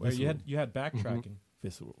It was where visceral. you had backtracking.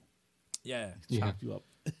 Visceral. Yeah, yeah. Chopped you up.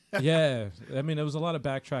 yeah. I mean, there was a lot of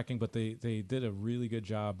backtracking, but they did a really good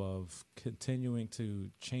job of continuing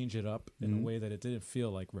to change it up in a way that it didn't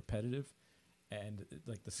feel like repetitive, and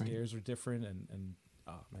like the scares were different and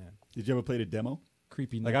oh man, Did you ever play the demo?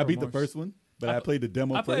 creepy. Like I beat the Necromorphs. first one, but I played the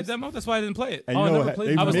demo I played first. a demo. That's why I didn't play it. And Oh, I you know never what? played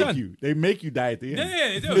They it. I was make done. you. They make you die at the end. Yeah,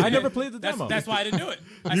 they do. I never played the demo. That's why I didn't do it.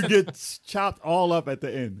 I You said- get chopped all up at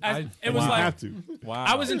the end. it was you like have to. Wow.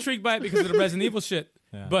 I was intrigued by it because of the Resident Evil shit,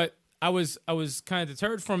 Yeah. but I was kind of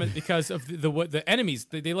deterred from it because of the enemies.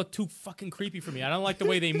 They look too fucking creepy for me. I don't like the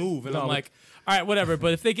way they move, and I'm like, all right, whatever.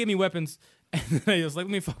 But if they give me weapons, and then I was like,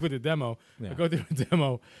 let me fuck with the demo. Yeah. I go through the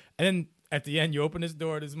demo, and then at the end, you open this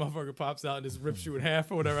door, this motherfucker pops out and just rips you in half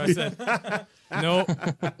or whatever. I said, no,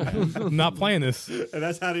 I'm not playing this. And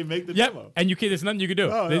that's how they make the Yep, demo. and there's nothing you can do.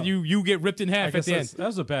 No, Then no. you get ripped in I half at guess the end. that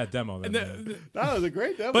was a bad demo. Then, man. That was a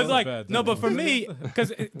great demo. But like, bad no, demo. but for me,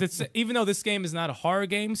 because even though this game is not a horror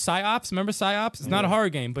game, Psyops, remember Psyops? It's not a horror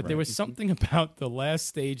game, but there was something about the last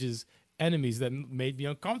stage's enemies that made me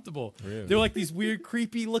uncomfortable. Really? They were like these weird,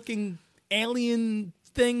 creepy looking alien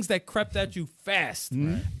things that crept at you fast.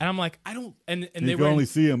 And I'm like, I don't, and you they can were, only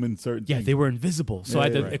see them in certain yeah, things. they were invisible. So I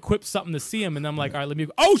had to right. equip something to see them. And I'm like, all right, let me,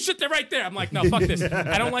 oh shit, they're right there. I'm like, no, fuck this.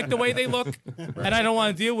 I don't like the way they look. And I don't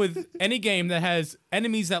want to deal with any game that has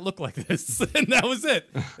enemies that look like this. And that was it.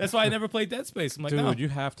 That's why I never played Dead Space. I'm like, Dude, no. you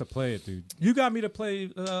have to play it, dude. You got me to play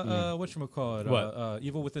whatchamacallit? What?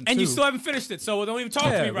 Evil Within And 2. you still haven't finished it, so don't even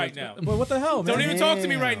talk to me right now. But what the hell, man? Don't even talk to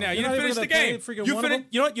me right now. You You're didn't not finish even the gonna game. play freaking You one of finished. them?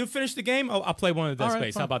 You know what? You finished the game. I'll play one of the Dead All right,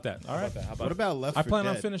 Space. fine. How about that? All right. What about Left I 4 plan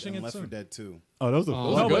Dead on finishing and it Left 4 soon. Dead 2? Oh, those are Oh,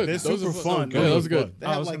 those those are are good. good. They're Those super are so fun. good. Those are good. They I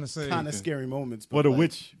have was like gonna say- kind of scary moments. Well, but the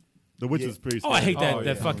witch. The witch Yeah. is pretty Oh, I hate scary. that Oh,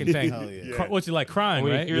 that yeah. fucking thing. Hell yeah. Cr- What's it like crying,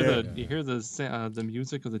 When right? you hear the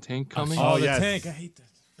music of the tank coming. Oh, the yes. tank. I hate that.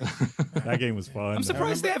 That game was fun. I'm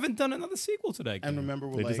surprised they haven't done another sequel to that And game. remember,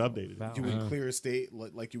 They like, just updated it. you would clear a state,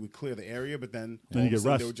 like you would clear the area, but then Then all you of a get sudden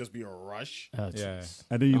rushed. there would just be a rush. Yeah.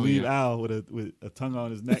 And then you Oh, leave yeah. Al with a tongue on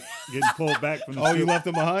his neck, getting pulled back from the Oh, you ship. left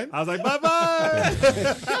him behind? I was like, bye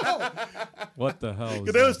bye. What the hell?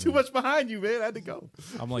 is There was that, too man? much behind you, man. I had to go.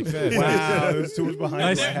 I'm like, man. Wow, there's too much behind.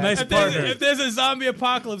 Nice- you. nice If there's, partner. if there's a zombie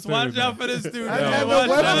apocalypse, watch out for this dude. I man. have no Watch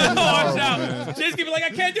out. weapons. Watch out. Just give me like, I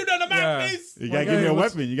can't do nothing. I'm Yeah. out, please. You gotta Okay, give me a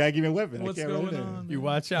what's- weapon. You gotta give me a weapon. What's I can't run going in there. on? You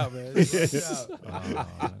watch out, man. Watch out.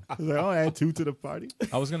 I was like, oh, I had 2 to the party.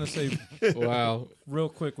 I was gonna say Wow. real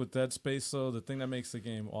quick with Dead Space, though, the thing that makes the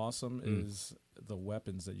game awesome is the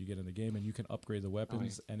weapons that you get in the game, and you can upgrade the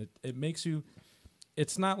weapons, and it makes you.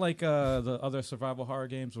 It's not like the other survival horror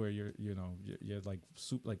games where you're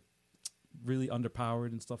like really underpowered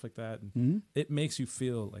and stuff like that. And it makes you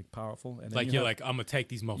feel like powerful, and then Like you you're have- like, I'm gonna take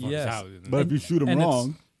these motherfuckers Yes. out. But if you shoot them and it's-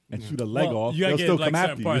 wrong and shoot a leg Well, off, you gotta they'll get, still like, come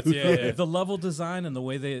certain after parts, you. yeah. the level design and the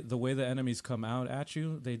way the enemies come out at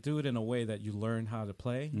you, they do it in a way that you learn how to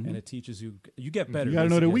play, and it teaches you. You get better. You gotta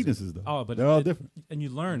know their basically, as weaknesses, though. Oh, but they're all different. and you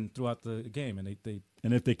learn throughout the game, and they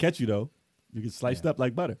And if they catch you, though, you get sliced up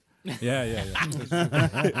like butter. yeah.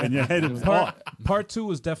 And your head is off. Part 2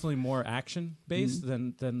 was definitely more action based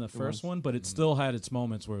than the first one, but it still had its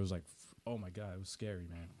moments where it was like, oh my god, it was scary,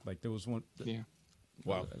 man. Like there was one. Yeah.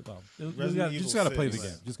 Wow. You Resident just Evil gotta play the 6.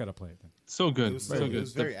 game. Just gotta play it. Then. So good, It was so so- it good.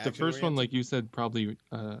 was very The first one, action-oriented. like you said, probably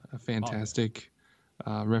a fantastic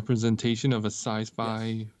representation of a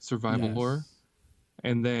sci-fi survival Yes. horror,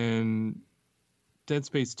 and then Dead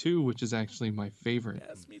Space 2, which is actually my favorite.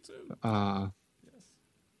 Yes, me too.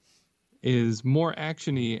 is more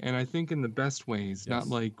actiony, and I think in the best ways, not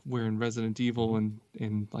like where in Resident Evil and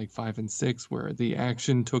in like 5 and 6 where the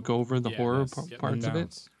action took over the horror parts of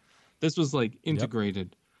it. This was like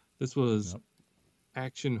integrated. This was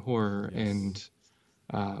action horror, and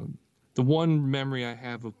the one memory I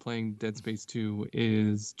have of playing Dead Space 2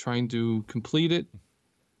 is trying to complete it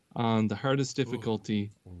on the hardest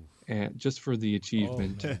difficulty, just for the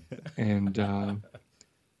achievement, and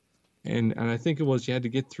I think it was you had to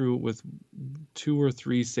get through it with 2 or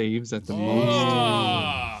 3 saves at the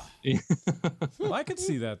most. Well, I could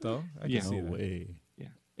see that though. I can see that. Way. Yeah,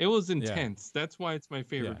 it was intense. That's why it's my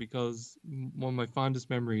favorite, because one of my fondest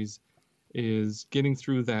memories is getting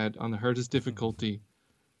through that on the hardest difficulty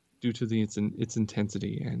due to its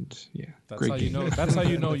intensity, and That's great how game. you know. That's how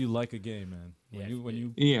you know you like a game, man.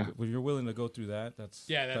 When you're willing to go through that,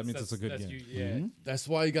 that means it's a good game. That's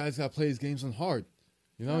why you guys got to play these games on hard.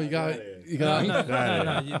 You know, you got. You trying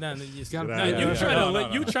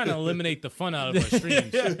to eliminate the fun out of our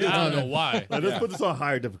streams. I don't know why. Let's put this on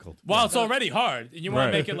higher difficulty. Well, it's already hard, and you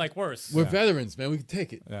want to make it like worse. We're veterans, man. We can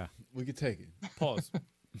take it. Yeah. We can take it. Pause.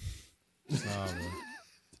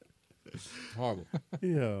 Horrible.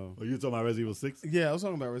 Yeah. Are you talking about Resident Evil 6? Yeah, I was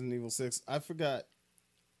talking about Resident Evil 6. I forgot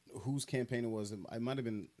whose campaign it was. It might have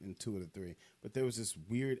been in 2 of the 3, but there was this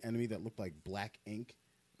weird enemy that looked like black ink.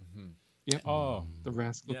 Yep. Oh, the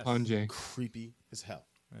Rascal Pange. Creepy as hell.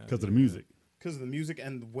 Because of the music. Because of the music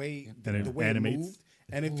and the way And it the way it animates. moved.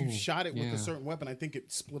 And if you shot it with yeah. a certain weapon, I think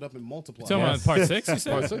it split up and multiplied. Talking about part 6, you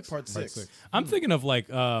said? Part 6. I'm thinking of like,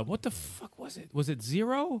 what the fuck was it? Was it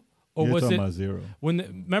Zero? Or You're was talking it about Zero.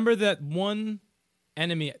 remember that one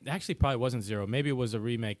enemy? Actually, probably wasn't Zero. Maybe it was a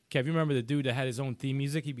remake. Kev, you remember the dude that had his own theme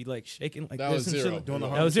music? He'd be like shaking like That this was and Zero. shit. Doing the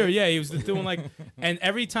That was Zero. Yeah, he was doing like, and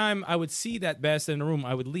every time I would see that bastard in the room,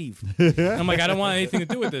 I would leave. I'm like, I don't want anything to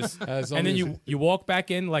do with this. As And then long as you walk back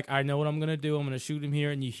in like, I know what I'm gonna do. I'm gonna shoot him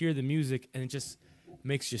here, and you hear the music, and it just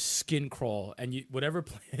makes your skin crawl, and whatever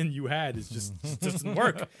plan you had is just doesn't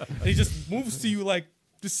work. And he just moves to you like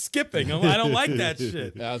just skipping. I don't like that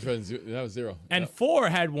shit. That was Zero. And 4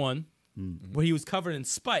 had one where he was covered in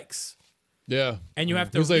spikes, Yeah. and you have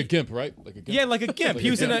He to. was like a gimp, right? Like a gimp. Yeah, like a gimp.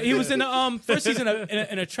 He was in a first he's in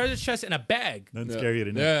a treasure chest in a bag, Nothing scarier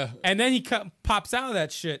than that. Yeah. and then he pops out of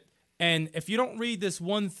that shit. And if you don't read this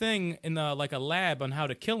one thing in like a lab on how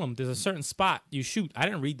to kill him, there's a certain spot you shoot. I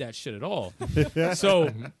didn't read that shit at all.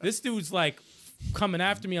 So this dude's like coming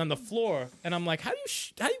after me on the floor, and I'm like, how do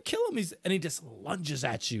you kill him? And he just lunges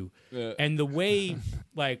at you. Yeah. And the way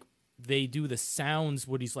like they do the sounds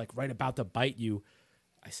when he's like right about to bite you,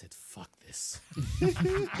 I said, fuck this.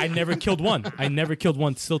 I never killed one.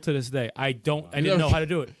 Still to this day. I didn't know how to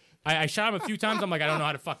do it. I shot him a few times. I'm like, I don't know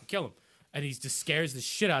how to fucking kill him. And he just scares the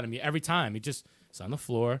shit out of me every time. He's on the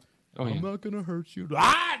floor. Oh yeah. I'm not gonna hurt you.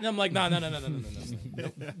 And I'm like, no.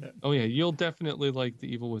 Oh yeah. You'll definitely like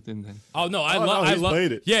the Evil Within then. Oh no, I no, love. he's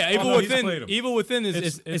played it. Yeah, Evil no, he's Within. played 'em. Evil Within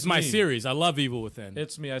is It's my me. series. I love Evil Within.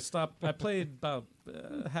 It's me. I played about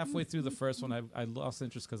halfway through the first one. I lost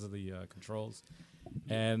interest because of the controls,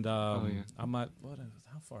 and I'm at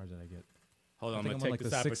how far did I get? Hold on, I'm think gonna I'm on, take like,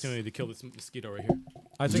 this the sixth- opportunity to kill this mosquito right here.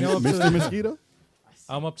 I think I'm up Mr. to Mosquito?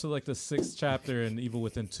 I'm up to like the 6th chapter in Evil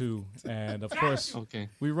Within 2, and of course Okay.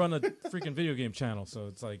 we run a freaking video game channel, so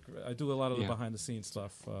it's like I do a lot of the Yeah. behind the scenes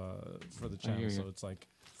stuff for the I hear channel, so you. it's like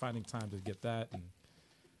finding time to get that.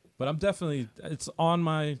 But I'm definitely it's on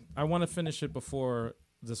my. I want to finish it before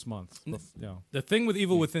this month. The thing with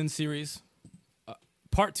Evil Within series,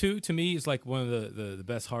 part 2 to me is like one of the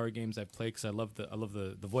best horror games I've played because I love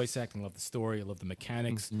the voice acting, I love the story, I love the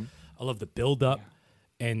mechanics, I love the build up,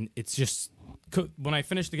 and it's just when I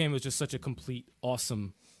finished the game, it was just such a complete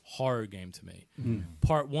awesome horror game to me.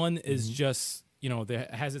 Part 1 is just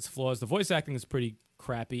it has its flaws. The voice acting is pretty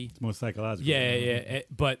crappy. It's more psychological. Yeah,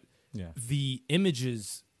 but Yeah. the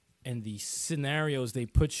images and the scenarios they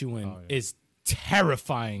put you in Oh, yeah. is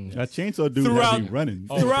terrifying. That chainsaw dude Throughout- had me running.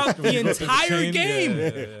 Throughout the entire chain? game,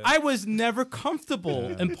 Yeah. I was never comfortable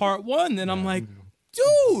in part 1, and I'm like,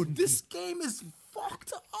 dude, this game is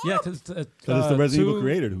fucked up. Yeah, because Because it's the Resident Evil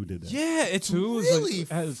creator who did that. Yeah, it's 2 is really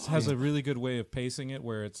like, has a really good way of pacing it,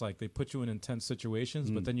 where it's like they put you in intense situations,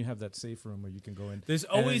 but then you have that safe room where you can go in. There's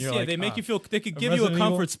and then always you're they like, make you feel they could And give you a Resident Evil-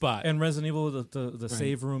 comfort spot. And Resident Evil, the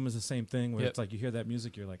save room is the same thing, where Yep. it's like you hear that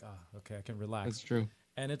music, you're like, okay, I can relax. That's true.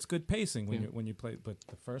 And it's good pacing when Yeah. when you play. But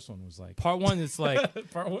the first one was like Part 1 is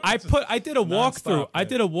like part one. I did a walkthrough. nonstop, I yeah.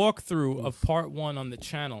 did a walkthrough of part 1 on the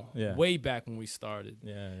channel Yeah. way back when we started.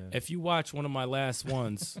 yeah. If you watch one of my last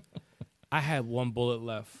ones, I had 1 bullet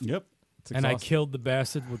left. Yep. It's And I exhausting. killed the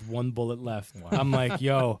bastard with 1 bullet left. I'm like,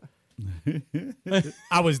 yo,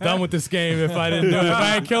 I was done with this game if I didn't do it. If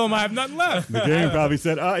I didn't kill him, I have nothing left. The game probably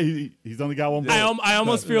said, he's only got one bullet. I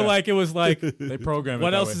almost feel like it was like, They program it.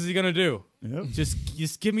 what that else way. is he gonna do? Yep.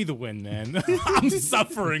 Just give me the win, man. I'm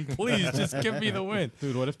suffering. Please, just give me the win.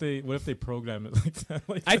 Dude, what if they program it like that?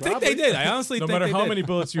 Like, I think they did. I honestly no think matter they how did. many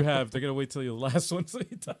bullets you have, they're gonna wait till your last one so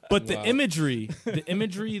you die. But Wow. the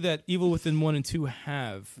imagery that Evil Within 1 and 2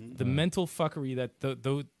 have, the mental fuckery that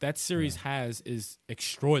that series has is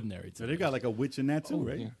extraordinary. So they got like a witch in that too,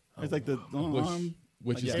 right? yeah. It's like the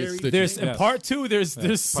Which is Like get Harry- stitches. There's in Yes. part 2. There's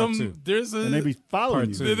part some two. there's a and they be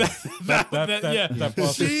following Part you. two. yeah. That boss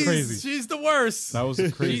was She's- crazy. She's the worst. That was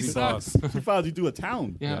a crazy She boss. sucks. She follows you through a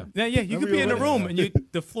town. Yeah. Yeah, you Remember could be you in a over room there? and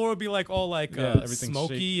the floor would be like all like Yeah, everything's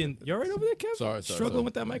smoky shaky. and you're right over there, Kev. Sorry, Struggling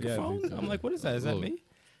with that microphone. dude. I'm like, what is that? Is that Little- me?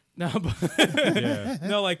 No, but Yeah.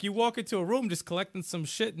 no, like you walk into a room just collecting some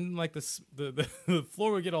shit and like the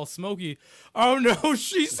floor would get all smoky. Oh no,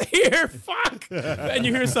 she's here! Fuck! And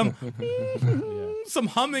you hear some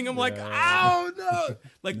humming. I'm like, oh no!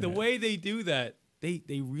 Like the way they do that, they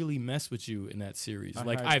really mess with you in that series. I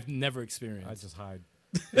Like hide- I've never I experienced. just hide.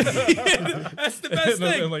 That's the best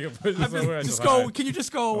And thing. like, I Just go. hide. Can you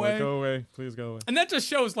just go I'm like, away? go away. Please go away. And that just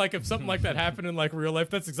shows like if something like that happened in like real life,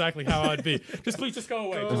 that's exactly how I'd be. Just please, just go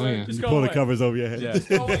away. Oh, yeah. Just You go pull away. the covers over your head. Yeah. Just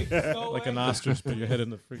go away. Just go Like away. an ostrich, put your head in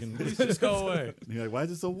the freaking. Please just go away. And you're like, why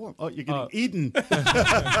is it so warm? Oh, you're getting Uh, eaten.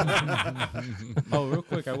 Oh, real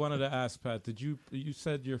quick, I wanted to ask Pat. You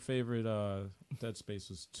said your favorite Dead Space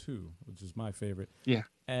was 2, which is my favorite. Yeah.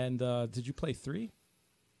 And did you play 3?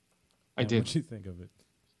 I And did. What'd you think of it?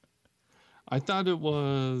 I thought it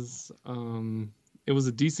was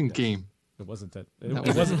a decent game. It wasn't that. That It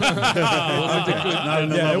was- wasn't. Not on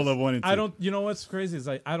the Yeah, level of 1 and 2. I don't. You know what's crazy is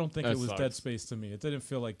I don't think That it was sucks. Dead Space to me. It didn't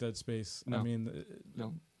feel like Dead Space. I No. mean,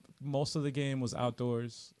 No. most of the game was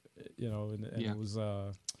outdoors. You know, and Yeah. it was.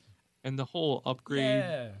 And the whole upgrade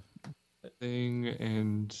Yeah. thing,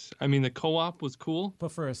 and I mean the co-op was cool.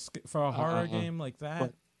 But for a horror Uh-uh. game like that,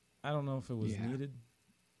 But- I don't know if it was Yeah. needed.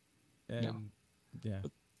 And yeah.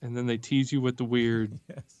 And then they tease you with the weird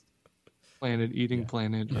Yes. planet eating Yeah.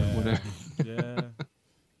 planet or Yeah. whatever. Yeah. The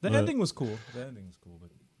But- ending was cool. But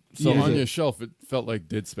So Yeah. on your shelf, it felt like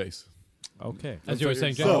Dead Space. okay. As you were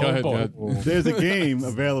saying, So- Jack. Go ahead. boy. Go ahead. There's a game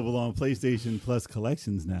available on PlayStation Plus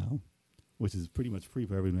Collections now, which is pretty much free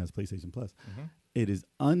for everyone who has PlayStation Plus. Mm-hmm. It is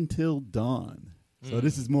Until Dawn. So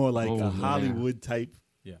this is more like Oh, a yeah. Hollywood type,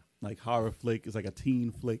 Yeah. like horror flick. It's like a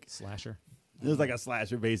teen flick. Slasher. It was like a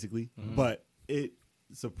slasher basically, but it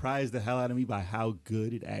surprised the hell out of me by how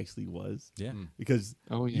good it actually was. Yeah. Because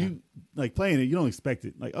Oh yeah. you like playing it, you don't expect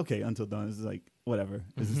it. Like, okay, Until Dawn is like whatever.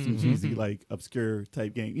 This is some cheesy, like obscure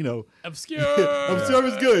type game. You know, Obscure. obscure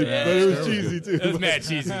was good, Yeah, but it was Obscure was cheesy too. It was mad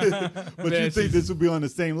cheesy. But you think this would be on the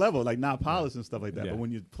same level, like not polished and stuff like that. Yeah. But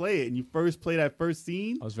when you play it and you first play that first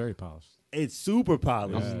scene, I was very polished. it's super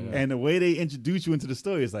polished. Yeah, yeah. And the way they introduce you into the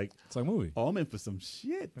story is like, It's like a movie. oh, I'm in for some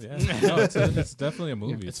shit. Yeah. No, it's definitely a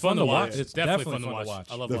movie. It's fun to watch. It's definitely fun to watch.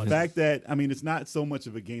 I love The watching. fact that, I mean, it's not so much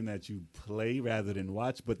of a game that you play rather than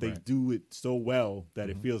watch, but they Right. do it so well that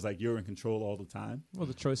it feels like you're in control all the time. Well,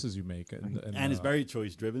 the choices you make, and And it's very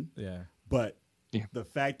choice driven. yeah. But Yeah. the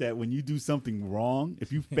fact that when you do something wrong,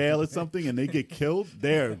 if you fail at something and they get killed,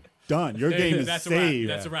 they're done. Your game is That's a wrap. saved.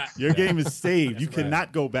 That's a wrap. Your game is saved. You That's right.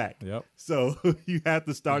 cannot go back. Yep. So you have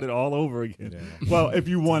to start it all over again. Yeah. Well, if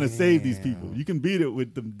you want to save these people, you can beat it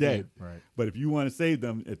with them dead. Right. But if you want to save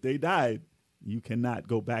them, if they died, you cannot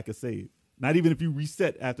go back and save. Not even if you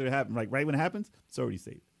reset after it happened. Like right when it happens, it's already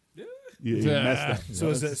saved. You messed up.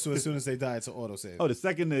 So, so as soon as they die, it's an autosave. Oh, the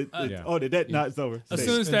second Yeah. they're dead, no, it's over. As Saved.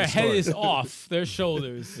 soon as their Finished head story. is off their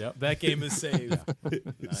shoulders, Yep. that game is saved.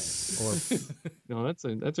 Or No,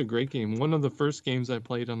 that's a great game. One of the first games I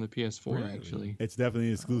played on the PS4 Really? actually. It's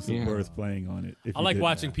definitely exclusive Yeah. worth playing on it. if I you like didn't.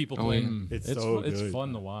 watching people Oh, play. yeah. It's it's so fu- it's good.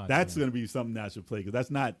 fun to watch. That's man. going to be something that I should play because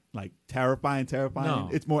that's not like terrifying. No.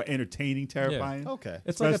 It's more entertaining, terrifying. Okay.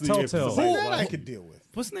 It's like a Especially if telltale. it's Like like- that I could deal with.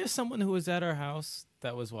 Wasn't there someone who was at our house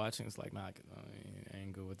that was watching? It's like, nah, I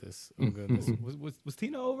ain't good with this. I'm good with this. Was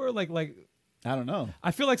Tina over? Like, I don't know.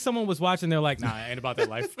 I feel like someone was watching. They're like, nah, I ain't about that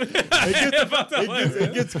life.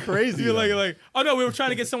 It gets crazy. You're though. like, oh no, we were trying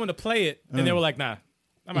to get someone to play it, and they were like, nah,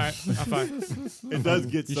 I'm all right, I'm fine. It does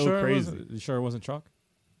get You so sure it crazy. wasn't? You sure it wasn't chalk?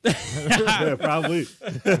 Yeah, probably.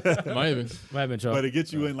 Might have been. Might have been trouble. But it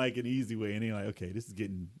gets you in like an easy way, and you're like, okay, this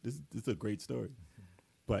is a great story.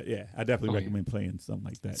 But yeah, I definitely Oh, yeah. recommend playing something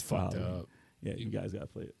like that. It's fucked Following. up. Yeah, you guys gotta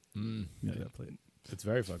play it. You guys gotta play it. It's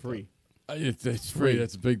very fucked Free. up. It's free.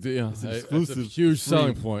 That's a big deal. It's exclusive. That's a huge Free.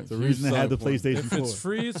 selling point. The reason I had the PlayStation If 4. it's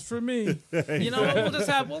free, it's for me. You know,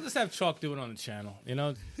 we'll just have Chalk do it on the channel. You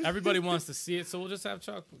know, everybody wants to see it, so we'll just have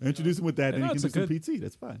Chalk. Introduce him with that, then Yeah, he can it's do a some good- PT.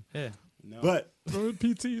 That's fine. Yeah. No. But Throw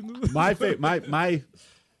PT in the my favorite,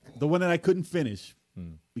 the one that I couldn't finish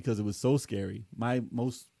because it was so scary. My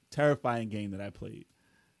most terrifying game that I played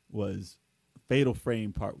was Fatal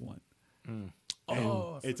Frame Part 1.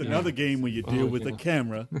 It's another game where you deal with a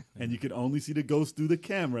camera and you can only see the ghost through the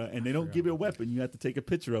camera, and they don't give you a weapon. You have to take a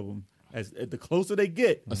picture of them. As the closer they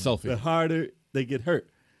get, A selfie. the harder they get hurt.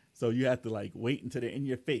 So you have to like wait until they're in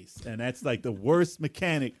your face, and that's like the worst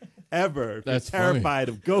mechanic ever. If That's you're terrified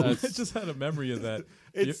of ghosts. I just had a memory of that.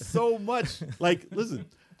 It's so much. Like, listen,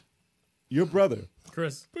 your brother,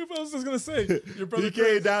 Chris. I was just gonna say, your brother. he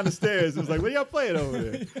came down the stairs and was like, "What are y'all playing over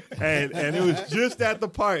there?" And it was just at the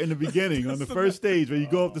part in the beginning on the first stage where you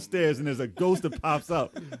go up the stairs and there's a ghost that pops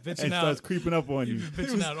up and bitching out. starts creeping up on you.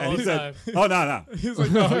 Bitching out all And he the said, time. "Oh no, He was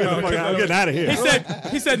like, no, I'm getting out of here."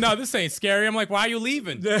 He said, no, this ain't scary. I'm like, why are you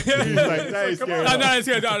leaving? He's like, "That ain't scary." No, no, it's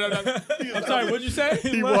scary. No. I'm sorry, what'd you say?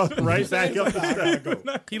 He walked right back up the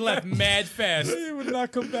steps. He left mad fast. he would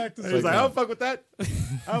not come back to He was say like, "I don't fuck with that.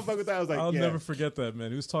 I don't fuck with that." I was like, I'll yeah, never forget that, man.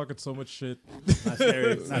 He was talking so much shit. not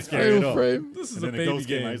scary, not scary at all. Frame. This is And a then the baby ghost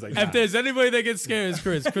came out, game. he's like, If "Nah." there's anybody that gets scared, it's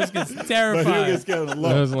Chris. Chris gets But he'll terrified. get scared on the He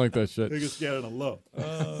low. doesn't like that shit. He'll get scared on the low.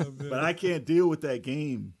 Oh, man. But I can't deal with that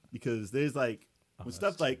game because there's like when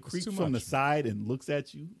stuff like it's creeps too from the much. side and looks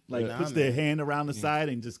at you, like Yeah. puts Nah, their man. hand around the side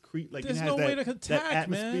and just creep like There's it has no that, way to that attack,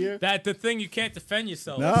 man. atmosphere. That the thing you can't defend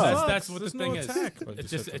yourself. No. That's what There's the no thing is. attack. But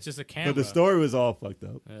It's just a camera. But the story was all fucked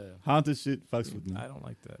up. Yeah. Haunted shit fucks with me. I don't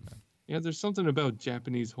like that, man. Yeah, there's something about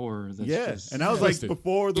Japanese horror that's Yeah, just, and that was like Twisted.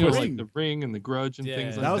 before the you know, Ring. like the Ring and the Grudge and Yeah.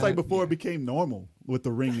 things like That was like that. before it became normal with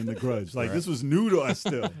the Ring and the Grudge. Like this was new to us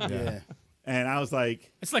still. Yeah. And I was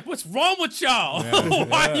like, It's like, what's wrong with y'all?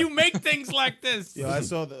 Why you make things like this? Yo, I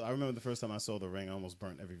remember the first time I saw The Ring, I almost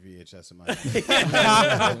burnt every VHS in my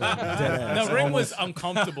The Ring was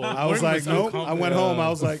uncomfortable. I was Ring like, nope. I uncomfortable. went home. I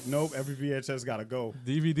was like, nope. Every VHS gotta go.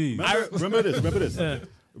 DVD. remember this.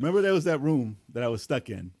 Remember there was that room that I was stuck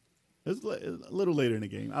in. It was a little later in the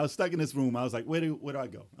game. I was stuck in this room. I was like, where do I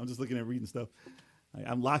go? I'm just looking at reading stuff.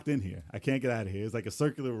 I'm locked in here. I can't get out of here. It's like a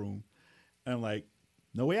circular room. And I'm like,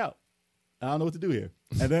 no way out. I don't know what to do here.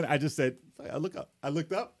 And then I just said, I looked up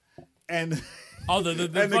and Oh, the and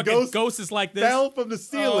the fucking ghost is like this. fell from the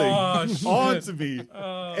ceiling Oh, shit. onto me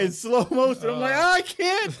in slow motion. I'm like, I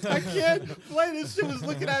can't play this. Shit was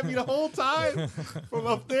looking at me the whole time from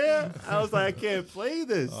up there. I was like, I can't play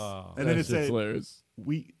this. And then That it shit's said, hilarious.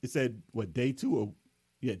 it said what, day 2? Or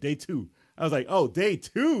yeah, day 2. I was like, oh, day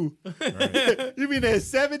 2? You mean there's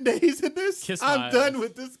 7 days in this? Kiss my I'm done ass.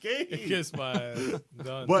 with this game. Kiss my ass.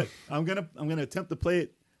 Done. But I'm gonna attempt to play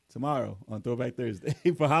it tomorrow on Throwback Thursday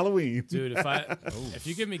for Halloween. Dude, if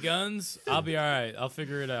you give me guns, I'll be all right. I'll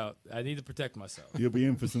figure it out. I need to protect myself. You'll be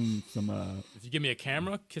in for some If you give me a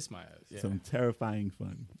camera, kiss my ass. Yeah. some terrifying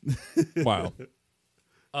fun. Wow.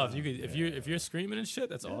 Oh, if you're screaming and shit,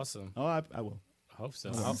 that's awesome. Oh, I will. I hope so.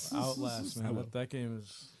 Outlast, man. That game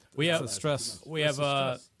is. We have It's a stress. We have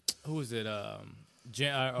who is it?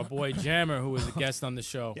 Our boy Jammer, who was a guest on the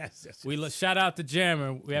show. Yes. Shout out to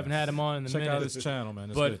Jammer. We haven't had him on in a Check minute. out his channel, man.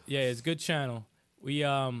 It's But good. yeah, it's a good channel. We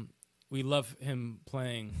love him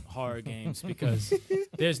playing horror games because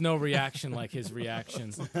there's no reaction like his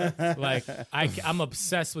reactions. Like I'm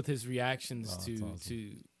obsessed with his reactions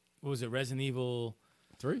to what was it, Resident Evil?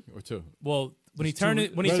 3 or 2? Well, when he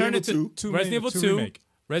Resident turned Evil into 2. Resident Evil 2, remake.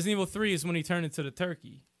 Resident Evil 3 is when he turned into the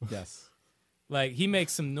turkey. Yes. Like he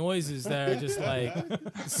makes some noises that are just like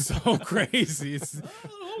so crazy. It's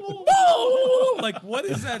like, what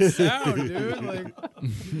is that sound, dude? Like,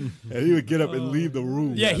 And he would get up and leave the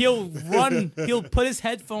room. yeah, he'll run. He'll put his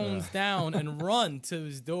headphones down and run to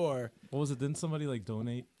his door. What was it? Didn't somebody like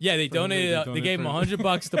donate? Yeah, they donated. They gave him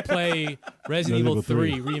 $100 to play Resident Evil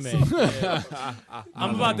 3 remake. Yeah.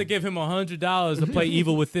 I'm about to give him $100 to play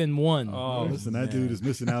Evil Within 1. Oh, Listen, that dude is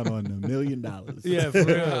missing out on $1 million. Yeah, for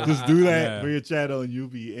real. Just do that Yeah. for your channel and you'll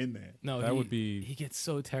be in there. No, That would be- He gets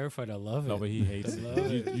so terrified. I love it. No, but he hates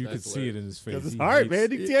it. You could see it in his face. Because it's He hard, hates-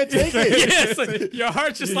 man. You can't take it. yeah, it's like, your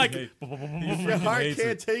heart's just like. If your heart hates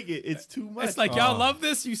can't it. take it, it's too much. It's like y'all love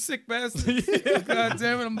this, you sick bastards. God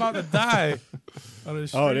damn it, I'm about to die. On the oh,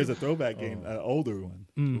 street. there's a throwback game, an older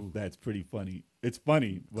one. That's pretty funny. It's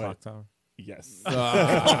funny, but Clock Tower. yes.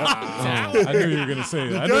 I knew you were gonna say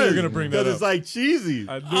that. I knew you were gonna bring that Because up. it's like cheesy.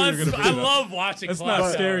 I knew you were gonna bring I it up. love watching. It's Clock not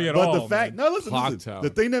Tower. scary at But all. the fact, man. no, listen, Clock listen. Tower. The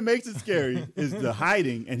thing that makes it scary is the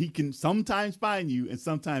hiding, and he can sometimes find you and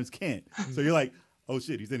sometimes can't. So you're like, oh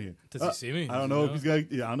shit, he's in here. Does he see me? I don't know if he's gonna.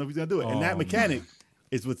 Yeah, I don't know if he's gonna do it. And that mechanic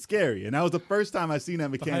is what's scary. And that was the first time I seen that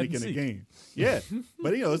mechanic in a game. Yeah,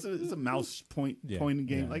 but it's a mouse pointing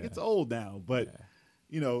game. Like it's old now, but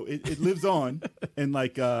it lives on. And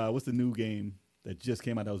like, what's the new game that just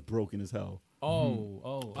came out that was broken as hell?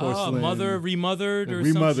 Porcelain. Remothered or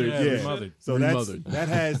Remothered, something. yeah. Remothered. So Remothered. that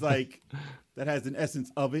has like that has an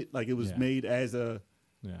essence of it. Like it was made as a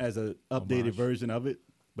updated Homage. version of it,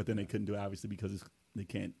 but then they couldn't do it obviously because they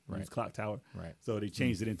can't use Clock Tower. Right. So they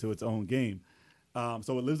changed it into its own game. So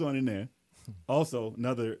it lives on in there. Also,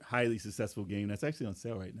 another highly successful game that's actually on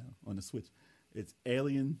sale right now on the Switch. It's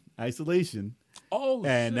Alien Isolation. Oh,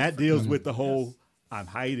 And shit. that deals with the whole I'm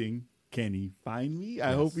hiding. Can he find me?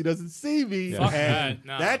 I hope he doesn't see me. Fuck And that,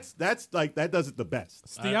 nah. that's like that does it the best.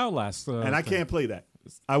 It's the Outlast. And I thing. can't play that.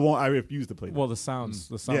 I won't. I refuse to play that. Well, the sound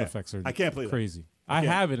Yeah. effects are I can't play that. crazy. I can't.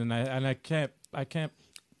 have it, and I can't.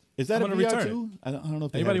 Is that I'm a gonna VR return too? I don't know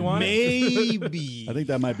if they Anybody have it in want VR. it? Maybe. I think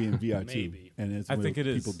that might be in VR too. Maybe. And it's I where think it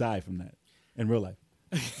is. people die from that in real life.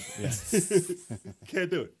 Can't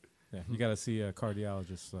do it. Yeah, you got to see a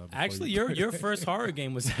cardiologist. Before Actually, you- your first horror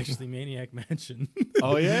game was actually Maniac Mansion.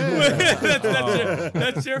 Oh yeah,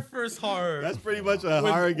 That's your first horror. that's pretty much a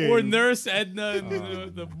horror game. Or Nurse Edna and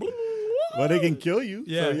the Well, they can kill you.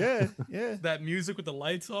 Yeah. So yeah. that music with the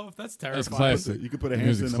lights off. That's That's terrifying. classic. You could put a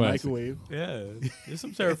Music's hamster in the classic. microwave. Yeah, there's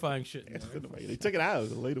some terrifying shit. In there. They took it out of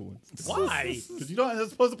the later ones. Why? Because you don't. You're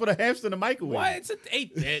supposed to put a hamster in the microwave. Why? It's an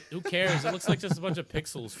 8-bit. Who cares? It looks like just a bunch of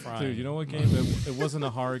pixels frying. Dude, you know what game? It wasn't a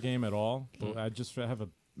horror game at all. But I just have a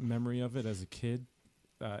memory of it as a kid.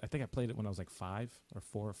 I think I played it when I was like 4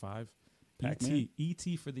 or 5. Pac-Man?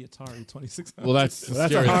 E.T. for the Atari 2600. Well, that's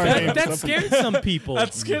that's a scary. hard game. That scared some people.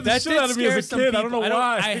 That scared the shit out of me did as a scare kid. some I don't know people.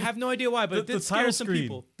 why. I have no idea why, but it did scare some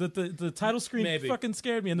people. The title screen Maybe. fucking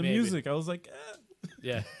scared me, and the Maybe. music. I was like,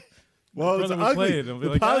 Yeah. Well, My it's brother would play ugly. it and be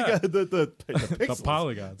The like, polygon, ah. the the pixels.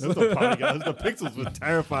 polygons. Those are polygons. The pixels were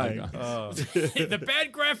terrifying. The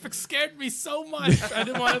bad graphics scared me so much. I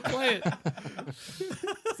didn't want to play it.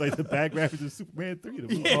 It's like the bad graphics of Superman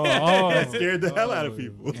 3. Oh, Scared the hell out of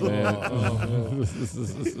people. Man.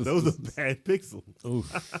 Those are bad pixels.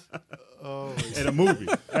 In a movie.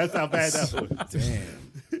 That's how bad that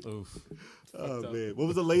was. oof. Oh man, what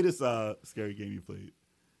was the latest scary game you played?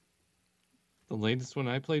 The latest one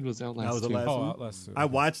I played was Outlast That was the 2. last Oh, one. Outlast. I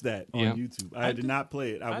watched that on Yeah. YouTube. I did not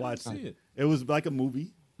play it. I didn't watched see it. it. It was like a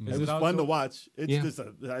movie. Is It was it fun to outdoor? watch. It's Yeah. just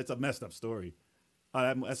it's a messed up story.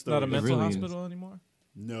 That Not story a is- mental really is. hospital anymore.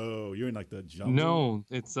 No, you're in like the jungle. No,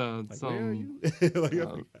 it's Like, where are some you? Like, I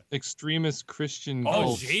forgot. extremist Christian Oh,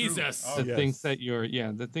 cult Jesus. that yes. thinks that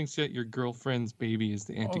your girlfriend's baby is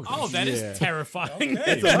the Antichrist. Oh, that is Yeah. terrifying.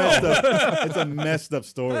 It's a messed up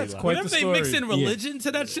story. That's like. quite Whenever the they mix story. in religion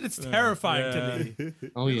to that shit, it's terrifying to me.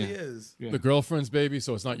 Oh yeah. is. Yeah. The girlfriend's baby,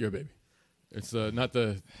 so it's not your baby. It's not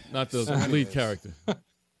the lead character.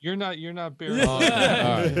 You're not buried. All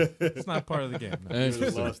right. It's not part of the game. no. You would have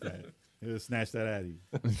Interesting. lost that. You would have snatched that out of you.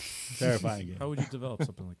 Terrifying game. How would you develop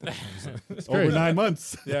something like that? Over 9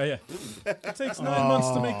 months. Yeah. It takes 9 months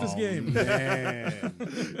to make this game.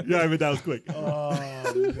 Yeah, I mean that was quick.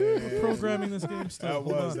 We're programming this game still.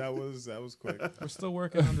 Hold on. that was quick. We're still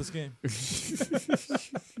working on this game.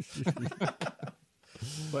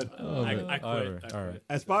 But I quit. All right.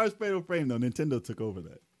 as far as Fatal Frame, though, Nintendo took over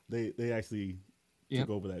that. They actually Yep.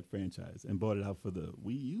 took over that franchise and bought it out for the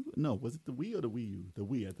Wii U. No, was it the Wii or the Wii U? The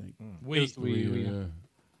Wii, I think. Wait. Wii U, yeah.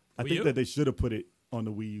 I Wii think U? that they should have put it on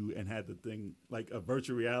the Wii U and had the thing like a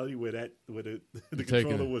virtual reality where the taking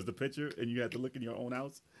controller it. was the picture and you had to look in your own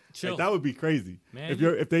house. Chill. Like, that would be crazy. Man,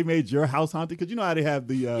 if they made your house haunted, because you know how they have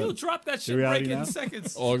the You'll drop that shit reality break in now?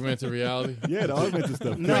 seconds. Augmented reality. yeah, the augmented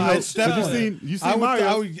stuff. No, Like, I but stepped you on seen it. you seen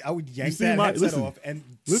Mario. I would yank seen that Mario- headset listen. off and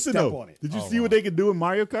Listen step though, on it. did you see what they could do in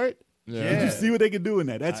Mario Kart? Yeah. Did you see what they could do in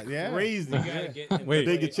that? That's yeah. crazy. Wait,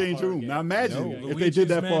 They could change the room. Now imagine if they Luigi's did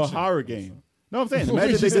that for a Mansion. horror game. No, I'm saying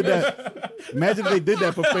imagine if they did that. Imagine if they did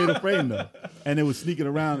that for Fatal Frame though, and it was sneaking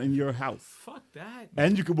around in your house, Fuck that.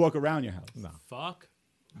 and you could walk around your house. Fuck.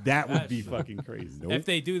 That would be fucking crazy. If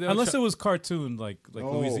they do that, unless it was cartoon like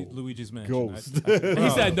Oh, Luigi's Mansion. Ghost. he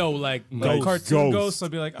said no, like Like Ghost. cartoon ghosts,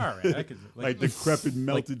 I'd be like, all right, I could Like decrepit,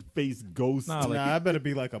 melted face ghost. Nah, like- Nah, I better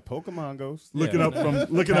be like a Pokemon ghost. looking Yeah.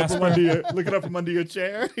 up from under your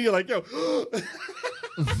chair. You're like, yo,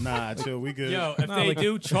 Nah, chill. We good. yo, if Nah, they like-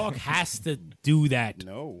 do, Chalk has to do that.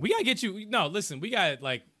 No. We gotta get you. No, listen, we gotta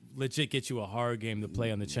like legit get you a horror game to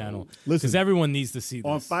play on the channel Listen. because everyone needs to see this.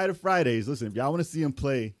 on Fighter Fridays. Listen, if y'all want to see him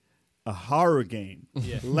play a horror game,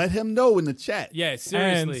 Yeah. let him know in the chat. Yeah,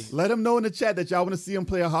 seriously. And- Let him know in the chat that y'all want to see him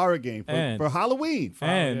play a horror game And- for Halloween.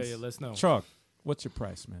 and yeah, let's know. Chalk, what's your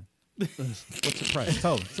price, man? What's your price?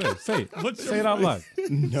 Tell them. Say it. What's Say it out loud.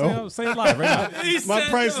 No. Say it live right now. He My said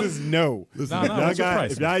price no. is no. Listen, No, if, no, y'all what's your got,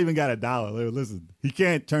 price, if y'all even got $1, listen, he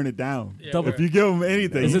can't turn it down. Yeah, Double- we're- If you give him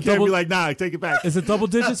anything, Is he it can't double- be like, nah, take it back. Is it double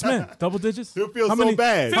digits, man? Double digits? He'll feel How so many-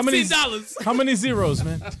 bad. How many- $15. How many zeros,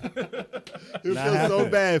 man? He'll Not feel so happening.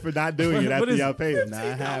 bad for not doing it What after is y'all it? pay him. Not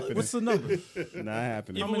happening. What's the number? Not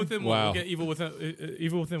happening. Evil within one. Wow. We'll get evil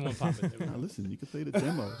within one pop it. Now, listen, you can play the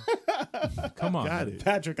demo. Come on. Got man. it.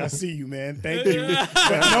 Patrick, I see you, man. Thank you.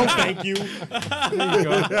 But no, thank you. There you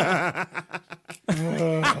go.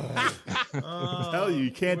 Tell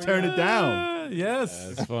you can't turn it down.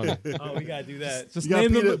 Yes. That's funny. Oh, we gotta do that. Just You got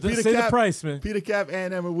name Peter- them. Peter Say the Cap- price, man. Peter Cap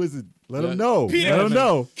and Emma Wizard. Let Yeah. him know. Peter- Let him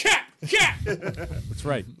know. Cat. That's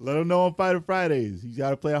right. Let him know on Fighter Fridays. You got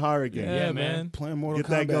to play a horror game. Yeah, man. man. Playing Mortal Get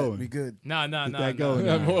that Kombat. going. We good. Nah. Get that going.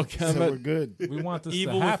 Yeah, now. more So combat. we're good. We want this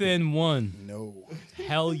Evil to happen. within one. No.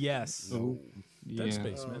 Hell yes. No. Dead Yeah.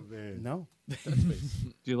 Space, man. Oh, man. No. Do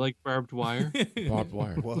you like barbed wire? Barbed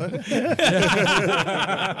wire. What?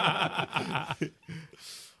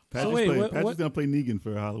 Patrick's, wait, playing- what- Patrick's what- gonna play Negan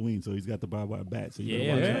for Halloween, so he's got the barbed wire bat. So you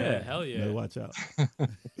Yeah, better watch man. out. Hell You yeah. better watch out.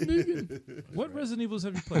 What Resident Evils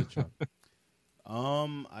have you played, Chuck?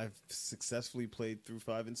 I've successfully played through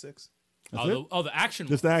 5 and 6. That's it? The action.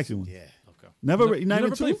 Just the action one. Yeah. Okay. Never, You not never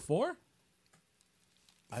even played two. 4?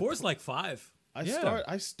 Four's like 5.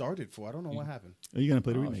 I started 4. I don't know what happened. Are you gonna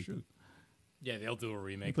play the Oh, remake? shoot. Yeah, they'll do a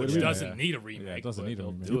remake, Play which the remake. doesn't need a remake. Yeah, it doesn't but need a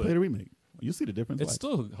they'll remake. do You play it. the remake. You'll see the difference. It Watch.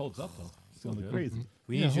 still holds up, though. It's gonna look good. crazy.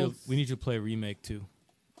 We Yeah, need you. holds- We need you to play remake too.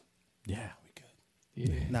 Yeah, we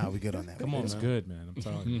good. Yeah. Nah, we good on that. Come on, It's man. good, man. I'm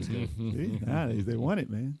telling you, it's good. See? Nah, they want it,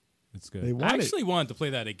 man. It's They good. want I it. actually wanted to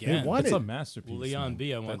play that again. want It's it. a masterpiece. Leon man.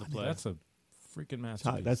 B, I wanted to play. That's a freaking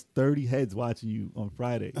masterpiece. Todd, that's 30 heads watching you on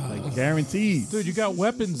Friday, like guaranteed. Dude, you got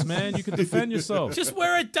weapons, man. You can defend yourself. Just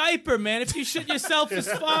wear a diaper, man. If you shit yourself,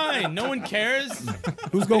 it's fine. No one cares.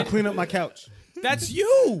 Who's gonna clean up my couch? That's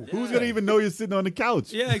you. Who's gonna even know you're sitting on the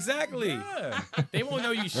couch? Yeah, exactly. They won't know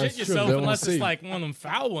you shit That's true. yourself They won't unless see. it's like one of them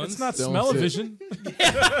foul ones. It's not Don't smell-o-vision.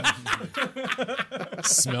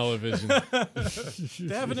 Smell-o-vision.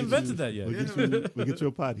 They haven't invented that yet. We'll get you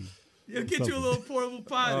a potty. You'll get you a little portable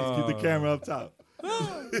potty. Keep the camera up top.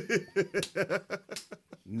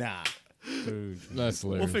 Nah. Dude. That's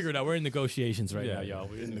hilarious. We'll figure it out. We're in negotiations right Yeah, now, yeah. y'all.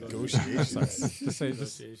 We're in Negotiations. Just say,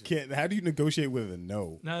 just negotiations. Can't. How do you negotiate with a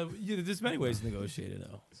no? Now, there's many ways to negotiate it,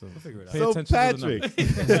 though. so We'll figure it out. pay So attention to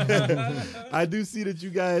the Patrick, I do see that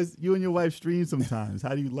you and your wife stream sometimes.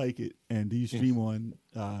 How do you like it? And do you stream on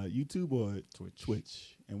YouTube or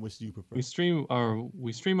Twitch? And which do you prefer? We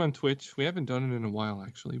stream on Twitch. We haven't done it in a while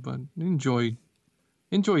actually, but enjoy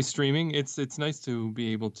streaming. It's nice to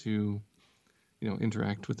be able to,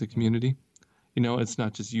 interact with the community. It's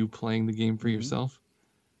not just you playing the game for yourself.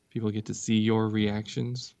 People get to see your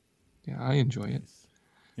reactions. Yeah, I enjoy it.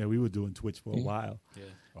 Yeah, we were doing Twitch for a while. Yeah.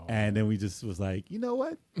 And then we just was like, you know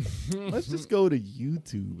what? Let's just go to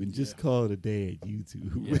YouTube and just call it a day at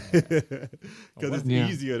YouTube. Because it's Yeah.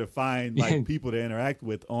 easier to find like people to interact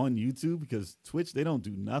with on YouTube, because Twitch, they don't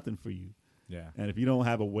do nothing for you. Yeah. And if you don't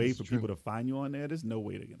have a way That's for true. people to find you on there, there's no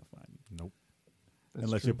way they're going to find you. Nope. That's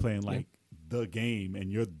Unless true. you're playing like the game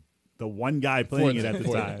and you're the one guy playing it at the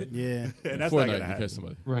Fortnite. time. Yeah. And that's not going Fortnite, to you happen. catch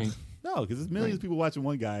somebody. Right. No, because there's millions of people watching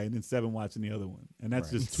one guy and then 7 watching the other one. And that's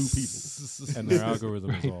just 2 people. And their algorithm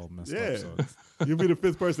is all messed Yeah. up. So You'll be the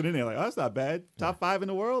 5th person in there. Like, oh, that's not bad. Top 5 in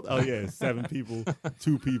the world? Oh, yeah. 7 people,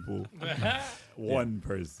 2 people, 1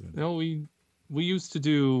 person. No, we used to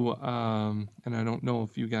do, and I don't know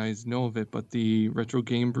if you guys know of it, but the Retro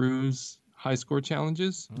Game Brews high score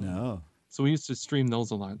challenges. No. So we used to stream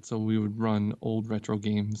those a lot. So we would run old retro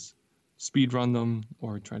games, speed run them,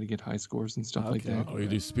 or try to get high scores and stuff like Okay. that. Oh, you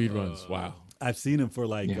do speed runs. Wow. I've seen them for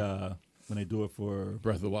like, Yeah. when they do it for,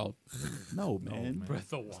 Breath of the Wild. no, man.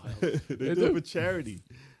 Breath of Wild. they do it for charity.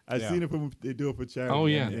 I've Yeah. seen it from, they do it for charity. Oh,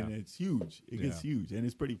 yeah. And it's huge. It gets Yeah. huge. And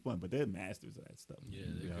it's pretty fun. But they're masters of that stuff. Yeah,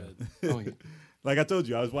 they're good. Oh, yeah. Like I told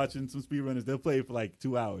you, I was watching some speedrunners. They'll play for like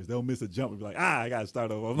 2 hours. They'll miss a jump and be like, I got to start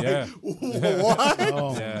over. I'm Yeah. like, what?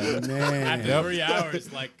 Oh Yeah. man. After 3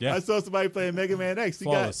 hours, like, Yeah. I saw somebody playing Mega Man X. He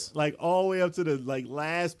Flawless. got like all the way up to the like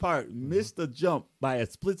last part, missed the jump by a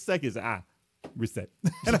split second. Reset.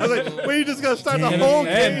 And I was like, well, you just gonna start the Damn. whole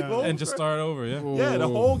game and, over? and just start over. Yeah. Yeah, the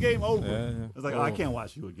whole game over. Yeah, yeah. I was like, oh, I can't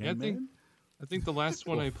watch you again, Yeah, man. I think the last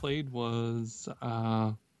one I played was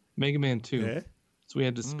Mega Man 2. Yeah, So we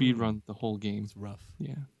had to speed run the whole game. it's rough.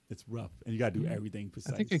 Yeah. It's rough, and you gotta do everything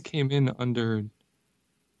precise. I think it came in under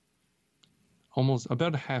almost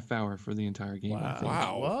about a half hour for the entire game. I think.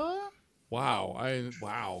 Wow. Wow.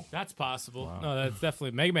 Wow. that's possible. No, that's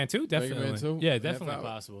definitely Mega Man 2. Definitely. Man 2? Yeah, Half definitely hour.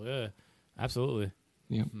 possible. Yeah, absolutely.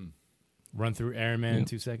 Yeah. Run through Iron Man in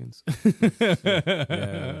 2 seconds.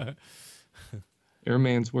 Yeah.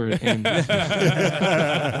 Airman's where it ends.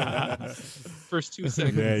 First 2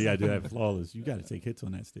 seconds. Yeah, you gotta do that flawless. You gotta take hits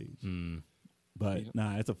on that stage. Mm. But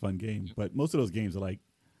nah, it's a fun game. But most of those games are like,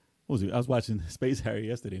 what was it? I was watching Space Harrier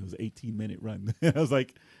yesterday. It was an 18-minute run. I was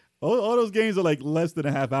like, all those games are like less than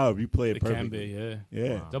a half hour if you play it It can perfectly. be, yeah.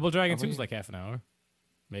 Yeah. Double Dragon 2 is like half an hour.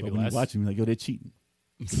 Maybe But when less. you watch them, you're like, yo, they're cheating.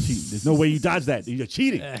 They're cheating. There's no way you dodge that. You're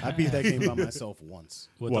cheating. I beat that game by myself once.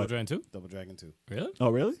 What, What? Double Dragon 2? Double Dragon 2. Really?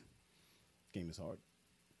 Oh, really? Game is hard.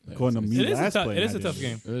 According to me, It is a last tough, play, it is I a tough did.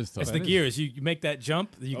 game. It is tough. It's the gears. You make that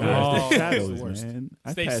jump. You Oh, go it's the shadows, it's the worst. man.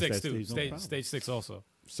 I Stage passed 6 that too. stage, no Stage, problem. stage 6 also.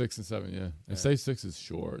 6 and 7, yeah. Yeah. And stage 6 is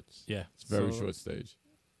short. Yeah. It's very So- short stage.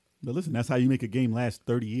 But listen, that's how you make a game last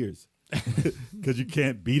 30 years. Because you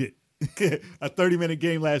can't beat it. A 30-minute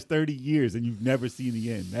game lasts 30 years and you've never seen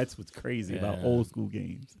the end. That's what's crazy about Yeah. old school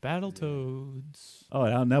games. Battletoads. Oh,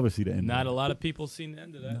 I'll never see the end. Not of a it. lot of people seen the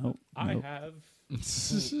end of that. Nope, I nope. have.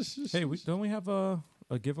 Hey, don't we have a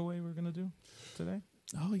giveaway we're gonna do today?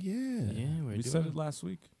 Oh, yeah. Yeah, we're We said it last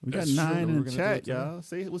week. We got That's true, 9 but we're in the gonna do chat, it today. y'all.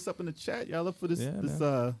 Say what's up in the chat. Y'all look for this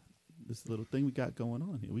Yeah, this little thing we got going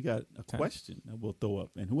on here. We got a 10. question that we'll throw up.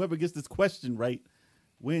 And whoever gets this question right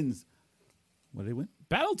wins. What do they win?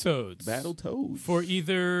 Battletoads. Battletoads. For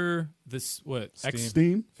either this what X,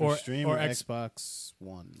 Steam. For or Stream or or X. Xbox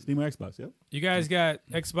One. Steam or Xbox, yep. You guys got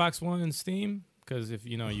Xbox One and Steam? Because if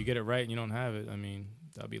you get it right and you don't have it, I mean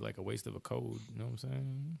that'd be like a waste of a code. You know what I'm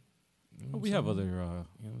saying? You know But what we I'm have saying? other. You know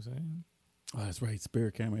what I'm saying? Oh, that's right.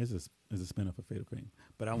 Spirit Camera is a spin-off of Fatal Frame.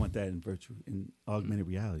 But I want that in virtual, in augmented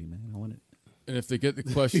reality, man. I want it. And if they get the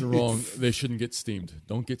question wrong, they shouldn't get steamed.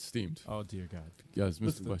 Don't get steamed. Oh dear God. You guys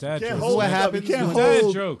missed the question. Dad Can't jokes. hold what it up. happens You can't when- Dad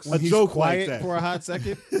hold jokes. a When he's joke like quiet that. for a hot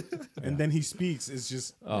second, and then he speaks, it's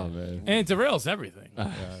just Oh, man. And it derails everything.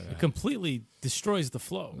 It completely destroys the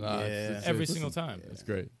flow Nah, it's- every it's- single time. It's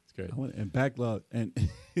great. It's great. I want it. And backlog. And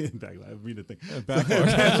backlog. I read the thing.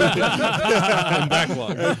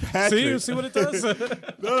 Patrick, See what it does?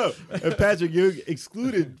 no. And Patrick, you're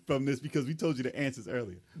excluded from this because we told you the answers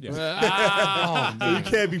earlier. Ah, So you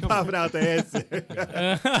can't be popping out the answer.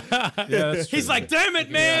 Yeah, that's true. he's like, damn it,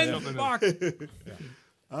 man! Fuck.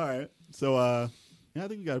 All right. So, yeah, I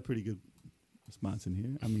think we got a pretty good response in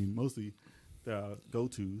here. I mean, mostly the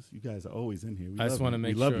go-tos. You guys are always in here. We I just want want to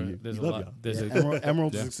make love sure you. there's we a love lot. y'all. There's a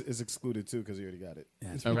Emerald Yeah. is excluded too because he already got it.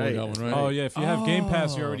 That's Everyone right. got one That's right. Oh yeah, if you have Game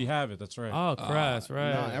Pass, you already have it. That's right. oh, Christ,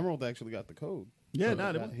 right? No, Emerald actually got the code. Yeah,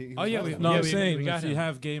 So no, he Oh, yeah, was we- right. No, Yeah, I'm we saying got if you him.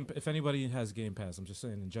 have if anybody has Game Pass, I'm just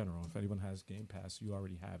saying in general, if anyone has Game Pass, you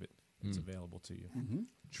already have it. It's available to you.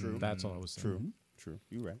 True. That's all I was saying. True.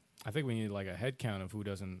 You right. I think we need like a head count of who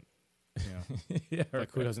doesn't, Yeah,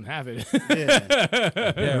 like who doesn't have it.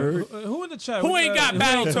 Yeah. yeah. Who in the chat? Who ain't got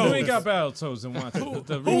Battletoads? Who ain't got Battletoads and wants it?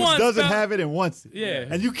 The who wants doesn't that? have it and wants it. Yeah.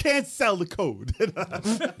 And you can't sell the code.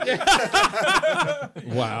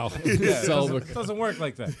 Wow. Yeah, Sell it the- doesn't work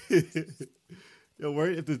like that. Yo,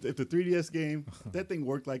 word, if the 3DS game, if that thing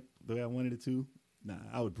worked like the way I wanted it to, nah,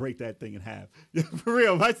 I would break that thing in half. For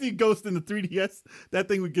real, if I see Ghost in the 3DS, that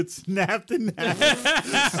thing would get snapped in half.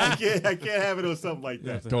 I can't have it on something like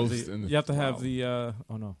You have that. to have Ghost the, in the- you have to have wow. the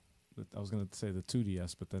oh no, I was gonna say the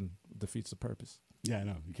 2DS, but then it defeats the purpose. Yeah, I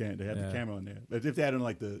know. You can't. They have Yeah. the camera on there. But if they had on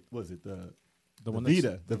like the The one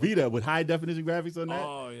Vita, the Vita with high definition graphics on that.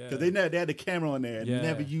 Oh yeah. Because they had the camera on there and Yeah.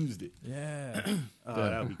 never used it. Yeah. Oh,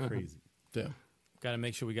 that would be crazy. Damn. Got to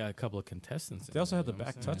make sure we got a couple of contestants. in They also there, had the you know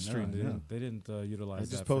back what I'm touch I know, screen. I know. They didn't I utilize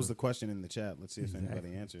just that. posed for- the question in the chat. Let's see if Exactly.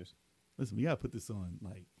 anybody answers. Listen, we gotta put this on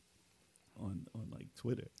like on like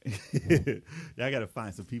Twitter. Y'all gotta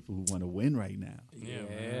find some people who want to win right now. saying?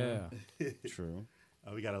 Yeah. True.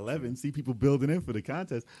 We got 11. See people building in for the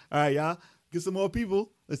contest. All right, y'all. Get some more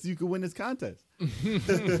people. Let's see who can win this contest.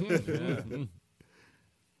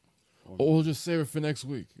 Or we'll just save it for next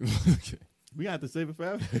week. Okay. We got to save it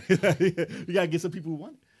forever. We gotta get some people who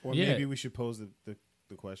want it. Or Yeah. maybe we should pose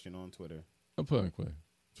the question on Twitter. I'll put it on Twitter.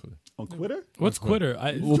 On Twitter? What's quitter?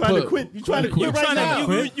 You trying to quit? You trying to quit right now?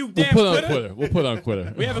 You We'll damn put it on quitter. Twitter. We'll put it on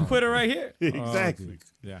Twitter. We have a quitter right here. Exactly.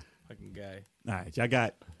 Yeah. Fucking guy. All right, y'all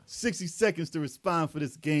got 60 seconds to respond for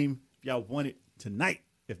this game. If y'all want it tonight.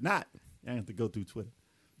 If not, y'all have to go through Twitter.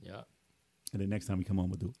 Yeah. And then next time we come on,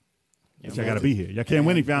 we'll do it. Yeah, But y'all got to be here. Y'all can't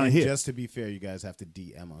win if y'all ain't And here. Just to be fair, you guys have to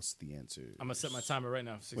DM us the answers. I'm gonna set my timer right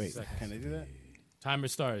now. For 60 Wait, seconds. can they do that? Timer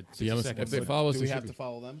started. 60 Yeah, if seconds. they follow us, Do they we should have be- to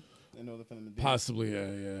follow them in order for them to do it? Possibly,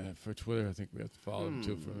 yeah. For Twitter, I think we have to follow them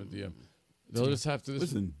too from a DM. They'll just have to.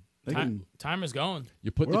 Listen, they can, Timer's going.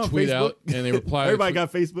 You put we're the on tweet Facebook. out, and they reply. Everybody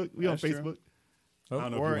got Facebook. We That's on true. Facebook. I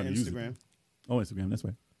don't know if Or you wanna use it. Instagram. Oh, Instagram. That's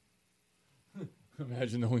right.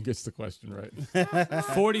 Imagine no one gets the question right.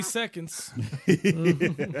 40 seconds.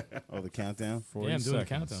 Oh, the countdown. 40 Yeah, I'm doing the seconds.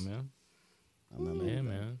 countdown, man. I'm not Yeah,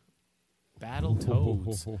 man. Battle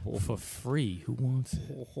Toads for free. Who wants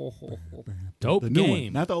it? Dope The new game.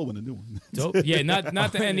 one, not the old one, the new one. Dope. Yeah,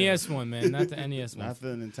 not the NES one, man. Not the NES one. Not the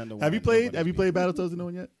Nintendo. Have one. you played? Nobody's Have you beat. played Battletoads the new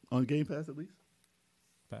one yet on Game Pass at least?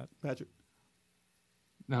 Pat? Patrick,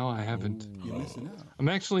 No, I haven't. you're missing out. I'm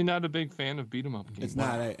actually not a big fan of beat 'em up games. It's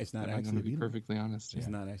not. It's not I'm actually going to be beat 'em up. perfectly honest. It's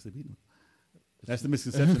Yeah. not actually beat 'em up. That's the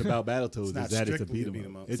misconception about Battletoads is not that it's a strictly beat a beat 'em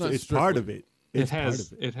 'em up. up. It's not it's part strictly. of it. It It's part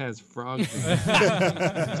has of it. it has frogs. in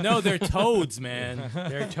it. No, they're toads, man.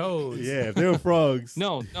 They're toads. Yeah, if they were frogs.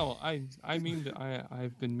 no, I mean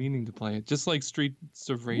I've been meaning to play it, just like Streets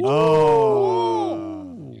of Rage. Oh.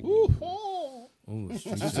 Ooh,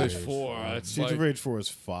 Streets of 4. That's Streets of like, Rage 4 is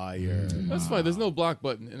fire. that's fine. There's no block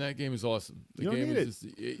button, and that game is awesome. The You don't game need is it.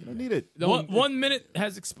 just. You don't need it. One minute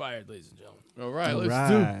has expired, ladies and gentlemen. All right, All let's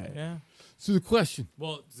right. Yeah. do the question.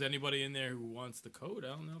 Well, is anybody in there who wants the code? I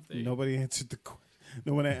don't know if they. Nobody answered the question.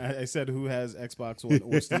 No one. I said who has Xbox One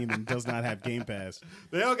or Steam and does not have Game Pass.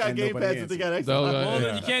 They all got And Game nobody Pass if they got They'll Xbox. got- Well,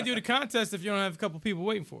 Yeah. you can't do the contest if you don't have a couple people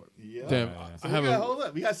waiting for it. Yeah. Damn, So I have hold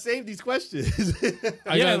up. We got to save these questions.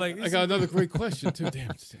 I Yeah, got, like, I got another great question too.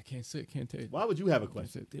 Damn, I can't say it. Can't tell you. Why would you have a Can't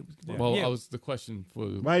question? say it. Yeah. Well, Yeah. I was the question for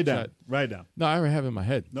the Write it down. chat. Write it down. No, I already have it in my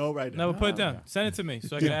head. No, write it No, down. but put it down. Send it to me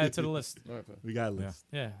so I can add it to the list. We got a list.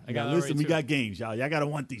 Yeah, I We got got it a list and we already, got games, y'all. Y'all got to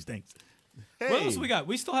want these things. Hey. What else we got?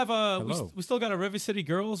 We still have Hello. we still got a River City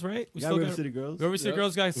Girls, right? We Got still River got City Girls. River City Yep.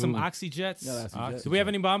 Girls got some Oxyjets. Yeah, that's some Do we have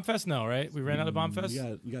any Bomb Fest? No, right? We ran out of Bomb Fest.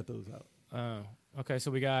 We got those out. Okay,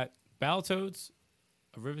 so we got Battletoads,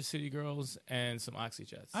 a River City Girls, and some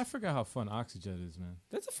Oxyjets. I forgot how fun Oxyjet is, man.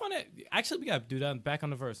 That's a fun. Actually, we got to do that back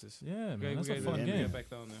on the verses. Yeah, man. We That's a gotta- fun we gotta game. get back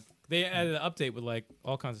on there. They added an update with like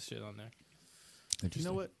all kinds of shit on there. You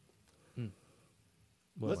know what?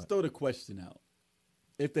 What? Let's throw the question out.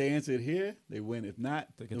 If they answer it here, they win. If not,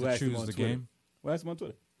 They get we'll to ask them choose on the Twitter. game. We'll ask them on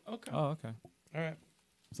Twitter. Okay. Oh, okay. All right.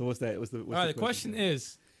 So what's that? What's the All right. The question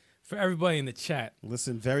is for everybody in the chat: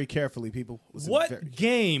 Listen very carefully, people. Listen what very-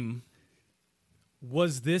 game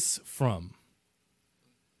was this from?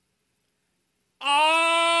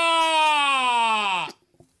 Ah!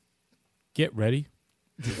 Get ready.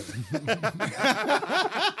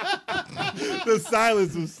 The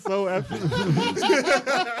silence was so epic.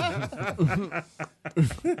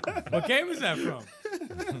 What game is that from?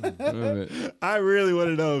 I really want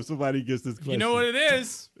to know if somebody gets this question. You know what it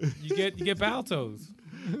is. You get Battletoads.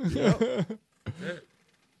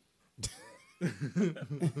 It'd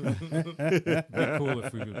be cool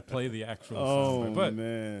if we could play the actual Oh song. But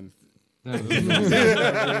man. That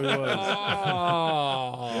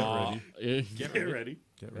was- Get ready.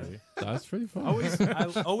 get ready. That's pretty fun.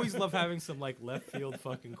 I always love having some like left field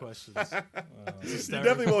fucking questions. You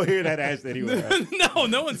definitely won't hear that asked anywhere.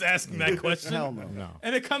 No one's asking that question. Hell no. No.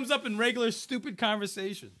 And it comes up in regular stupid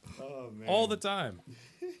conversation Oh man. all the time.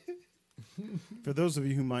 For those of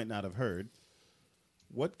you who might not have heard,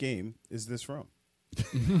 what game is this from?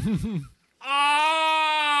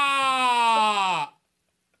 Ah!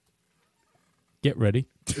 Get ready.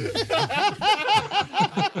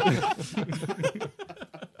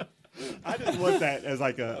 I just want that as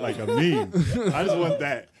like a meme. I just want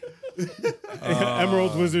that.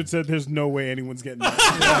 Emerald Wizard said there's no way anyone's getting that.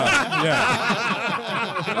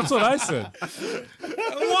 Yeah. That's what I said.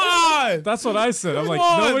 Why? That's what I said. I'm like,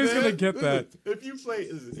 on, nobody's man. going to get that. If you play,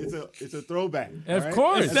 it's a throwback. Of all right?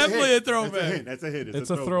 course. It's definitely a That's a throwback. hint. That's a hint. It's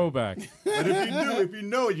a throwback. But if you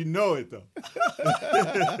know it, you know it though.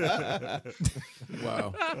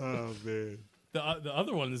 Wow. Oh man. The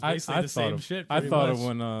other one is I basically the same of, shit. I pretty thought much. of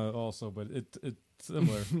one also, but it's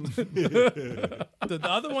similar. The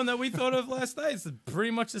other one that we thought of last night is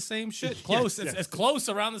pretty much the same shit. Close. It's close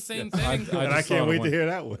around the same thing. I And just I thought can't of wait one. to hear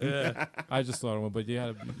that one. Yeah. I just thought of one, but you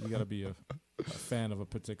got to be a fan of a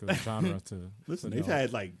particular genre to Listen, to they've know.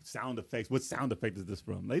 had like sound effects. What sound effect is this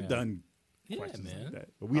from? They've Yeah. done Yeah, questions like man. that.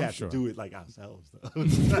 But we I'm have sure. to do it like ourselves though.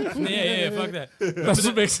 Yeah, fuck that. That's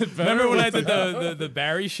what makes it better. Remember when I did the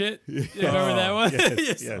Barry shit? You remember that one?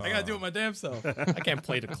 yes, yes. I gotta do it my damn self. I can't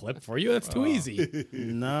play the clip for you. That's too easy.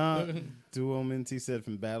 Nah. Duo Minty said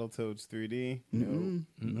from Battletoads 3D.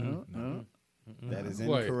 No. That is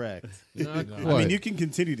Quite. incorrect. Not I quite. mean, you can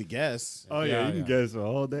continue to guess. Oh yeah, Yeah, you can yeah. guess for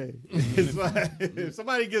all day. It's like, if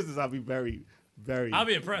somebody gets this, I'll be very, very. I'll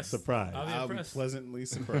be impressed. surprised. I'll be I'll be impressed. pleasantly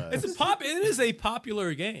surprised. It is a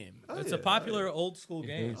popular game. It's a popular old school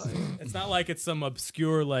game. It's not like it's some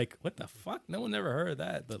obscure like what the fuck? No one ever heard of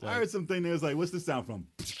that. But I like, heard something that was like, "What's the sound from?"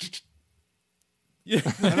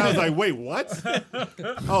 And I was like, wait, what?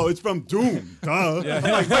 Oh, it's from Doom. Duh. I'm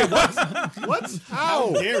like, wait, what? What?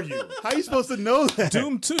 How dare you? How are you supposed to know that?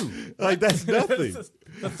 Doom 2. Like, that's nothing.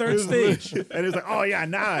 The third stage. And it's like, oh, yeah,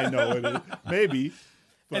 now I know it. Maybe. It's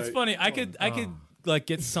But- funny. I could like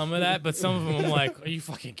get some of that, but some of them I'm like, are you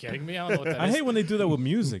fucking kidding me? I don't know what that I is. hate when they do that with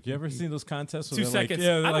music. You ever seen those contests? Where 2 they're like, seconds.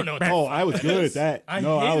 yeah, I they're don't like, know what bang. Oh, I was good at that. I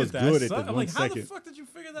No, I hated was that. good at Son. the I'm 1 like, how the second. fuck did you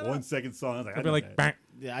figure that 1 out? second song. I was like, I'd be like, bang.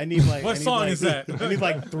 Yeah, I need like What I need song like, is that? I need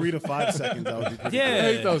like 3 to 5 seconds. I would be pretty Yeah. I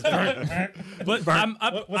hate those. But What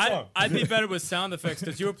song? I'd be better with sound effects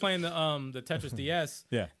because you were playing the Tetris DS.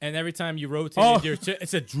 Yeah. And every time you rotated Oh. your it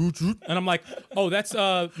said droot droot, and I'm like, oh, that's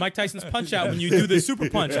Mike Tyson's punch out when you do the super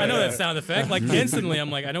punch. I know that sound effect. Like instantly,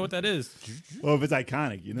 I'm like, I know what that is. well, if it's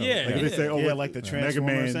iconic, you know. Yeah, Like, if yeah. they say, oh, yeah, what- like the Mega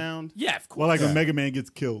Transformer Man. sound. Yeah, of course. Well, like when Mega Man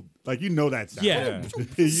gets killed. Like, you know that sound. Yeah.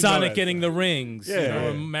 You know Sonic that getting sound. the rings. Yeah. You know,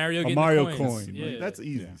 or Mario A getting Mario the coin. coins. Like, Yeah. that's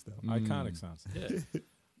easy stuff. Iconic sounds.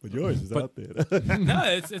 But yours is out there. No,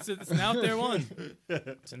 it's an out there one.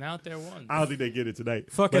 It's an out there one. I don't think they get it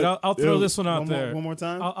tonight. Fuck But it. I'll throw this one out there. One more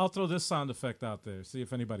time. I'll throw this sound effect out there. See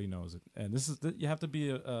if anybody knows it. And this is you have to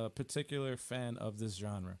be a particular fan of this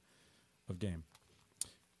genre of game.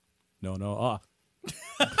 No,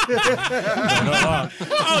 Oh,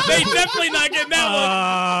 they definitely not getting that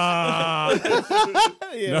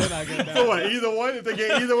yeah, they're not getting that. So what? Either one? If they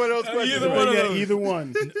get either one of those questions, Either one of Yeah, those. either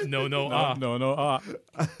one. one. No, no, No, no,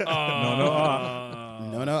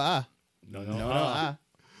 no, ah.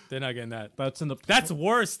 They're not getting that. That's in the. That's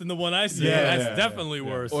worse than the one I said. Yeah, That's yeah, definitely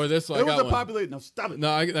worse. Or this one. It I was got a one. popular. No, stop it.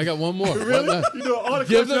 No, I got one more. Really? You know all the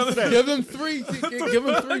Give questions them, today. give them three. Give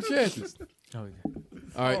them 3 chances. All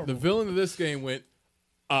right, the villain of this game went.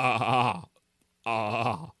 That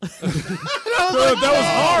was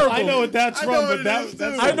horrible. I know what that's I from, know but what that, it is,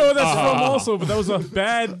 that's too. I know what that's from also, but that was a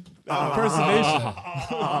bad impersonation.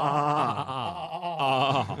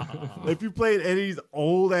 If you played any of these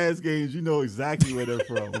old ass games, you know exactly where they're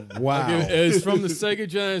from. wow. It's from the Sega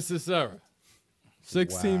Genesis era,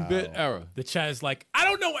 16-bit era. The chat is like, I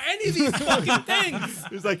don't know any of these fucking things.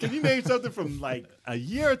 It's like, can you name something from like a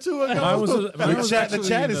year or two ago? Mine was The chat, actually the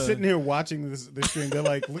chat is the- sitting here watching this stream. They're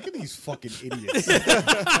like, "Look at these fucking idiots!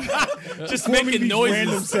 Just Forming making these noises.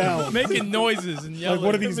 random sounds. Making noises and yelling. Like,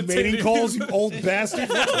 what are these mating calls? You old bastard!"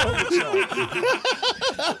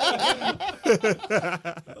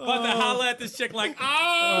 About to holler at this chick like,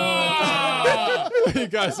 ah! You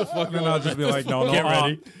guys are fucking. And I'll just be like, no, Get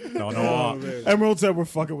ready. No, Emerald said, "We're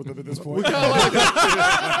fucking with them at this point."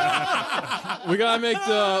 We gotta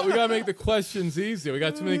make the questions easier. We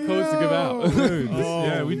got too many codes to give out.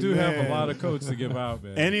 yeah, we do have a man. lot of codes to give out,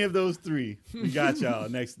 man. Any of those three, we got y'all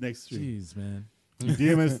next stream. Jeez, man.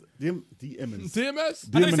 DMS.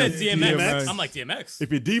 DMS. I thought you said DMX. DMX. I'm like, DMX.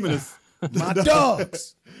 If you're DMing us, My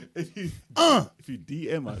dogs. if you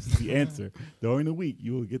DM us the answer during the week,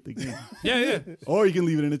 you will get the game. Yeah, yeah. Or you can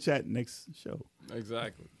leave it in the chat next show.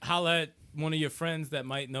 Exactly. Holla at one of your friends that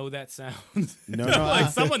might know that sound. No,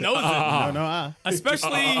 Like someone knows it. no.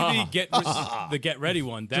 Especially the get ready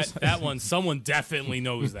one. That one, someone definitely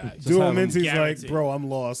knows that. Duo have 'em Minty's like, guaranteed. "Bro, I'm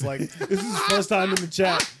lost. Like, this is his first time in the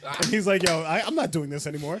chat." And he's like, "Yo, I'm not doing this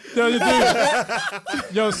anymore."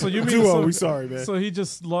 Yo, so you mean Duo, so, we sorry, man. So he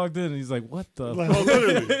just logged in and he's like, what the? Like, Oh,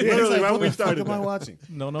 literally. yeah, he's Literally, like, right "What when we the fuck started am I that. watching?"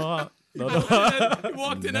 No. He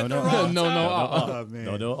walked in at the No, wrong No, time. Oh,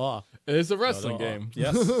 man. No. It's a wrestling game.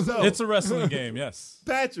 Yes. It's a wrestling game, yes.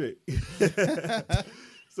 Patrick.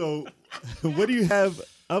 So, what do you have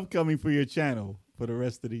upcoming for your channel for the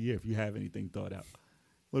rest of the year if you have anything thought out?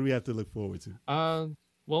 What do we have to look forward to?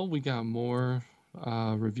 Well, we got more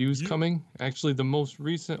reviews coming. Actually,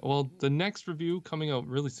 the next review coming out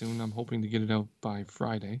really soon. I'm hoping to get it out by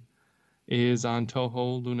Friday. Is on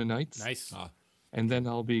Toho Luna Nights. Nice. And then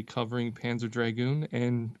I'll be covering Panzer Dragoon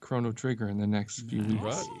and Chrono Trigger in the next few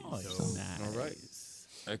weeks. All right.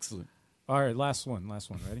 Excellent. All right, last one.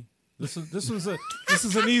 Ready? This is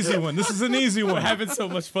an easy one. This is an easy one. We're having so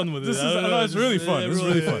much fun with it. This is I don't know, it's really fun. This is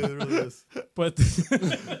really fun. It really is. But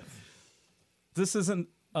this isn't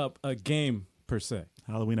a game per se.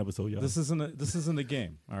 Halloween episode, y'all. This isn't a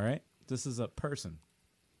game. All right. This is a person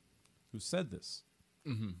who said this.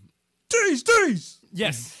 Days.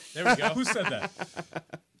 Yes. There we go. Who said that?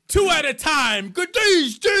 2 at a time. Good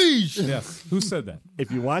days. Yes. Who said that?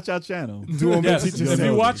 If you watch our channel, Duo Yes. Minty just If said,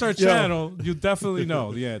 you watch our channel, you definitely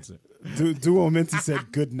know the answer. Duo Minty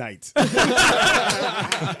said, "Good night."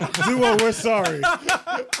 Duo, we're sorry.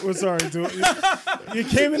 We're sorry, Duo. You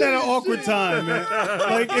came in at an awkward time, man.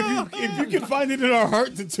 Like, if you can find it in our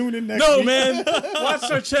heart to tune in next No, week. man. Watch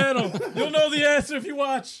our channel. You'll know the answer if you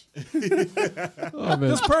watch. Oh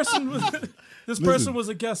man. This Listen. person was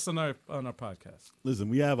a guest on our podcast. Listen,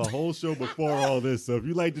 we have a whole show before all this, so if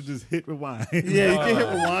you like to just hit rewind. Yeah, you can hit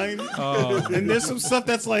rewind. And there's some stuff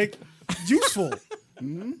that's like useful.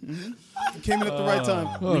 Came in at the right time.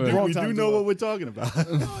 Wrong we time do to know do what it. we're talking about.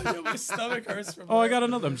 My stomach hurts from. Oh, I got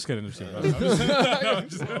another. I'm just kidding.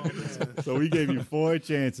 So we gave you 4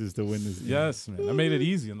 chances to win this game. Yes, man. I made it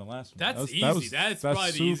easy in the last one. That's easy. That's probably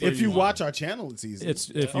the super easiest. If you easy. watch our channel, it's easy.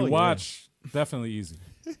 If you watch, definitely easy.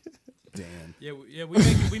 Damn. Yeah,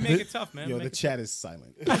 we make it tough, man. Yo, Make the it chat is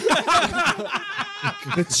silent.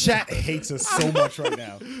 The chat hates us so much right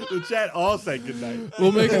now. The chat all said goodnight.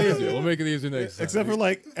 We'll make it easier. We'll make it easier next time. Except for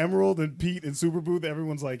like Emerald and Pete and Super Booth,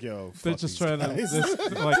 everyone's like, yo, They're fuck just these trying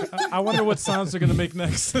to. guys. I wonder what sounds they're gonna make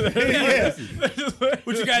next. Yeah.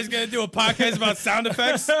 What you guys gonna do? A podcast about sound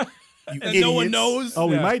effects? You And no one idiots. knows. Oh,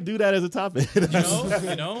 we Yeah. might do that as a topic.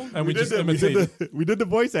 You know. And we just we imitate. we did the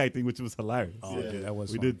voice acting, which was hilarious. Oh, dude, that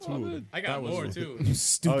was we fun. did 2 of them. I got more too.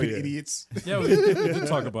 Stupid Oh, yeah. idiots. Yeah, we did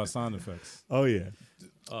talk about sound effects. Oh yeah.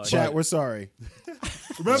 Chat, we're sorry.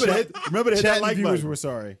 Remember to hit Chat that and like viewers, button. we're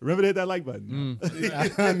sorry. Remember to hit that like button.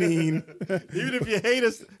 I mean, Even if you hate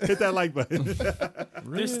us, hit that like button.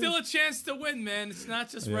 There's still a chance to win, man. It's not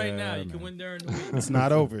just right now. You can man. win during the week. it's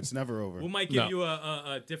not over. It's never over. We might give No. you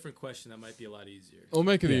a different question that might be a lot easier. We'll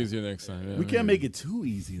make it easier next time. Yeah, We can't make it too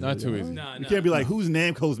easy. Though, Not too yo. easy. Nah, We nah. can't be like, who's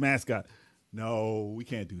Namco's mascot? No, we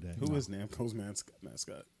can't do that. Who is Namco's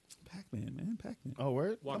mascot? Pac-Man, man? Pac-Man. Oh,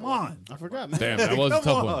 word? Come on. I forgot, man. Damn, That was a Come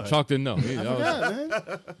tough on. one. Chalk didn't know. He- that was- Yeah,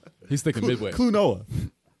 man. he's thinking midway. Clue Noah.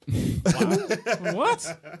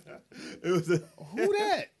 What? It was a, Who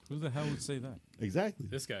that? Who the hell would say that? exactly.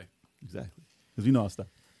 This guy. Exactly. Because we know our stuff.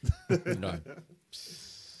 Right.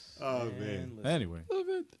 Oh, man. Anyway, Love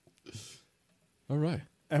it. All right.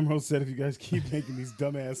 Emerald said, if you guys keep making these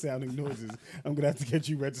dumbass sounding noises, I'm going to have to get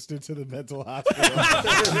you registered to the mental hospital.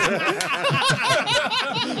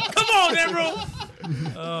 Come on, Emerald.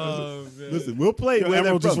 Listen, we'll play Yo, where they're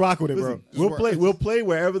Emerald, just from. rock with it, bro. Listen, Just We'll rock. play. We'll play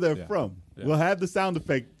wherever they're Yeah. from. Yeah. We'll have the sound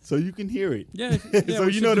effect so you can hear it. yeah, So we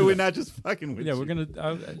you should know do that we're not just fucking with Yeah, you. we're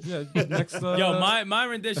gonna. Next. Yo, my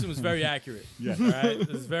rendition was very accurate. Yeah. All right, it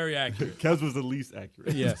was very accurate. Kev's was the least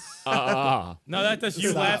accurate. Yes. No, that's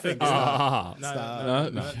you laughing. Ah. No, Stop. no,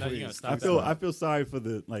 No, no, you're gonna stop. I feel sorry for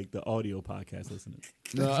the audio podcast listeners.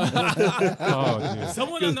 Oh, dude.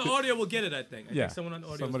 Someone on the audio will get it. I think. I Yeah. think someone on the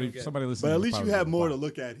audio will get it. Somebody listen. But at least you have more to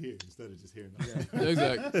look at here instead of just hearing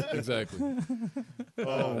us. Exactly.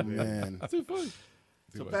 Oh, man. Too funny.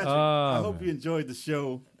 So Patrick, Oh, I hope man. you enjoyed the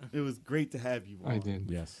show. It was great to have you on. I did.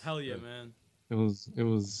 Yes. Hell yeah, man. It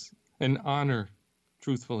was an honor,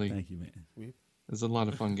 truthfully. Thank you, man. It was a lot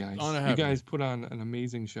of fun, guys. Honor You having guys put on an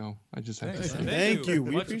amazing show. I just have to Thanks, say. man. Thank you.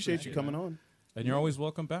 We Much appreciate you coming on. And you're always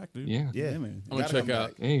welcome back, dude. Yeah. Yeah, man. I'm gonna Gotta check come out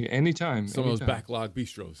back. Hey, anytime. some of those anytime. backlog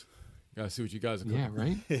bistros. Gotta see what you guys are cooking. Yeah,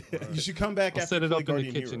 right? You should come back I'll after set it you up play in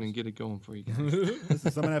the Guardian kitchen Heroes. and get it going for you guys.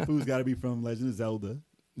 Listen, some of that food's got to be from Legend of Zelda.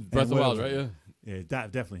 Breath of the what Wild, else? right? Yeah. Yeah,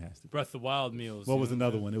 that definitely has to. Breath of the Wild meals. What you was know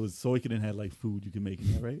another what one? It was Soikoden had like food you can make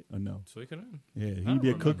in there, right? Or no? I'm saying? Suikoden? Yeah, I he'd don't be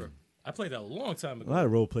a cook. remember. I played that a long time A ago. lot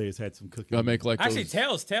of role players had some cooking. Gotta make like Actually,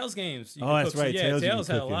 those. Tales games. You Oh, can that's cook some- right, Yeah, Tales you Tales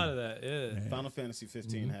can had a cook lot in. of that. Yeah. Final Fantasy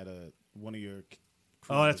 15 had one of your.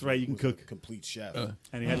 Oh, that's right, you can was a cook. complete chef.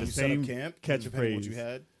 And he had the you set up same camp, depending on what you catchphrase.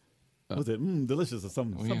 had. Was it delicious or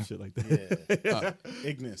some yeah. shit like that? Yeah,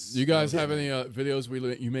 Ignis. Do you guys have any videos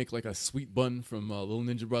where you make like a sweet bun from Little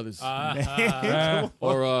Ninja Brothers?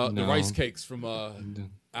 Or the No. rice cakes from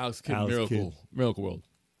Alex Kidd Alex Miracle World?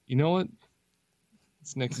 You know what?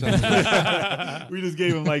 It's next time. We just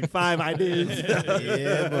gave him like 5 ideas.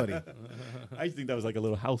 Yeah, buddy. I used to think that was like a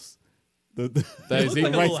little house. That is It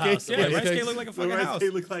looked like a rice little cake. house. Yeah, rice cake looked like a The fucking rice house.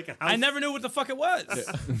 cake looked like a house. I never knew what the fuck it was.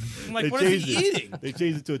 I'm like, They what is he changed it. eating? They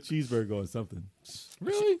changed it to a cheeseburger or something.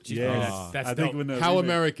 Really? Yeah, That's I think dope. when the How remake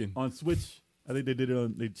American? on Switch, I think they did it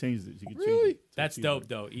on. They changed it. You could Really? change it to a That's dope, cheeseburger.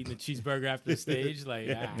 though. Eating a cheeseburger after the stage, like,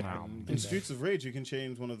 In Streets of Rage, you can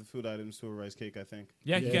change one of the food items to a rice cake, I think.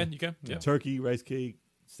 yeah, Yeah. you can. Yeah. Turkey, rice cake,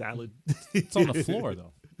 salad. It's on the floor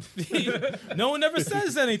though. No one ever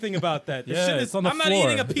says anything about that. This Yeah, shit is- it's on the I'm floor. not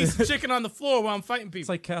eating a piece of chicken on the floor while I'm fighting It's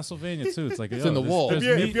people. like Castlevania too. It's like in the wall. There's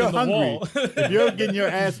If meat you're in the hungry, wall. if you're getting your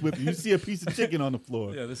ass whipped, and you see a piece of chicken on the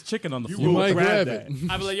floor. Yeah, there's chicken on the You floor. You will might grab grab that. it.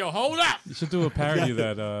 I'd be like, yo, hold up. You should do a parody of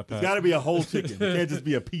that. It's Pat. got to be a whole chicken. It can't just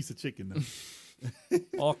be a piece of chicken. Though.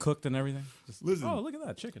 All cooked and everything. Just, Listen. oh, look at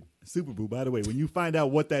that chicken. Super Boo, by the way, when you find out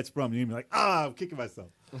what that's from, you're gonna be like, I'm kicking myself.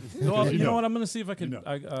 Well, you know. know what? I'm gonna see if I can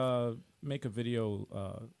You make a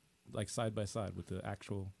video like side by side with the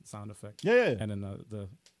actual sound effect. Yeah, yeah. And then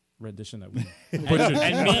rendition that we and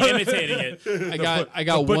me imitating it. I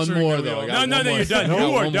got one butchering more of though. the- I got No, one more. you're done. I got You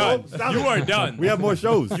are one done. more. Stop You it. are done. We have more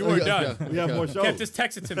shows. You are done. We have more shows. Get this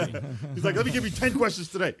texted to me. He's like, let me give you 10 questions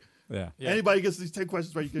today. yeah. Yeah. Anybody gets these 10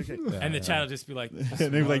 questions right, you get okay. And the chat will just be like, And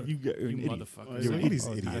they're like, you're an you idiot. motherfucker. You're these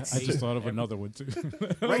I idiots. just thought of another one too.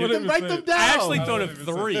 Write them down. I actually thought of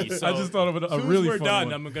 3. So I just thought of a as soon as really we're funny done,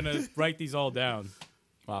 one. I'm gonna write these all down.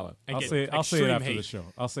 Wow. And I'll get say it extreme after the hate. show.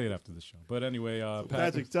 I'll say it after the show. But anyway,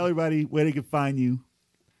 Patrick, tell everybody where they can find you.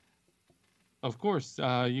 Of course,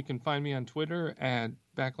 you can find me on Twitter at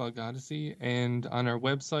Backlog Odyssey and on our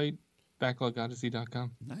website,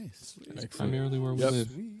 backlogodyssey.com. Nice. That's primarily where we Yep.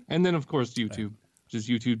 live. And then, of course, YouTube, which is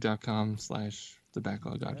youtube.com/the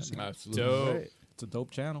Backlog Odyssey. Absolutely. Dope. it's a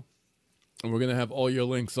dope channel. And we're gonna have all your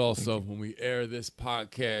links also when we air this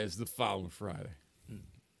podcast the following Friday.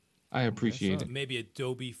 I appreciate it. Maybe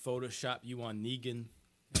Adobe Photoshop you on Negan.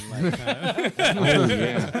 And like, Oh,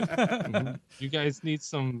 yeah. Mhm. You guys need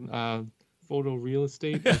some photo real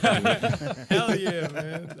estate? hell yeah,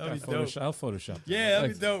 man. That'd be dope. I'll Photoshop. Yeah,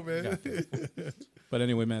 that'd be dope, man. But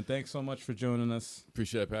anyway, man, thanks so much for joining us.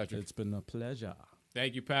 Appreciate it, Patrick. It's been a pleasure.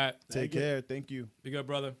 Thank you, Pat. Take care. Thank you. Be good,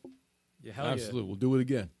 brother. Yeah, hell Absolutely. We'll do it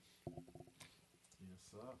again.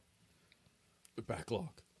 The backlog.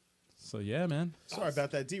 So yeah, man. Sorry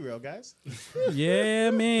about that derail, guys.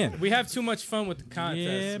 Yeah, man. yeah. We have too much fun with the contest,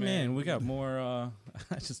 Yeah, man. We got more. I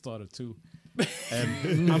just thought of 2.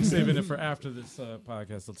 And I'm saving it for after this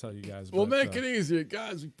podcast. I'll tell you guys. We'll but, make it easier,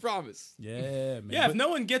 guys. We promise. Yeah, man. Yeah, if no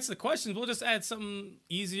one gets the questions, we'll just add something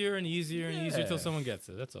easier and easier and easier until someone gets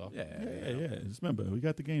it. That's all. Yeah, Yeah. Just remember, we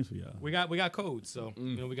got the games for y'all. We got codes, so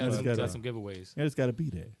we got Just some, gotta- got some giveaways. You just got to be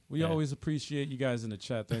there. We always appreciate you guys in the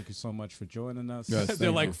chat. Thank you so much for joining us. Yes,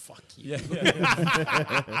 They're thank like, you. fuck you.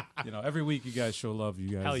 Yeah. every week you guys show love. You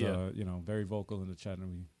guys, Hell yeah. very vocal in the chat, and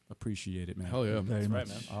we appreciate it, man. Hell yeah. Very much.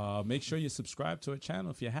 Right, man. Make sure you subscribe to our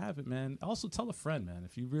channel if you haven't, man. Also, tell a friend, man.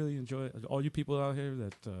 If you really enjoy it, all you people out here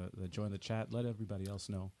that join the chat, let everybody else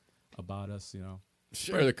know about us.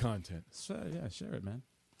 Share the content. So, yeah, share it, man.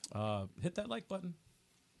 Hit that like button.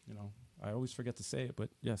 I always forget to say it, but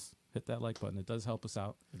yes, hit that like button. It does help us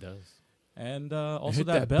out. It does. And also hit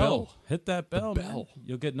that that bell. bell. Hit that bell, man. bell.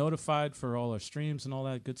 You'll get notified for all our streams and all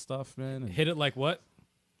that good stuff, man. And Hit it like what?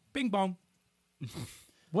 Bing bong.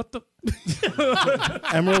 what the?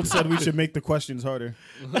 Emerald said we should make the questions harder.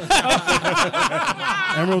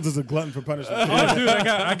 Emerald is a glutton for punishment. Oh, dude,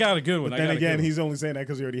 I got a good one. Then again, he's only saying that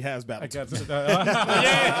because he already has I battle. got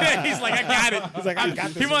Yeah, he's like, I got it. He's like, I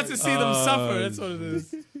got this. He wants to see them suffer. That's what it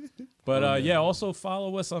is. But yeah, also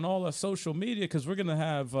follow us on all our social media because we're gonna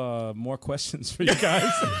have more questions for you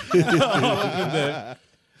guys.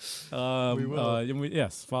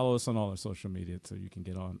 Yes, follow us on all our social media so you can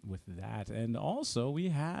get on with that. And also, we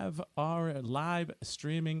have our live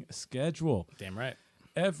streaming schedule. Damn right.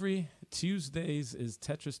 Every Tuesdays is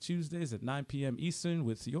Tetris Tuesdays at 9 p.m. Eastern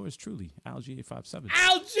with yours truly, Algie857.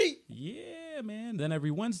 Algie! Yeah, man. Then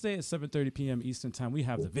every Wednesday at 7:30 p.m. Eastern Time, we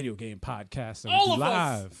have the video game podcast. And All we of do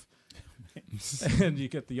us. live. And you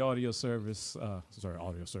get the audio service.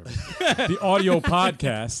 Audio service. The audio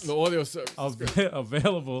podcast The audio service.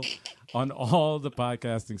 available on all the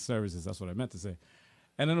podcasting services. That's what I meant to say.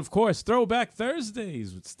 And then, of course, Throwback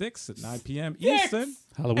Thursdays with Sticks at 9 p.m. Eastern.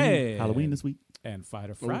 Halloween. Hey. Halloween this week. And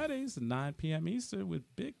Fighter Fridays at 9 p.m. Eastern with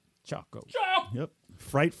Big Choco. Yep.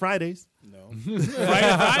 Fright Fridays. No.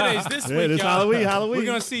 Fridays this Yeah, week, it's y'all. Halloween. We're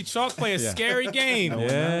gonna see Chalk play a scary game.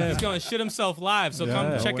 Yeah. He's gonna shit himself live, so Yeah.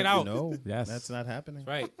 come check it out. No. Yes. That's not happening.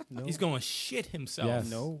 Right. No. He's gonna shit himself. Yes.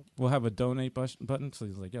 No. We'll have a donate button. So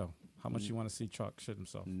he's like, yo, how much you want to see Chalk shit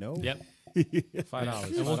himself? No. Yep.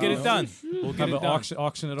 $5. And we'll get it done. We'll get Have it an done.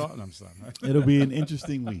 auction it off. No, I'm sorry. It'll be an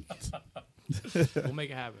interesting week. We'll make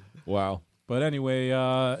it happen. Wow. But anyway,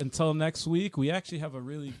 until next week, we actually have a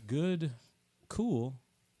really good, cool,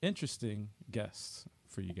 interesting guest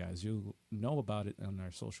for you guys. You'll know about it on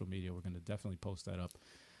our social media. We're going to definitely post that up.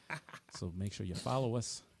 So make sure you follow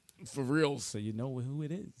us For reals. so you know who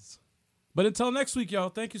it is. But until next week, y'all,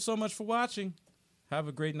 thank you so much for watching. Have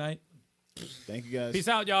a great night. Thank you guys. Peace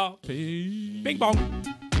out, y'all. Peace. Bing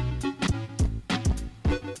bong.